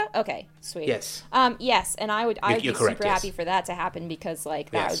 Monica? Okay, sweet. Yes. Yes, and I would be correct, super yes. happy for that to happen because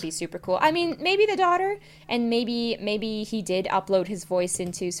like that Yes. would be super cool. I mean, maybe the daughter, and maybe he did upload his voice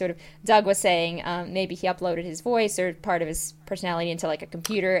into sort of. Doug was saying maybe he uploaded his voice or part of his personality into like a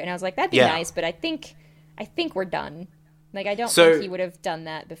computer, and I was like that'd be Yeah. nice, but I think we're done. Like I don't So- think he would have done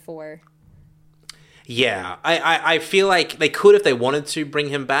that before. Yeah. I feel like they could if they wanted to bring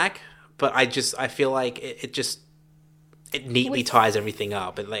him back, but I feel like it neatly ties everything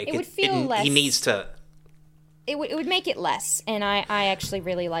up. And like it would feel less. He needs to. It would make it less, and I actually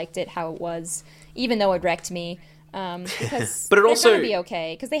really liked it how it was, even though it wrecked me. Because But it they're also- gonna be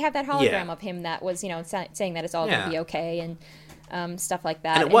okay because they have that hologram Yeah. of him that was saying that it's all Yeah. gonna be okay and stuff like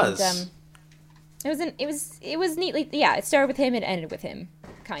that. And it was. It was neatly. Yeah, it started with him and ended with him,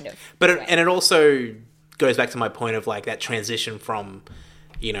 kind of. But in a way. it also goes back to my point of like that transition from,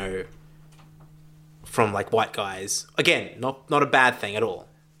 from like white guys again, not a bad thing at all,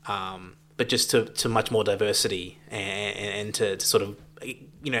 but just to much more diversity and to sort of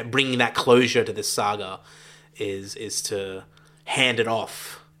bringing that closure to this saga is to hand it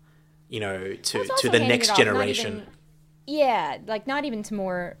off, to It's also the handing next it off, not generation. even- yeah, like not even to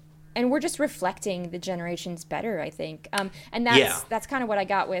more, and we're just reflecting the generations better, I think. And that's kind of what I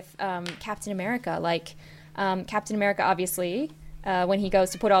got with Captain America. Like Captain America, obviously, when he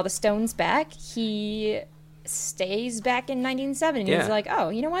goes to put all the stones back, he stays back in 1970. Yeah. He's like, oh,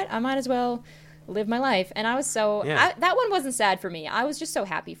 you know what? I might as well live my life. And I was that one wasn't sad for me. I was just so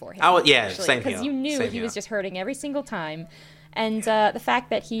happy for him. Same here. Because you knew Same he here. was just hurting every single time. And the fact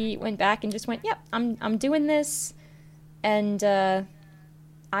that he went back and just went, yep, I'm doing this. And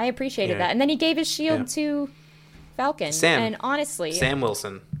I appreciated that. And then he gave his shield to Falcon. Sam. And honestly, Sam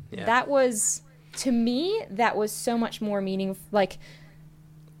Wilson. Yeah. that was, to me, that was so much more meaningful. Like,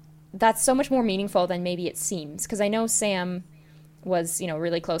 that's so much more meaningful than maybe it seems. Because I know Sam was, a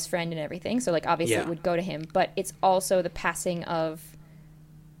really close friend and everything. So, like, obviously it would go to him. But it's also the passing of,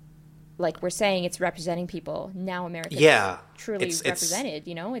 like we're saying, it's representing people. Now America's truly represented,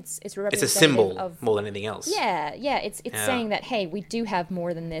 It's representative It's a symbol of, more than anything else. Yeah, it's saying that, hey, we do have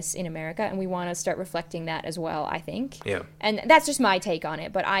more than this in America, and we want to start reflecting that as well, I think. Yeah. And that's just my take on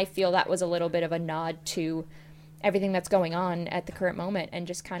it, but I feel that was a little bit of a nod to everything that's going on at the current moment, and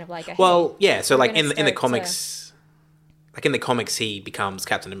just kind of like a, Well, hey, yeah, so we're like gonna in the start to- comics, he becomes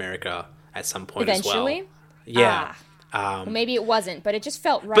Captain America at some point Eventually? as well. Yeah. Well, maybe it wasn't, but it just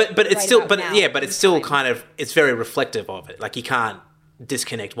felt right. But it's right still about now but in it's still time. kind of, it's very reflective of it. Like you can't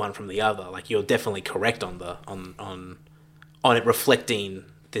disconnect one from the other. Like you're definitely correct on the on it reflecting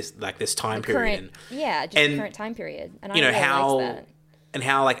this time period. Current, and current time period. And I you know really how liked that. and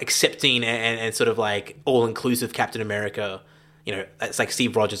how like accepting and sort of like all inclusive Captain America, it's like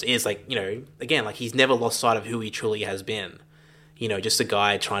Steve Rogers is like, again, like he's never lost sight of who he truly has been. Just a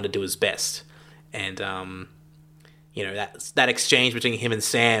guy trying to do his best. And that exchange between him and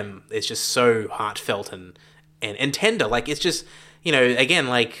Sam is just so heartfelt and tender. Like it's just, again,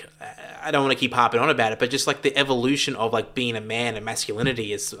 like I don't want to keep harping on about it, but just like the evolution of like being a man and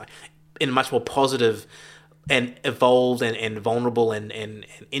masculinity is like in a much more positive and evolved and vulnerable and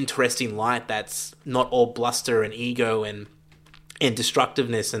interesting light. That's not all bluster and ego and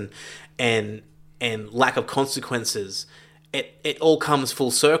destructiveness and lack of consequences. It all comes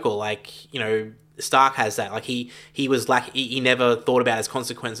full circle. Like, Stark has that. Like he was like he never thought about his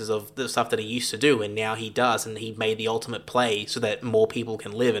consequences of the stuff that he used to do, and now he does, and he made the ultimate play so that more people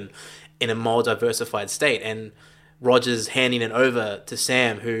can live in a more diversified state. And Rogers handing it over to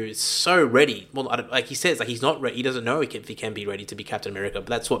Sam, who's so ready. Well, like he says, like he's not ready. He doesn't know if he can be ready to be Captain America, but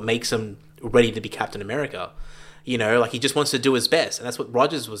that's what makes him ready to be Captain America. Like he just wants to do his best, and that's what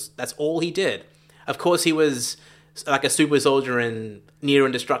Rogers was. That's all he did. Of course, he was like a super soldier and near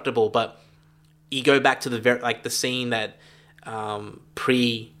indestructible, but you go back to the scene that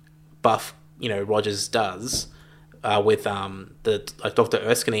pre-buff, Rogers does with Dr.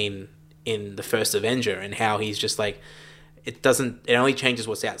 Erskine in the first Avenger, and how he's just like it only changes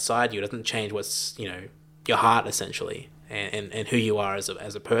what's outside you. It doesn't change what's your heart essentially, and who you are as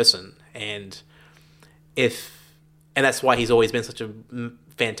a person, and that's why he's always been such a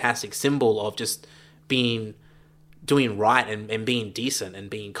fantastic symbol of just doing right and being decent and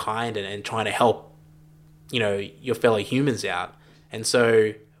being kind and trying to help, your fellow humans out. And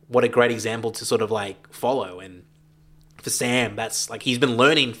so what a great example to sort of like follow. And for Sam, that's like, he's been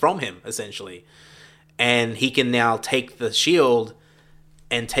learning from him essentially. And he can now take the shield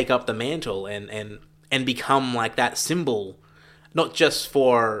and take up the mantle and become like that symbol, not just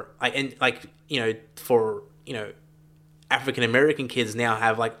for, for African American kids now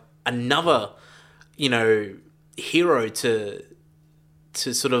have like another hero to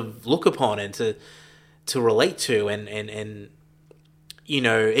sort of look upon and to relate to, and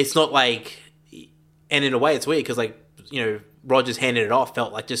it's not like, and in a way it's weird because like Rogers handing it off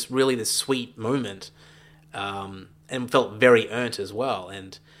felt like just really this sweet moment, and felt very earned as well,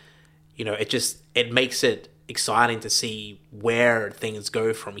 and it makes it exciting to see where things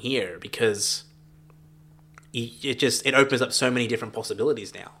go from here, because it opens up so many different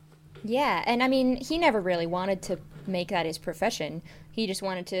possibilities now. Yeah, and I mean, he never really wanted to make that his profession. He just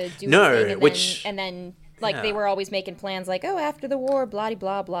wanted to do his thing, and then they were always making plans like, oh, after the war, blah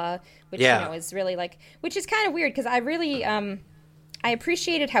blah blah, which is really like, which is kind of weird because I really I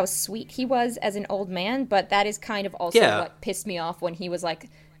appreciated how sweet he was as an old man, but that is kind of also what pissed me off when he was like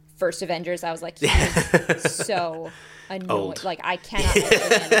first Avengers. I was like, he is so annoying. Old. Like, I cannot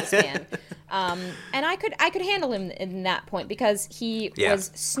stand this man. And I could handle him in that point because he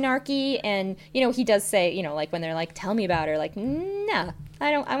was snarky, and he does say, like when they're like, tell me about her, like, nah,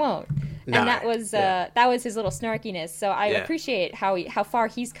 I won't. No, and that was his little snarkiness. So I appreciate how far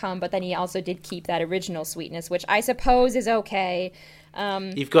he's come, but then he also did keep that original sweetness, which I suppose is okay.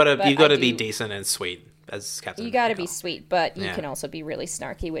 You've got to be decent and sweet as Captain. You got to be sweet, but you can also be really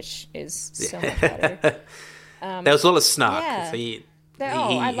snarky, which is so much better. There was a lot of snark. Yeah. So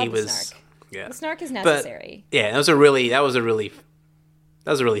I love the snark. Yeah. The snark is necessary. But, that was a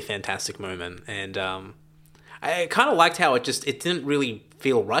really fantastic moment, and I kind of liked how it didn't really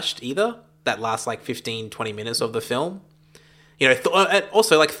feel rushed either. That last like 15-20 minutes of the film,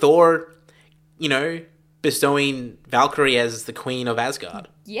 also like Thor, bestowing Valkyrie as the Queen of Asgard.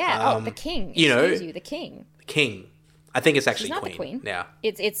 Yeah, the king. Excuse you, the king. The king. I think it's actually She's not Queen. the queen. Yeah,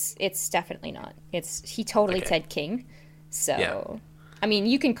 it's definitely not. He totally said king. So, I mean,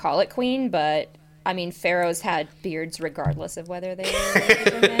 you can call it queen, but I mean, pharaohs had beards regardless of whether they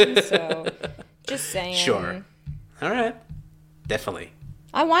were men. So, just saying. Sure. All right. Definitely.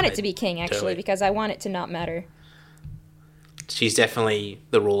 I want it to be king actually because I want it to not matter. She's definitely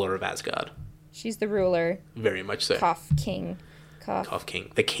the ruler of Asgard. She's the ruler. Very much so. Cough king. Cough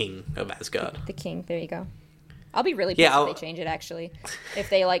king. The king of Asgard. The king. There you go. I'll be really pissed if they change it, actually. If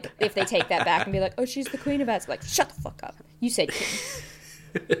they take that back and be like, oh, she's the queen of Asgard. Like, shut the fuck up. You said king.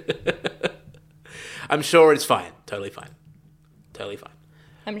 I'm sure it's fine. Totally fine.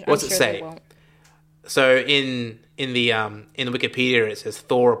 What's it sure say? They won't. So in the Wikipedia it says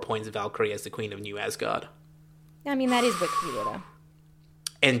Thor appoints Valkyrie as the Queen of New Asgard. I mean, that is Wikipedia, though.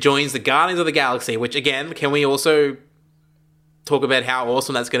 And joins the Guardians of the Galaxy, which again, can we also talk about how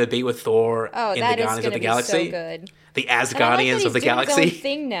awesome that's going to be with Thor in the Guardians of the Galaxy? So good. The Asgardians of the Galaxy. His own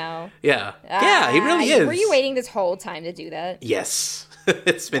thing now. Yeah. Yeah, he really is. Were you waiting this whole time to do that? Yes.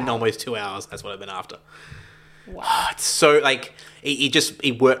 It's been almost 2 hours. That's what I've been after. Wow. It's so, like,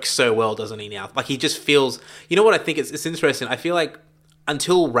 he works so well, doesn't he, now? Like, he just feels... You know what I think? It's interesting. I feel like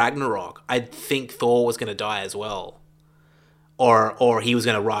until Ragnarok, I think Thor was going to die as well. Or he was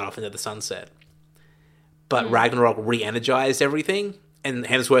going to ride off into the sunset. But Ragnarok re-energized everything. And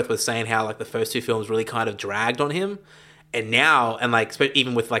Hemsworth was saying how, like, the first two films really kind of dragged on him. And now, and, like,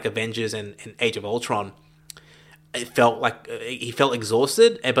 even with, like, Avengers and Age of Ultron, it felt like he felt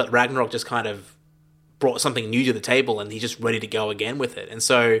exhausted. But Ragnarok just kind of brought something new to the table, and he's just ready to go again with it. And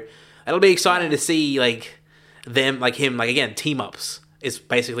so it'll be exciting to see, like, them, like him, like, again, team-ups is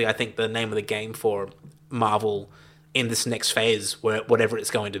basically, I think, the name of the game for Marvel in this next phase, whatever it's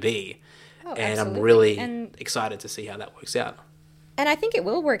going to be. Oh, and absolutely. I'm really excited to see how that works out. And I think it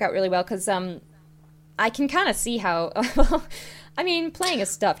will work out really well, because I can kind of see how... I mean, playing a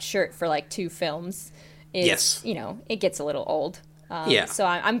stuffed shirt for, like, 2 films is, it gets a little old. So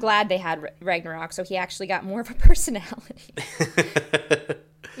I'm glad they had Ragnarok, so he actually got more of a personality.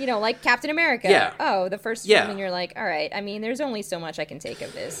 Like Captain America. Yeah. Oh, the first film, and you're like, all right, I mean, there's only so much I can take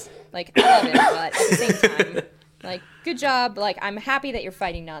of this. Like, I love it, but at the same time, like, good job. Like, I'm happy that you're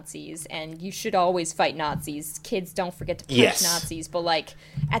fighting Nazis, and you should always fight Nazis. Kids, don't forget to punch Nazis, but, like,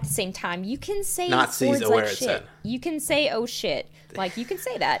 at the same time, you can say Nazis words are like where it's shit. at. You can say, oh, shit. Like, you can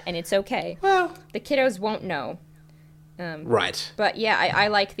say that, and it's okay. Well, the kiddos won't know. Right. But yeah, I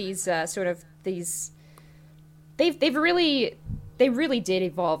like these they really did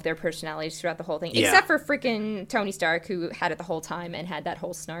evolve their personalities throughout the whole thing. Yeah. Except for freaking Tony Stark, who had it the whole time and had that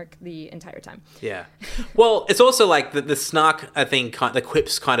whole snark the entire time. Yeah. Well, it's also like the snark, I think, the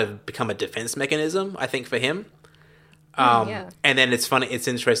quips kind of become a defense mechanism, I think, for him. And then it's funny, it's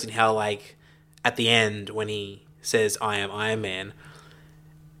interesting how, like, at the end, when he says, I am Iron Man,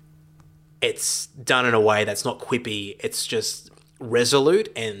 it's done in a way that's not quippy. It's just resolute,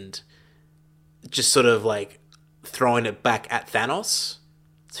 and just sort of like throwing it back at Thanos.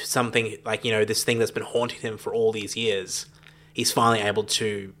 Something like, you know, this thing that's been haunting him for all these years. He's finally able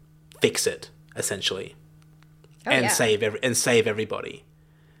to fix it, essentially, save everybody.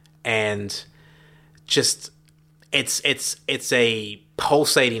 And just it's a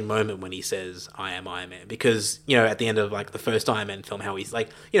pulsating moment when he says, "I am Iron Man," because, you know, at the end of like the first Iron Man film, how he's like,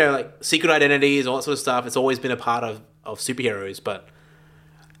 you know, like secret identities, all that sort of stuff. It's always been a part of superheroes, but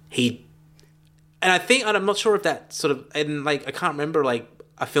I'm not sure if that sort of, and like I can't remember like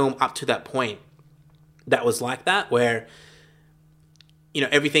a film up to that point that was like that, where, you know,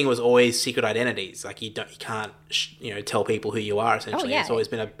 everything was always secret identities. Like you can't tell people who you are, essentially. It's always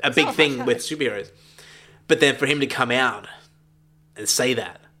been a big thing with superheroes. But then for him to come out and say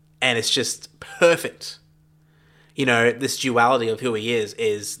that, and it's just perfect. You know, this duality of who he is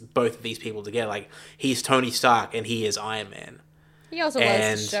both of these people together. Like, he's Tony Stark and he is Iron Man. He also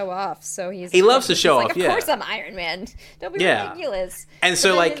loves to show off, so he loves to show off. Of course, I'm Iron Man. Don't be ridiculous. And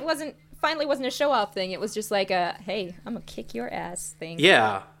so like, it wasn't a show off thing. It was just like a, hey, I'm gonna kick your ass thing.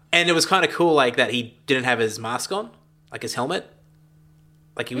 Yeah, and it was kind of cool, like that he didn't have his mask on, like his helmet.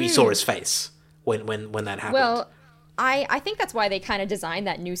 Like we saw his face when that happened. Well, I think that's why they kind of designed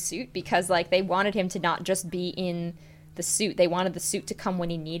that new suit, because like they wanted him to not just be in the suit. They wanted the suit to come when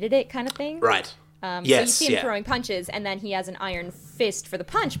he needed it, kind of thing. Right. So you see him throwing punches, and then he has an iron fist for the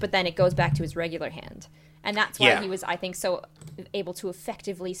punch, but then it goes back to his regular hand. And that's why he was, I think, so able to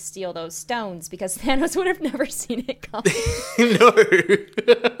effectively steal those stones, because Thanos would have never seen it coming. No.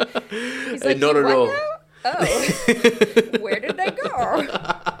 He's like, not at all. Now? Oh. Where did they go?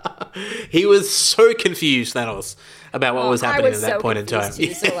 He was so confused, Thanos, about what was happening at that point in time.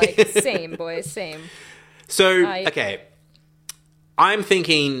 Too, so like, same, boys, same. So, okay. I'm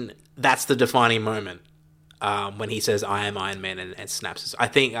thinking that's the defining moment when he says, "I am Iron Man," and snaps his. I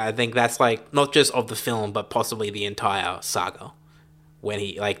think that's like not just of the film, but possibly the entire saga. When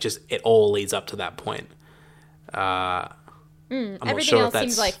he like just it all leads up to that point. Everything else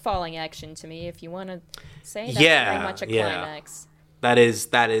seems like falling action to me. If you want to say, that's very much a climax. That is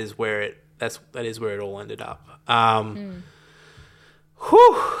where it all ended up.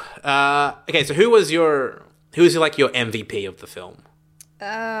 Okay, so who was your MVP of the film?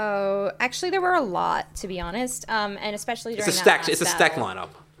 Oh, actually, there were a lot, to be honest, and especially during it's a stacked lineup.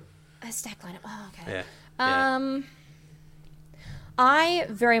 A stacked lineup. Oh, okay. Yeah. I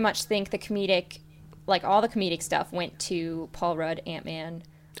very much think the comedic, like all the comedic stuff, went to Paul Rudd, Ant-Man.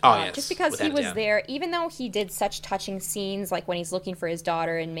 Yes. Just because he was there, even though he did such touching scenes, like when he's looking for his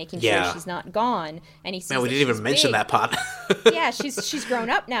daughter and making sure she's not gone, and he sees we didn't even mention that part. Yeah, she's grown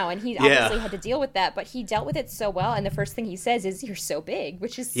up now, and he obviously had to deal with that, but he dealt with it so well, and the first thing he says is, "You're so big,"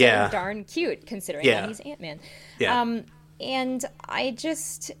 which is so darn cute, considering that he's Ant-Man. Yeah. And I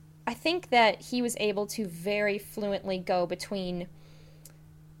think that he was able to very fluently go between...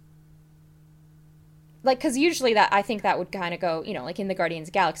 Like, because usually I think that would kind of go, you know, like in the Guardians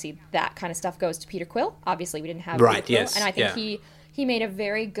of the Galaxy, that kind of stuff goes to Peter Quill. Obviously, we didn't have Peter Quill. Yes, and I think he made a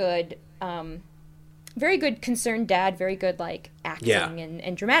very good concerned dad, very good, like, acting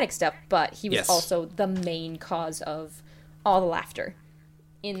and dramatic stuff, but he was also the main cause of all the laughter.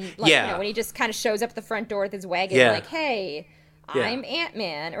 You know, when he just kind of shows up at the front door with his wagon, like, hey... I'm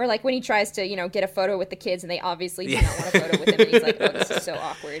Ant-Man. Or like when he tries to, you know, get a photo with the kids and they obviously do not want a photo with him, and he's like, oh, this is so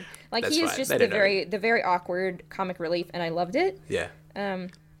awkward. Like, he is just the very awkward comic relief, and I loved it. Yeah.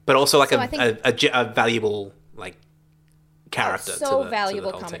 But also like a valuable like character. So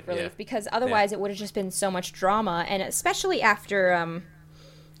valuable comic relief, because otherwise it would have just been so much drama, and especially after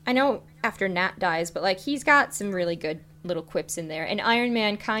I know after Nat dies, but like he's got some really good little quips in there. And Iron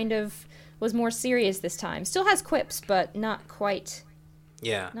Man kind of was more serious this time. Still has quips, but not quite.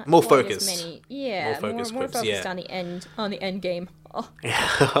 Yeah, more focused. Many. Yeah, more focused on the end game. Oh.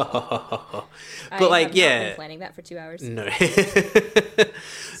 But like, I've been planning that for 2 hours. No,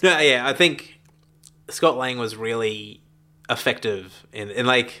 I think Scott Lang was really effective, and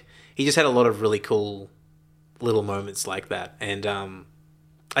like he just had a lot of really cool little moments like that, and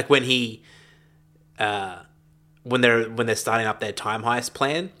like when they're starting up their time heist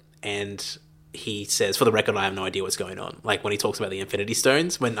plan. And he says, for the record, I have no idea what's going on. Like, when he talks about the Infinity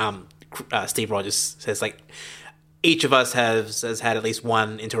Stones, when Steve Rogers says, like, each of us has had at least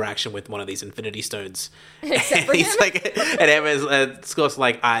one interaction with one of these Infinity Stones. Except for he's him. like, and Scott's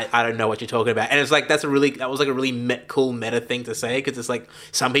like, I don't know what you're talking about. And it's like, that was like a really cool meta thing to say, because it's like,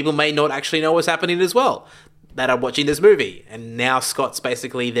 some people may not actually know what's happening as well that are watching this movie. And now Scott's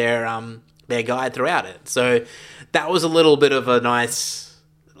basically their guide throughout it. So that was a little bit of a nice...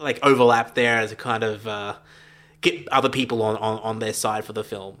 like overlap there to kind of get other people on their side for the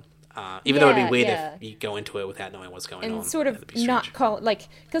film. Even though it'd Yeah, be weird yeah. if you go into it without knowing what's going on. And sort of That'd be not strange. call like,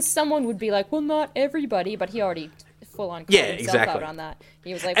 because someone would be like, well, not everybody, but he already full on called Yeah, himself exactly. out on that.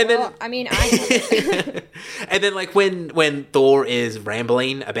 He was like, And well, then- I mean, I And then like when Thor is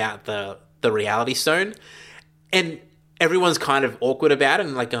rambling about the reality stone, and everyone's kind of awkward about it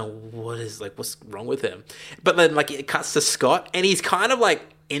and like going, what's wrong with him? But then like it cuts to Scott and he's kind of like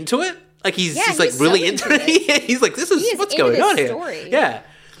into it. Like he's Yeah, just like he's really so into into it. Yeah, he's like, this He is is what's into going this on here. story. Yeah.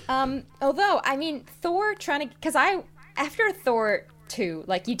 although, I mean, Thor trying to, because after Thor 2,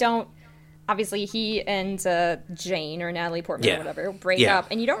 like, you don't, obviously he and Jane or Natalie Portman Yeah. or whatever break Yeah. up,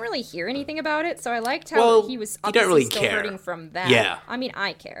 and you don't really hear anything about it, so I liked how Well, he was you obviously don't really still care. hurting from that. Yeah. I mean,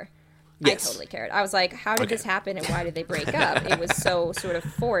 I care. Yes. I totally cared. I was like, how did Okay. this happen and why did they break up? It was so sort of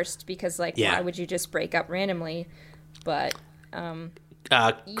forced because, like, Yeah. why would you just break up randomly? But,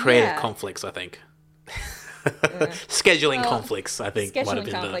 Creative Yeah. conflicts, I think. Scheduling conflicts, I think, might have scheduling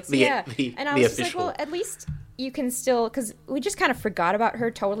been conflicts, the yeah. the, And I the was just like, official. well, at least you can still, because we just kind of forgot about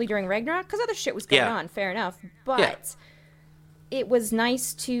her totally during Ragnarok, because other shit was going Yeah. on, fair enough. But it was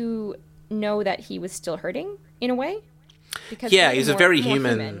nice to know that he was still hurting, in a way. Because Yeah, he he's a more- very more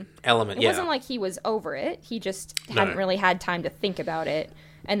human element. It Yeah. wasn't like he was over it. He just No. hadn't really had time to think about it.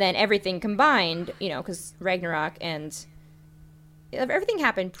 And then everything combined, because Ragnarok and everything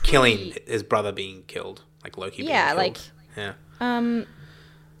happened pretty... Killing his brother being killed, like Loki. Yeah, being killed. like,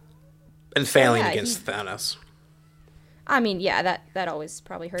 and failing yeah, against Thanos. I mean, yeah, that always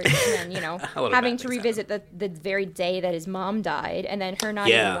probably hurts. And then, A lot of having bad to things revisit the very day that his mom died, and then her not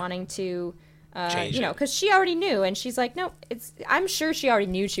Yeah. even wanting to, Change it. because she already knew, and she's like, no, I'm sure she already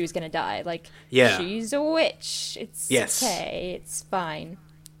knew she was going to die. Like, Yeah. she's a witch. It's Yes. okay. It's fine.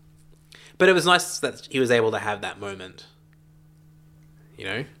 But it was nice that he was able to have that moment. You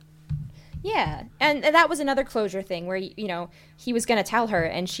know? Yeah, and that was another closure thing where, he was going to tell her,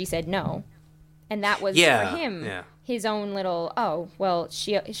 and she said no. And that was, Yeah, for him, yeah. his own little, oh, well,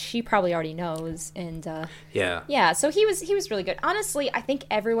 she probably already knows, and, Yeah. yeah, so he was really good. Honestly, I think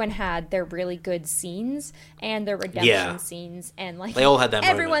everyone had their really good scenes and their redemption Yeah. scenes, and like They all had that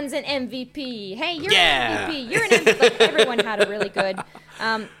moment. everyone's an MVP. Hey, you're Yeah. an MVP. You're an MVP. Like, everyone had a really good.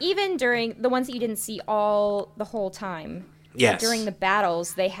 Even during the ones that you didn't see all the whole time. Yes. During the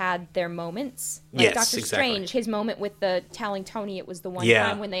battles, they had their moments. Like Yes, Doctor exactly. Strange, his moment with the telling Tony it was the one Yeah.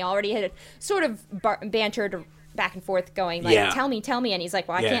 time when they already had sort of bantered back and forth going like, Yeah. tell me, and he's like,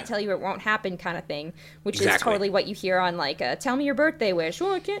 well, I Yeah. can't tell you, it won't happen kind of thing, which is Exactly. totally what you hear on like, tell me your birthday wish.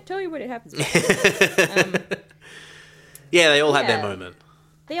 Well, I can't tell you what it happens. Yeah, they all had their Yeah. moment.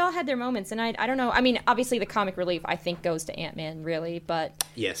 They all had their moments, and I don't know. I mean, obviously the comic relief I think goes to Ant-Man, really, but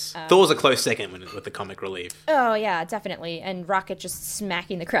Yes. Thor's a close second with the comic relief. oh yeah, definitely. And Rocket just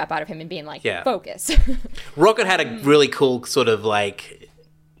smacking the crap out of him and being like, Yeah. focus. Rocket had a really cool sort of like,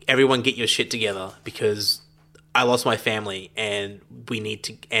 everyone get your shit together because I lost my family and we need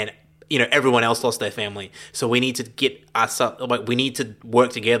to, and everyone else lost their family, so we need to get us up. Like, we need to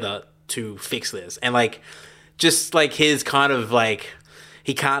work together to fix this. And like, just like his kind of like,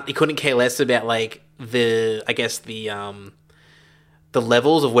 he couldn't care less about like the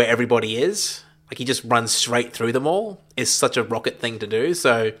levels of where everybody is. Like, he just runs straight through them all. Is such a Rocket thing to do.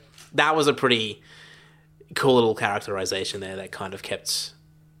 So that was a pretty cool little characterization there that kind of kept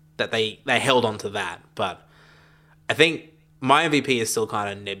that they held on to that. But I think my MVP is still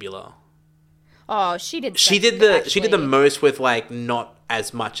kind of Nebula. Oh, she did She such did good, she did the actually. most with like not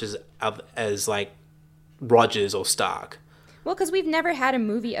as much as like Rogers or Stark. Well, because we've never had a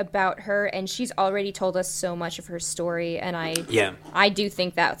movie about her, and she's already told us so much of her story, and Yeah. I do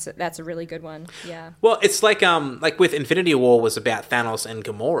think that's a really good one. Yeah. Well, it's like with Infinity War was about Thanos and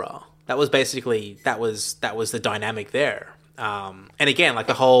Gamora. That was basically that was the dynamic there. And again, like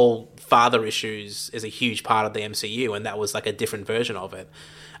the whole father issues is a huge part of the MCU, and that was like a different version of it.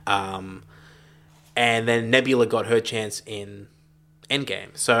 And then Nebula got her chance in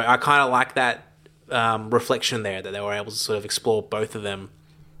Endgame, so I kind of like that reflection there that they were able to sort of explore both of them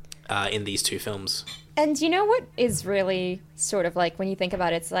in these two films. And you know what is really sort of like, when you think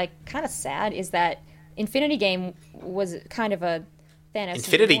about it, it's like kind of sad, is that Infinity Game was kind of a Thanos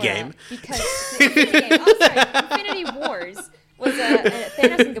Infinity and Gamora, Game? because Infinity Game, oh sorry, Infinity Wars was a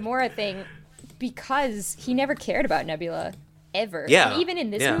Thanos and Gamora thing because he never cared about Nebula ever. Yeah, And even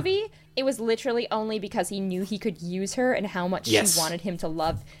in this yeah. movie, it was literally only because he knew he could use her and how much Yes. she wanted him to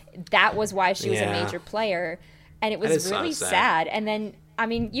love. That was why she was a Yeah. major player, and it That was is really so sad. sad. And then, I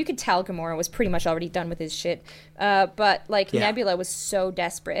mean, you could tell Gamora was pretty much already done with his shit. But like Yeah. Nebula was so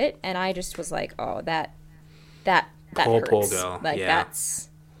desperate, and I just was like, oh, that Poor, hurts. poor girl. Like Yeah. that's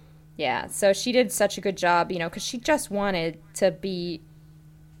So she did such a good job, because she just wanted to be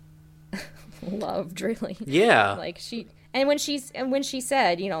loved, really. Yeah. Like and when she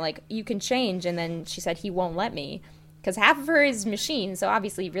said, you know, like, you can change, and then she said, he won't let me, because half of her is machine, so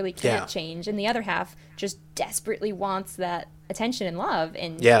obviously really can't change, and the other half just desperately wants that attention and love,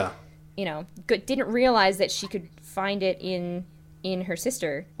 and you know, didn't realize that she could find it in her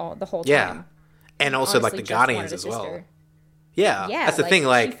sister the whhole time. And also, honestly, like, the Guardians as well. Yeah, that's the like, thing.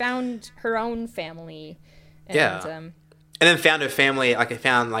 Like, she found her own family. And, and then found her family. Like, it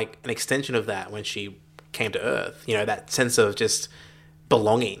found like an extension of that when she came to Earth. You know, that sense of just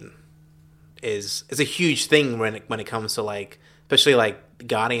belonging is a huge thing when it comes to, like, especially like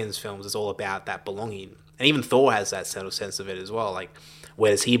Guardians films. It's all about that belonging, and even Thor has that sort of sense of it as well. Like,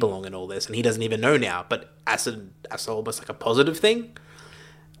 where does he belong in all this? And he doesn't even know now. But as almost like a positive thing.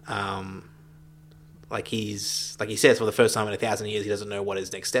 Like he says, for the first time in 1,000 years, he doesn't know what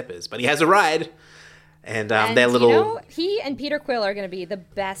his next step is, but he has a ride, and their little. You know, he and Peter Quill are going to be the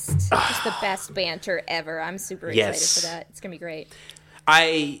best, just the best banter ever. I'm super excited for that. It's going to be great.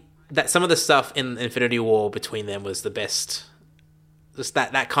 That some of the stuff in Infinity War between them was the best. Just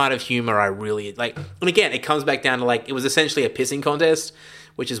that kind of humor I really like. And again, it comes back down to, like, it was essentially a pissing contest,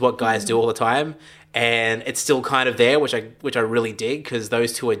 which is what guys do all the time. And it's still kind of there, which I really dig, because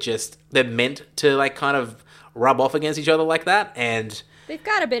those two they're meant to, like, kind of rub off against each other like that. And they've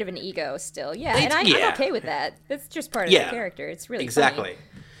got a bit of an ego still. Yeah. And I'm okay with that. That's just part of the character. It's really exactly. funny.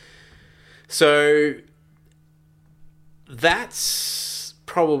 So that's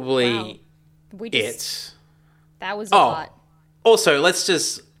probably it. That was a lot. Also, let's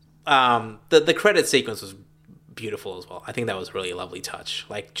just the credit sequence was beautiful as well. I think that was really a lovely touch.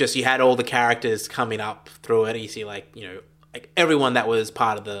 Like, just you had all the characters coming up through it. You see, like, you know, like everyone that was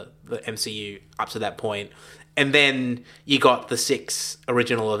part of the MCU up to that point, and then you got the 6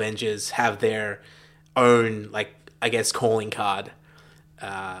 original Avengers have their own, like, I guess, calling card or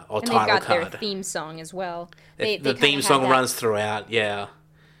and title card. And they've got their theme song as well. The theme song runs throughout. Yeah.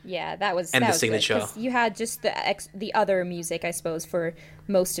 Yeah, that was and that the was signature. Good, you had just the other music, I suppose, for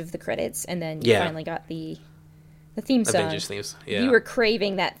most of the credits, and then you finally got the theme song. Avengers themes. Yeah, you were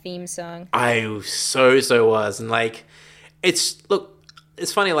craving that theme song. I so was, and like, it's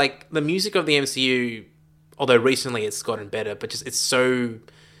funny. Like, the music of the MCU, although recently it's gotten better, but just it's so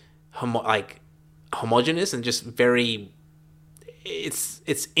homogenous and just very.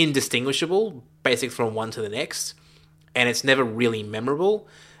 It's indistinguishable, basically, from one to the next, and it's never really memorable.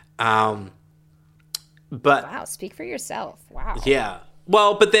 But wow, speak for yourself. Wow. Yeah.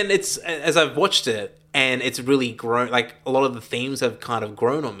 Well, but then it's, as I've watched it, and it's really grown, like, a lot of the themes have kind of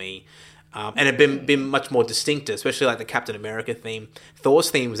grown on me, and have been much more distinctive, especially like the Captain America theme. Thor's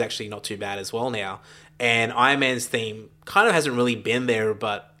theme was actually not too bad as well now, and Iron Man's theme kind of hasn't really been there,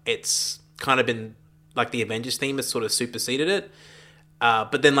 but it's kind of been like the Avengers theme has sort of superseded it.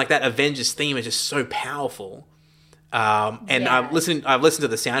 But then, like, that Avengers theme is just so powerful. And I've listened to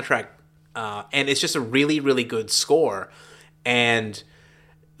the soundtrack, and it's just a really, really good score. And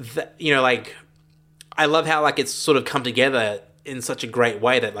you know, like, I love how, like, it's sort of come together in such a great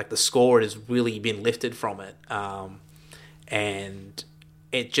way that, like, the score has really been lifted from it. And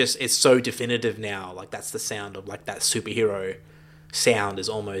it's so definitive now. Like, that's the sound of, like, that superhero sound is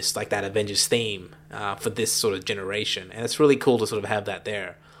almost like that Avengers theme for this sort of generation. And it's really cool to sort of have that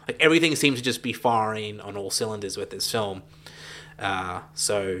there. Like, everything seems to just be firing on all cylinders with this film.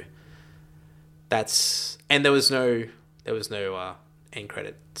 So that's, and there was no end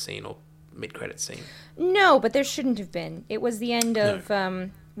credit scene or mid credit scene. No, but there shouldn't have been. It was the end of.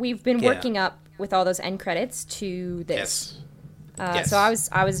 We've been working up with all those end credits to this. Yes. So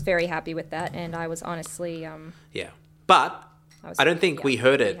I was very happy with that, and I was honestly. But I don't think we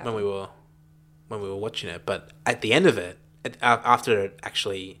heard it when we were watching it. But at the end of it, after it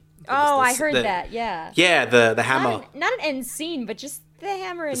actually. I heard that. Yeah. Yeah, the hammer. Not an end scene, but just the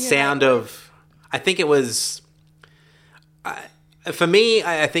hammer and the sound of. I think it was. For me,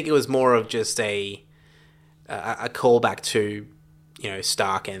 I think it was more of just a callback to, you know,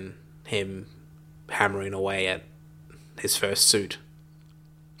 Stark and him hammering away at his first suit,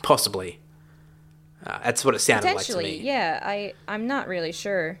 possibly. That's what it sounded like to me. Yeah. I'm not really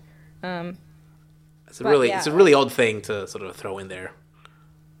sure. It's a really odd thing to sort of throw in there,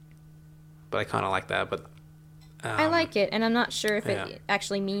 but I kind of like that. But I like it, and I'm not sure if it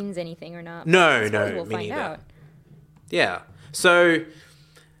actually means anything or not. No, we'll me find neither. out. Yeah. So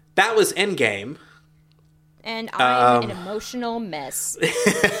that was Endgame. And I'm an emotional mess.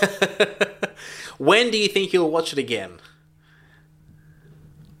 When do you think you'll watch it again?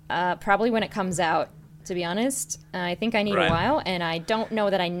 Probably when it comes out, to be honest. I think I need Right. a while, and I don't know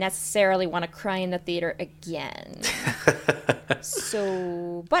that I necessarily want to cry in the theater again.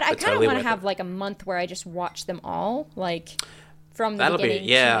 So, but I kind of totally want to worth have it. like a month where I just watch them all, like from the That'll be- beginning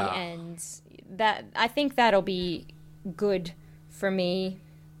yeah. to the end. That I think that'll be good for me,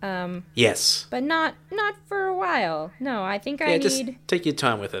 Yes. but not for a while. No, I think I Yeah, just need. take your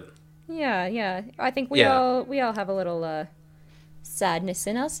time with it. Yeah. I think we Yeah. all have a little sadness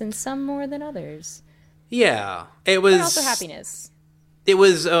in us, and some more than others, Yeah. It was but also happiness. It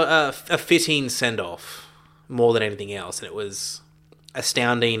was a fitting send-off more than anything else, and it was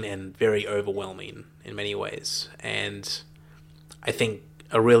astounding and very overwhelming in many ways. And I think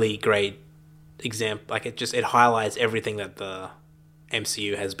a really great example, like it highlights everything that the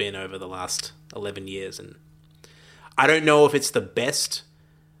MCU has been over the last 11 years. And I don't know if it's the best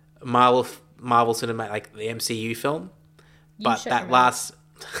Marvel cinematic, like the MCU film, You but shut that your mouth. last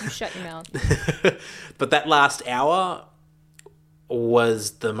You shut your mouth. but that last hour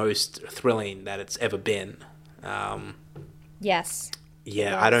was the most thrilling that it's ever been. Yes.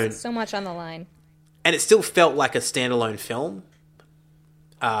 Yeah, Yes. I don't, So much on the line. and it still felt like a standalone film.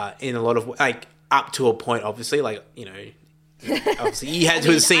 In a lot of like up to a point, obviously, like obviously you had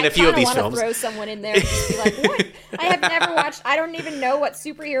to have seen a few of these I films. throw someone in there and just be like, "What? I have never watched. I don't even know what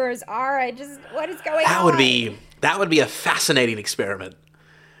superheroes are. What is going That on?" would be a fascinating experiment.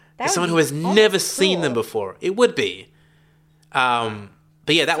 That would Someone be who has almost never seen them cruel. before, it would be.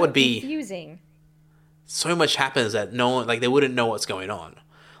 But yeah, that would be confusing. so much happens that no one, like, they wouldn't know what's going on.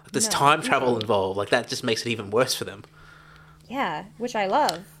 Like, there's No. time travel involved. Like, that just makes it even worse for them. Yeah, which I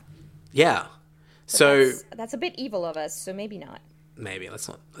love. Yeah. But So that's a bit evil of us. So maybe not. maybe let's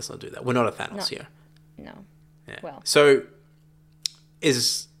not do that. We're not a Thanos No. here. No. Yeah. Well. So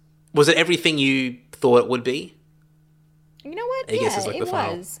was it everything you thought it would be? You know what? I guess it's Yeah, like it the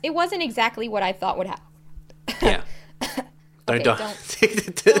final. was. It wasn't exactly what I thought would happen. Yeah. Don't Okay, die.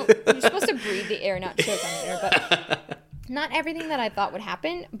 You're supposed to breathe the air, not choke on the air. But not everything that I thought would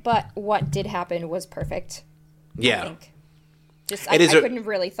happen, but what did happen was perfect. I Yeah. think. Just It I is a- couldn't have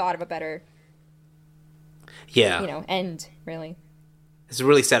really thought of a better, Yeah. end. Really. It's a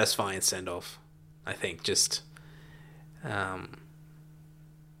really satisfying send off, I think. Just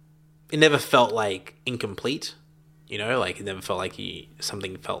it never felt like incomplete, like it never felt like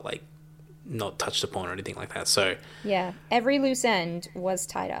something felt like not touched upon or anything like that. So Yeah. Every loose end was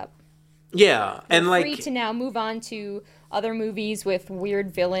tied up. yeah, and We're free like to now move on to other movies with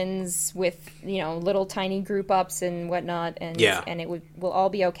weird villains, with little tiny group ups and whatnot, and Yeah. and will all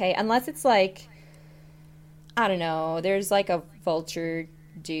be okay unless it's like, I don't know. There's like a vulture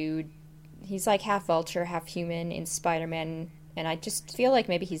dude. He's like half vulture, half human in Spider-Man, and I just feel like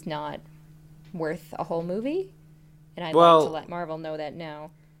maybe he's not worth a whole movie. And I'd like to let Marvel know that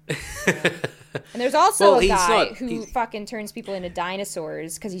now. And there's also Well, a he's guy not- who he's- fucking turns people into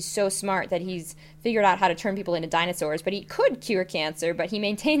dinosaurs because he's so smart that he's figured out how to turn people into dinosaurs. But he could cure cancer, but he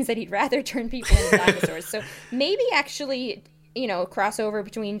maintains that he'd rather turn people into dinosaurs. So maybe actually, crossover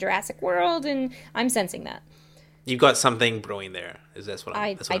between Jurassic World, and I'm sensing that. you've got something brewing there. That's what I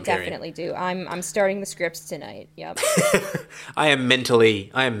I'm hearing. definitely do. I'm starting the scripts tonight. Yep. I am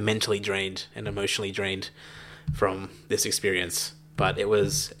mentally drained and emotionally drained from this experience. But it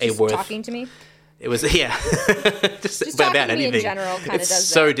was Just talking to me. It was yeah. just talking about to me in anything. general kinda it's does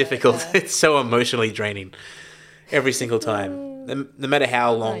so that, but, difficult. It's so emotionally draining every single time, no matter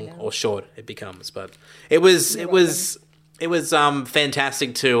how long know. or short it becomes. But it was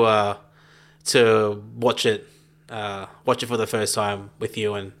fantastic to watch it for the first time with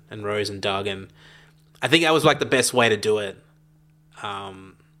you and Rose and Doug, and I think that was like the best way to do it.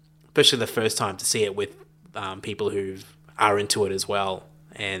 Especially the first time to see it with people who are into it as well,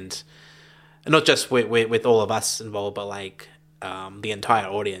 and not just with all of us involved, but like the entire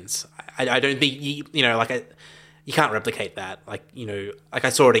audience. I don't think you can't replicate that. Like I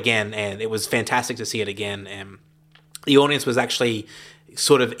saw it again, and it was fantastic to see it again, and the audience was actually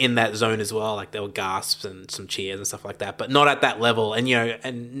sort of in that zone as well. Like there were gasps and some cheers and stuff like that, but not at that level. And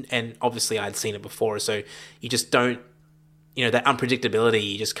and obviously I'd seen it before, so you just don't. That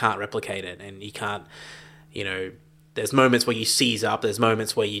unpredictability, you just can't replicate it, and you can't. There's moments where you seize up. There's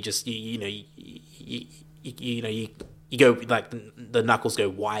moments where you just you go like the knuckles go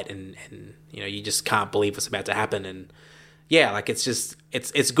white, and you just can't believe what's about to happen. And yeah, like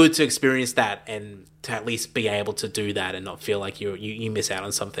it's good to experience that and to at least be able to do that and not feel like you miss out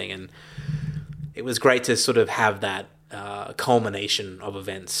on something. And it was great to sort of have that culmination of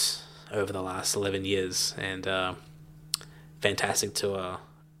events over the last 11 years, and fantastic to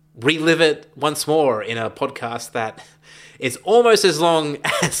relive it once more in a podcast that is almost as long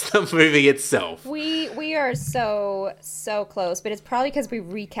as the movie itself. We are so close, but it's probably because we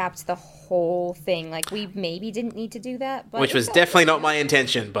recapped the whole thing. Like, we maybe didn't need to do that, but Which was definitely not my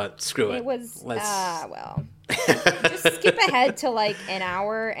intention, but screw it. It was, well... Just skip ahead to like an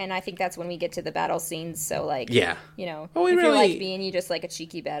hour, and I think that's when we get to the battle scenes. So like, yeah, you know, well, if you're like me and you just like a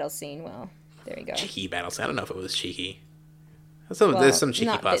cheeky battle scene, well, there you go. Cheeky battle scene. I don't know if it was cheeky. There's some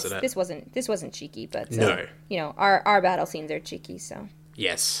cheeky parts in it. This wasn't cheeky, but no, you know, our battle scenes are cheeky. So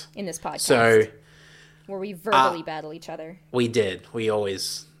yes, in this podcast, so where we verbally battle each other, we did. We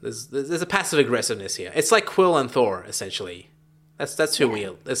always there's a passive aggressiveness here. It's like Quill and Thor, essentially. That's who we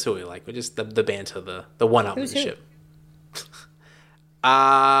like. We're just the banter, the one-upmanship.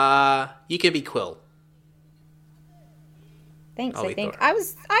 You could be Quill. Thanks. I think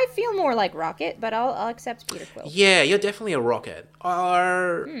I feel more like Rocket, but I'll accept Peter Quill. Yeah, you're definitely a Rocket.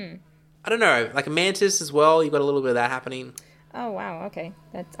 Or I don't know, like a Mantis as well. You got a little bit of that happening. Oh wow, okay.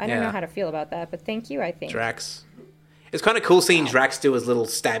 I don't know how to feel about that, but thank you. I think Drax. It's kind of cool seeing Drax do his little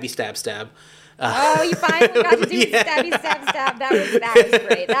stabby stab. Oh, you finally got to do stabby stab. That was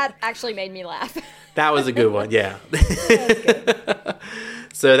great. That actually made me laugh. That was a good one, yeah. Good.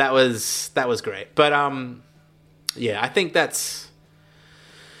 So that was great. But yeah, I think that's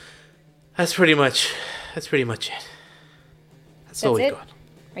pretty much it. That's all we got.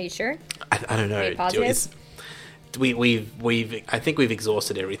 Are you sure? I don't know. Are you positive? I think we've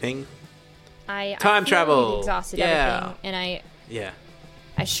exhausted everything. Time travel. We've exhausted everything, and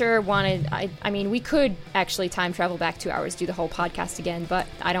I sure wanted. I mean, we could actually time travel back 2 hours, do the whole podcast again, but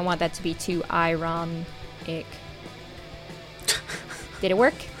I don't want that to be too ironic. Did it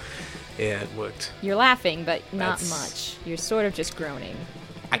work? Yeah, it worked. You're laughing, but not much. You're sort of just groaning.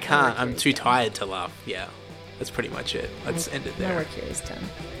 I can't. I'm too tired to laugh. Yeah, that's pretty much it. Let's end it there. My work here is done.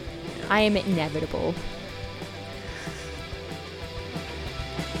 Yeah. I am inevitable.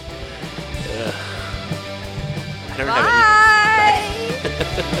 I don't have any.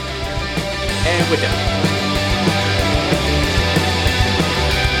 And we're done.